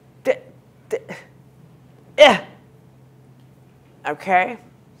 Okay?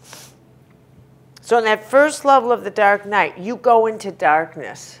 So in that first level of the dark night, you go into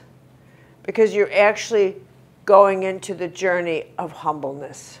darkness because you're actually going into the journey of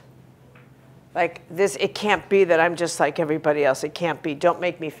humbleness. Like this, it can't be that I'm just like everybody else. It can't be. Don't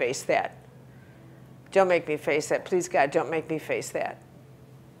make me face that. Don't make me face that. Please, God, don't make me face that.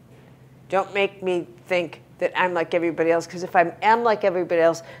 Don't make me think that I'm like everybody else, because if I am like everybody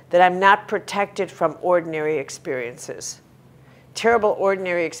else, that I'm not protected from ordinary experiences. Terrible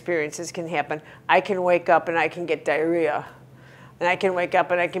ordinary experiences can happen. I can wake up and I can get diarrhea. And I can wake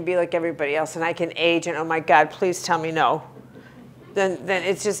up and I can be like everybody else, and I can age, and oh my God, please tell me no. Then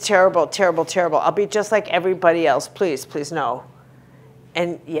it's just terrible, terrible, terrible. I'll be just like everybody else. Please, please, no.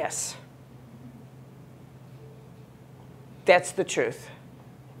 And yes. That's the truth.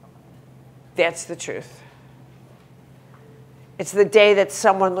 That's the truth. It's the day that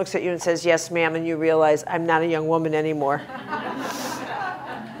someone looks at you and says, yes, ma'am, and you realize I'm not a young woman anymore.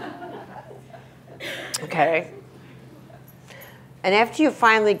 Okay? And after you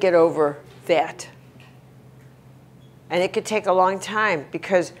finally get over that, and it could take a long time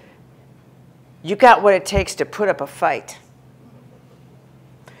because you got what it takes to put up a fight.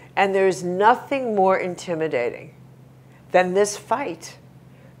 And there's nothing more intimidating than this fight,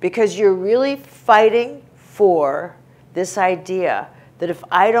 because you're really fighting for this idea that if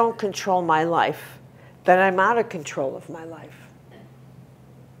I don't control my life, then I'm out of control of my life.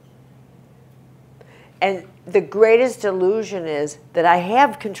 And the greatest illusion is that I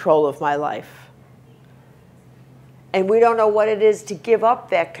have control of my life. And we don't know what it is to give up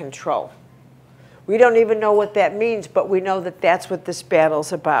that control. We don't even know what that means, but we know that that's what this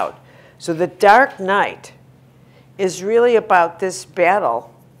battle's about. So the dark night is really about this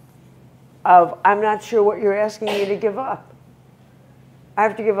battle of, I'm not sure what you're asking me to give up. I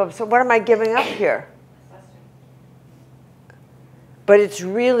have to give up. So what am I giving up here? But it's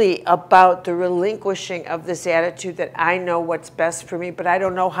really about the relinquishing of this attitude that I know what's best for me, but I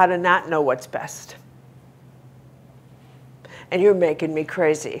don't know how to not know what's best. And you're making me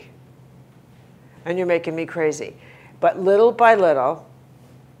crazy. And you're making me crazy. But little by little,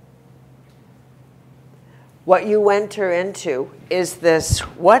 what you enter into is this,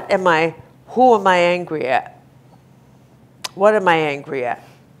 who am I angry at? What am I angry at?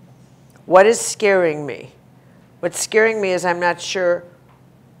 What is scaring me? What's scaring me is I'm not sure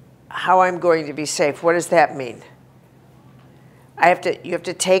how I'm going to be safe. What does that mean? You have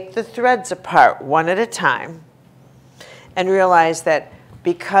to take the threads apart one at a time and realize that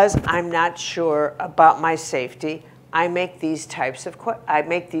because I'm not sure about my safety, I make these types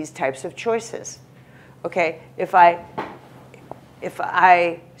of choices. Okay, if I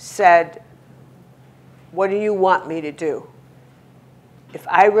said, what do you want me to do? If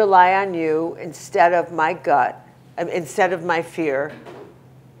I rely on you instead of my gut, instead of my fear,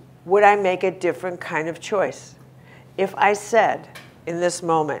 would I make a different kind of choice? If I said in this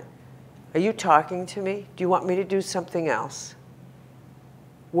moment, are you talking to me? Do you want me to do something else?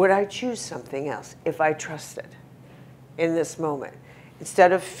 Would I choose something else if I trusted in this moment?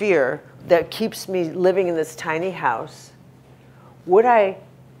 Instead of fear that keeps me living in this tiny house, would I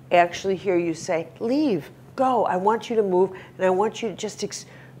actually hear you say, leave, go, I want you to move, and I want you to just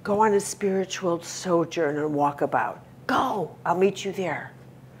go on a spiritual sojourn and walk about. go. I'll meet you there.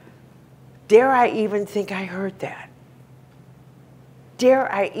 Dare I even think I heard that? Dare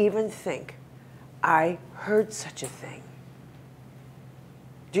I even think I heard such a thing?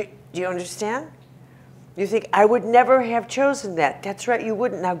 Do you understand? You think, I would never have chosen that. That's right, you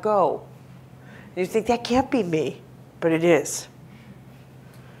wouldn't. Now go. You think, that can't be me. But it is.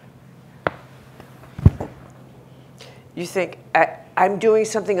 You think, I'm doing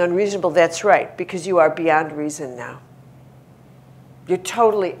something unreasonable. That's right, because you are beyond reason now. You're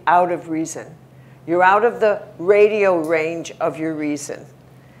totally out of reason. You're out of the radio range of your reason.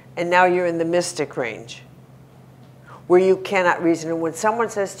 And now you're in the mystic range, where you cannot reason. And when someone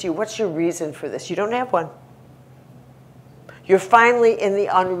says to you, what's your reason for this? You don't have one. You're finally in the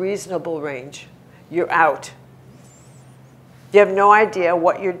unreasonable range. You're out. You have no idea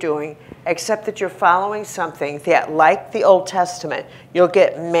what you're doing, except that you're following something that, like the Old Testament, you'll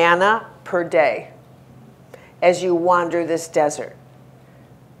get manna per day as you wander this desert.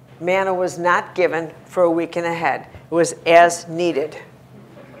 Manna was not given for a week and ahead. It was as needed.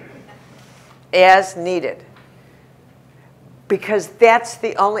 As needed. Because that's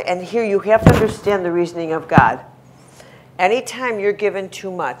the only, and here you have to understand the reasoning of God. Anytime you're given too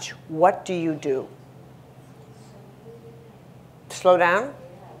much, what do? Slow down?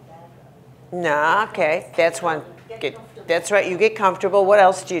 No, okay, that's one. That's right, you get comfortable. What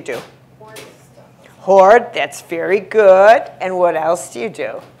else do you do? Hoard, that's very good. And what else do you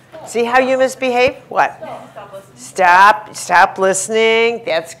do? See how you misbehave? What? Stop listening.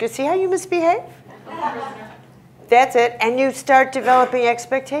 That's good. See how you misbehave? That's it. And you start developing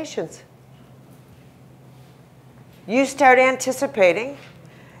expectations. You start anticipating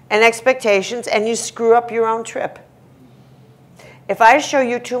and expectations, and you screw up your own trip. If I show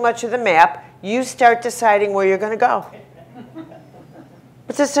you too much of the map, you start deciding where you're going to go.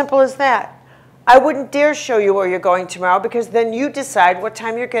 It's as simple as that. I wouldn't dare show you where you're going tomorrow, because then you decide what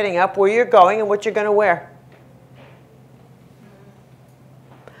time you're getting up, where you're going, and what you're going to wear.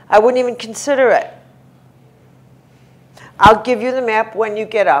 I wouldn't even consider it. I'll give you the map when you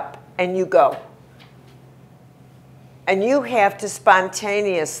get up and you go. And you have to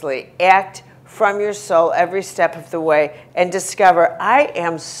spontaneously act from your soul every step of the way and discover, I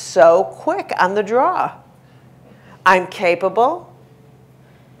am so quick on the draw. I'm capable.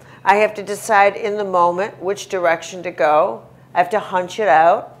 I have to decide in the moment which direction to go. I have to hunch it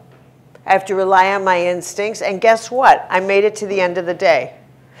out. I have to rely on my instincts. And guess what? I made it to the end of the day.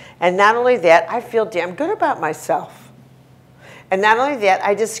 And not only that, I feel damn good about myself. And not only that,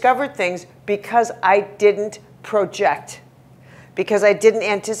 I discovered things because I didn't project, because I didn't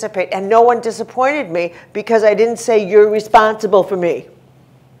anticipate. And no one disappointed me because I didn't say, you're responsible for me.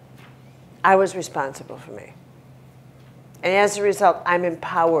 I was responsible for me. And as a result, I'm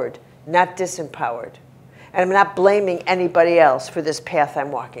empowered, not disempowered. And I'm not blaming anybody else for this path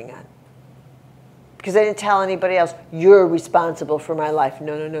I'm walking on. Because I didn't tell anybody else, you're responsible for my life.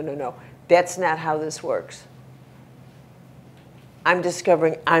 No. That's not how this works. I'm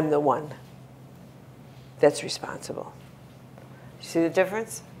discovering I'm the one that's responsible. You see the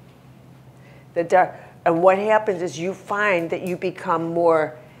difference? And what happens is you find that you become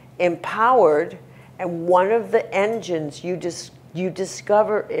more empowered, and one of the engines you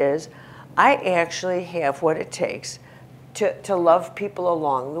discover is, I actually have what it takes to love people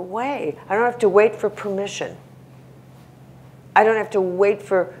along the way. I don't have to wait for permission. I don't have to wait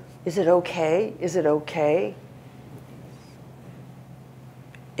for, is it okay? Is it okay?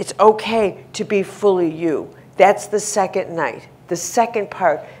 It's okay to be fully you. That's the second night. The second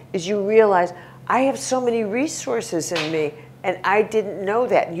part is you realize, I have so many resources in me, and I didn't know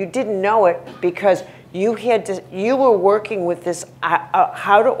that. You didn't know it because you were working with this,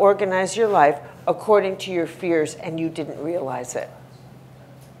 how to organize your life according to your fears, and you didn't realize it.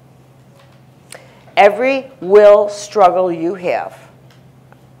 Every will struggle you have,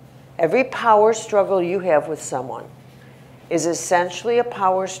 every power struggle you have with someone is essentially a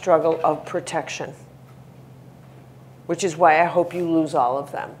power struggle of protection, which is why I hope you lose all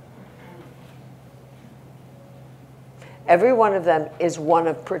of them. Every one of them is one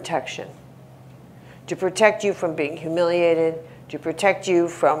of protection. To protect you from being humiliated, to protect you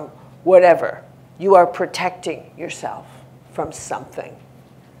from whatever. You are protecting yourself from something.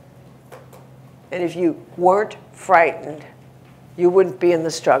 And if you weren't frightened, you wouldn't be in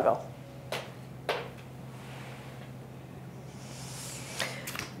the struggle.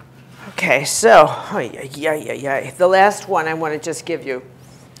 Okay, so, the last one I want to just give you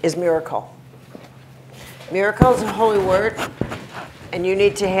is miracle. Miracle is a holy word, and you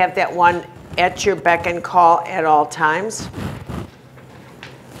need to have that one at your beck and call at all times.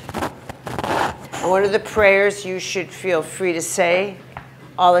 And one of the prayers you should feel free to say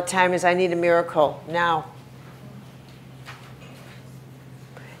all the time is, I need a miracle now.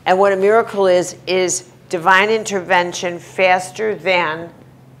 And what a miracle is divine intervention faster than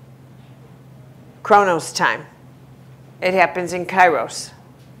Chronos time. It happens in Kairos.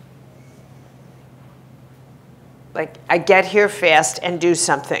 Like, I get here fast and do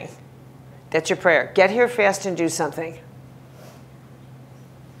something. That's your prayer. Get here fast and do something.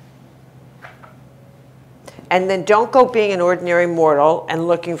 And then don't go being an ordinary mortal and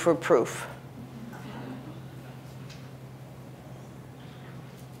looking for proof.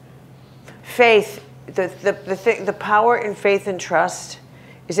 Faith, the power in faith and trust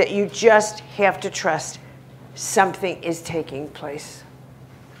is that you just have to trust something is taking place.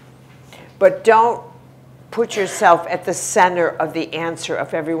 But don't put yourself at the center of the answer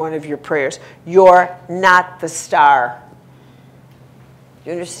of every one of your prayers. You're not the star.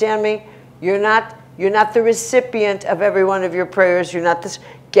 You understand me? You're not the recipient of every one of your prayers. You're not this.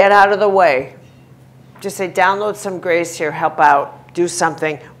 Get out of the way. Just say, download some grace here, help out, do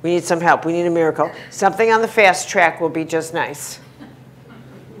something. We need some help. We need a miracle. Something on the fast track will be just nice.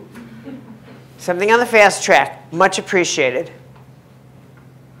 Something on the fast track, much appreciated.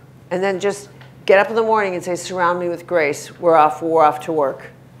 And then just get up in the morning and say, surround me with grace. We're off to work.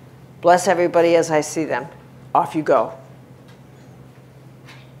 Bless everybody as I see them. Off you go.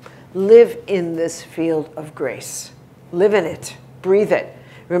 Live in this field of grace. Live in it. Breathe it.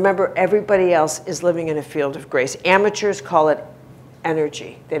 Remember, everybody else is living in a field of grace. Amateurs call it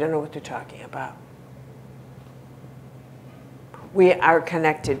energy. They don't know what they're talking about. We are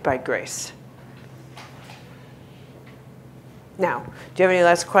connected by grace. Now, do you have any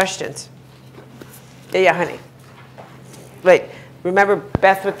last questions? Yeah, honey. Wait, remember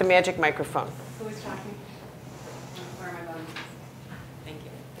Beth with the magic microphone. Who is talking? Where am I going? Thank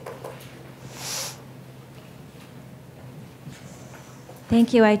you.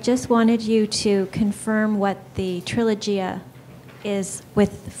 Thank you. I just wanted you to confirm what the trilogia is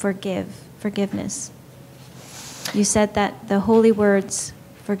with forgiveness. You said that the holy words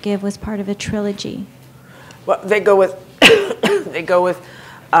forgive was part of a trilogy. Well, they go with,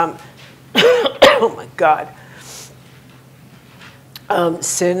 oh my God,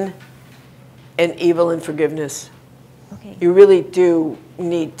 sin and evil and forgiveness. Okay. You really do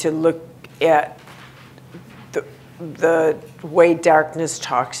need to look at the way darkness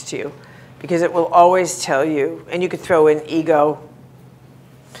talks to you, because it will always tell you, and you could throw in ego,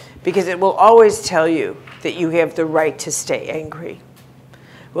 because it will always tell you that you have the right to stay angry.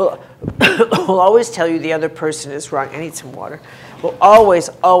 Will always tell you the other person is wrong. I need some water. Will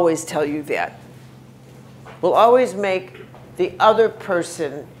always tell you that. Will always make the other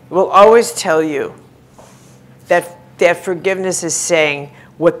person, will always tell you that forgiveness is saying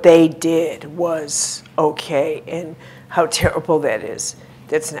what they did was okay and how terrible that is.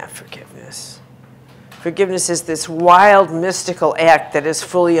 That's not forgiveness. Forgiveness is this wild, mystical act that is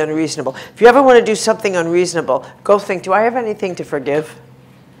fully unreasonable. If you ever want to do something unreasonable, go think, do I have anything to forgive?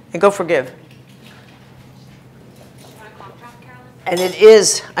 And go forgive. And it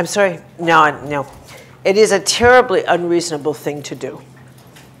is, I'm sorry, no. It is a terribly unreasonable thing to do.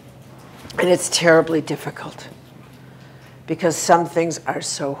 And it's terribly difficult. Because some things are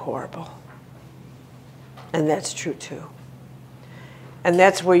so horrible. And that's true too. And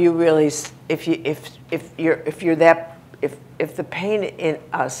that's where you really, if the pain in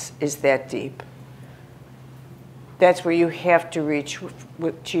us is that deep, that's where you have to reach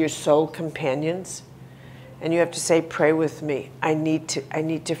to your soul companions, and you have to say, pray with me. I need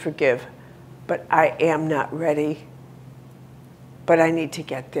to forgive, but I am not ready. But I need to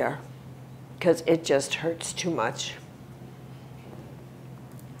get there, because it just hurts too much.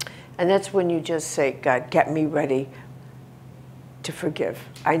 And that's when you just say, God, get me ready to forgive.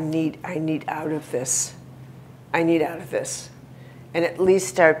 I need out of this. I need out of this. And at least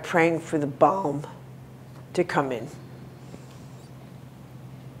start praying for the balm to come in.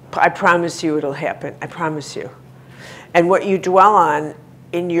 I promise you it'll happen. I promise you. And what you dwell on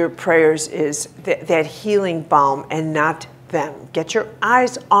in your prayers is that healing balm and not them. Get your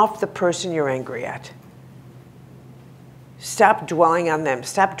eyes off the person you're angry at. Stop dwelling on them.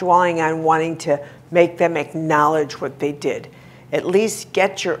 Stop dwelling on wanting to make them acknowledge what they did. At least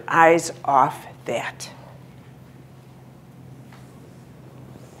get your eyes off that.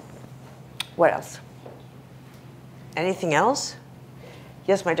 What else? Anything else?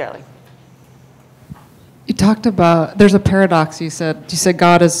 Yes, my darling. You talked about, there's a paradox you said. You said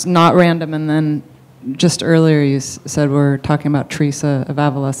God is not random, and then just earlier you said we're talking about Teresa of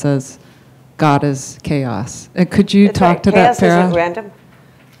Avila says God is chaos. Could you talk to that paradox? Chaos isn't random.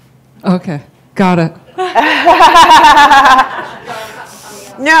 Okay. Got it.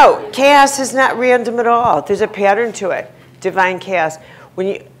 No, chaos is not random at all. There's a pattern to it. Divine chaos.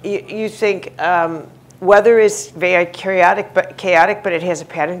 When you think weather is very chaotic, but it has a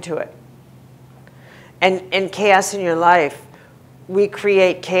pattern to it. And chaos in your life, we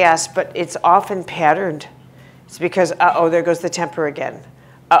create chaos, but it's often patterned. It's because, uh-oh, there goes the temper again.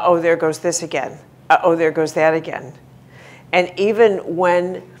 Uh-oh, there goes this again. Uh-oh, there goes that again. And even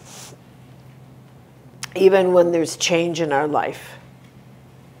when there's change in our life,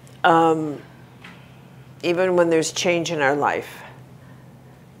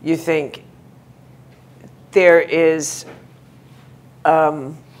 you think there is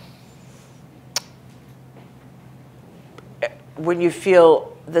when you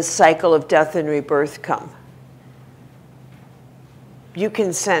feel the cycle of death and rebirth come, you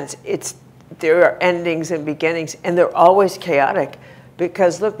can sense there are endings and beginnings, and they're always chaotic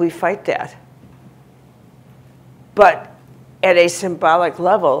because, look, we fight that. But at a symbolic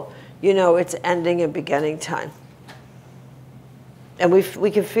level, you know, it's ending and beginning time. And we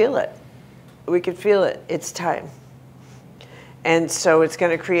can feel it. We can feel it. It's time. And so it's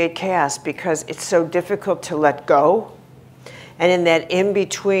going to create chaos because it's so difficult to let go. And in that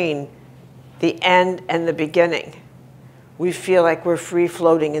in-between, the end and the beginning, we feel like we're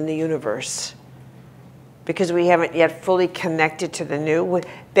free-floating in the universe because we haven't yet fully connected to the new.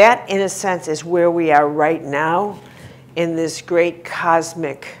 That, in a sense, is where we are right now in this great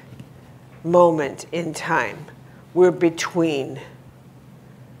cosmic moment in time. We're between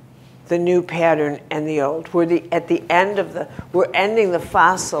the new pattern and the old. We're ending the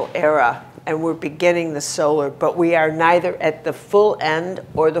fossil era and we're beginning the solar, but we are neither at the full end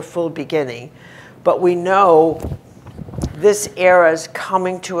or the full beginning. But we know this era is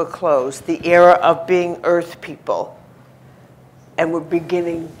coming to a close, the era of being earth people, and we're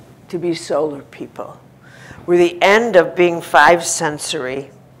beginning to be solar people. We're the end of being five sensory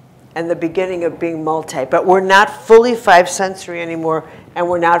and the beginning of being multi, but we're not fully five sensory anymore, and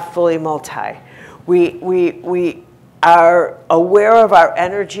we're not fully multi. We are aware of our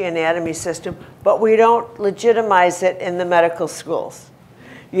energy anatomy system, but we don't legitimize it in the medical schools.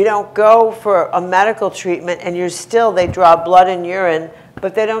 You don't go for a medical treatment and they draw blood and urine,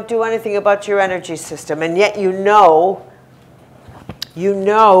 but they don't do anything about your energy system. And yet you know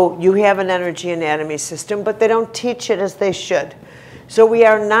you have an energy anatomy system, but they don't teach it as they should. So we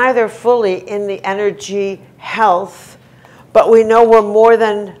are neither fully in the energy health, but we know we're more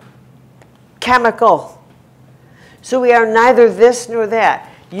than chemical. So we are neither this nor that.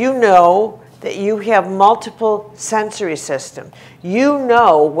 You know that you have multiple sensory systems. You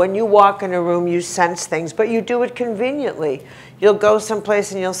know when you walk in a room, you sense things, but you do it conveniently. You'll go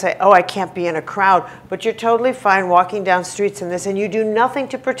someplace and you'll say, oh, I can't be in a crowd, but you're totally fine walking down streets and this, and you do nothing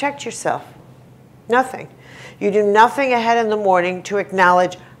to protect yourself. Nothing. You do nothing ahead in the morning to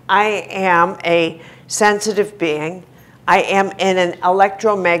acknowledge, I am a sensitive being. I am in an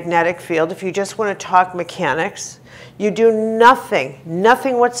electromagnetic field. If you just want to talk mechanics, you do nothing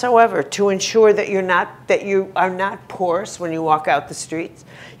whatsoever to ensure that you are not porous when you walk out the streets.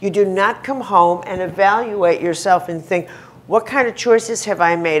 You do not come home and evaluate yourself and think, what kind of choices have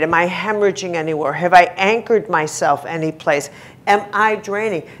I made? Am I hemorrhaging anywhere? Have I anchored myself any place? Am I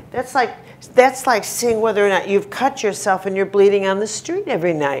draining? That's like seeing whether or not you've cut yourself and you're bleeding on the street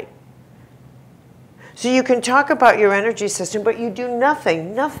every night. So you can talk about your energy system, but you do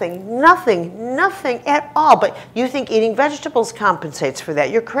nothing at all. But you think eating vegetables compensates for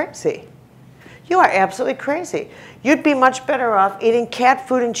that. You're crazy. You are absolutely crazy. You'd be much better off eating cat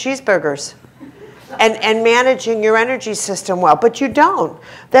food and cheeseburgers and managing your energy system well, but you don't.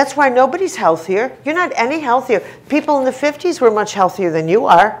 That's why nobody's healthier. You're not any healthier. People in the 50s were much healthier than you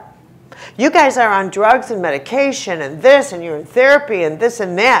are. You guys are on drugs and medication and this, and you're in therapy and this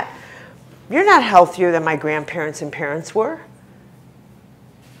and that. You're not healthier than my grandparents and parents were.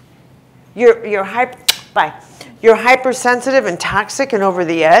 You're hypersensitive and toxic and over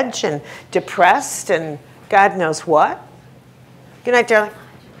the edge and depressed and God knows what. Good night, darling.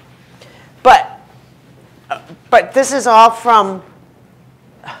 But this is all from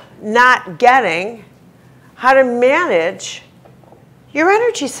not getting how to manage your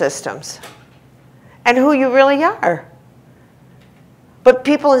energy systems and who you really are. But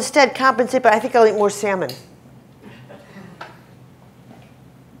people instead compensate, but I think I'll eat more salmon.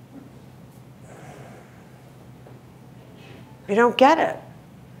 You don't get it.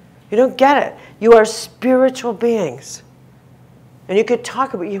 You don't get it. You are spiritual beings. And you could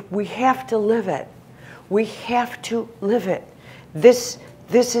talk about it. We have to live it. We have to live it. This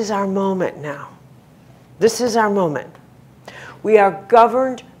is our moment now. This is our moment. We are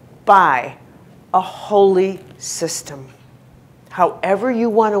governed by a holy system, however you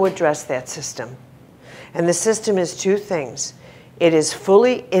want to address that system. And the system is two things. It is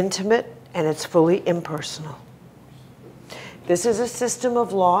fully intimate and it's fully impersonal. This is a system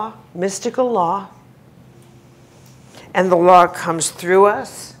of law, mystical law, and the law comes through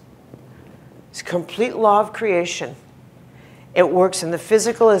us. It's a complete law of creation. It works in the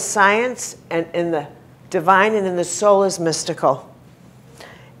physical as science, and in the divine and in the soul as mystical.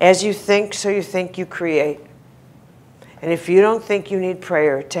 As you think, so you think, you create. And if you don't think you need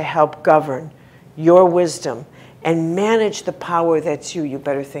prayer to help govern your wisdom and manage the power that's you, you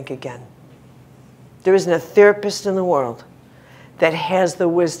better think again. There isn't a therapist in the world that has the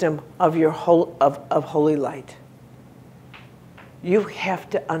wisdom of your of holy light. You have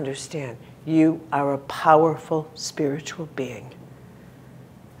to understand you are a powerful spiritual being.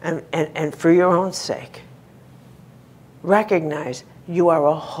 And for your own sake, recognize you are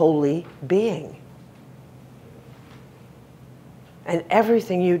a holy being. And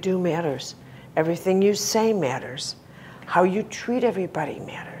everything you do matters. Everything you say matters. How you treat everybody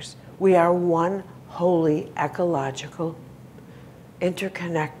matters. We are one holy, ecological,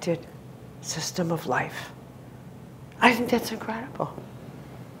 interconnected system of life. I think that's incredible.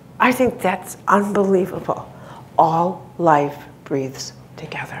 I think that's unbelievable. All life breathes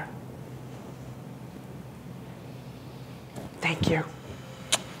together. Thank you.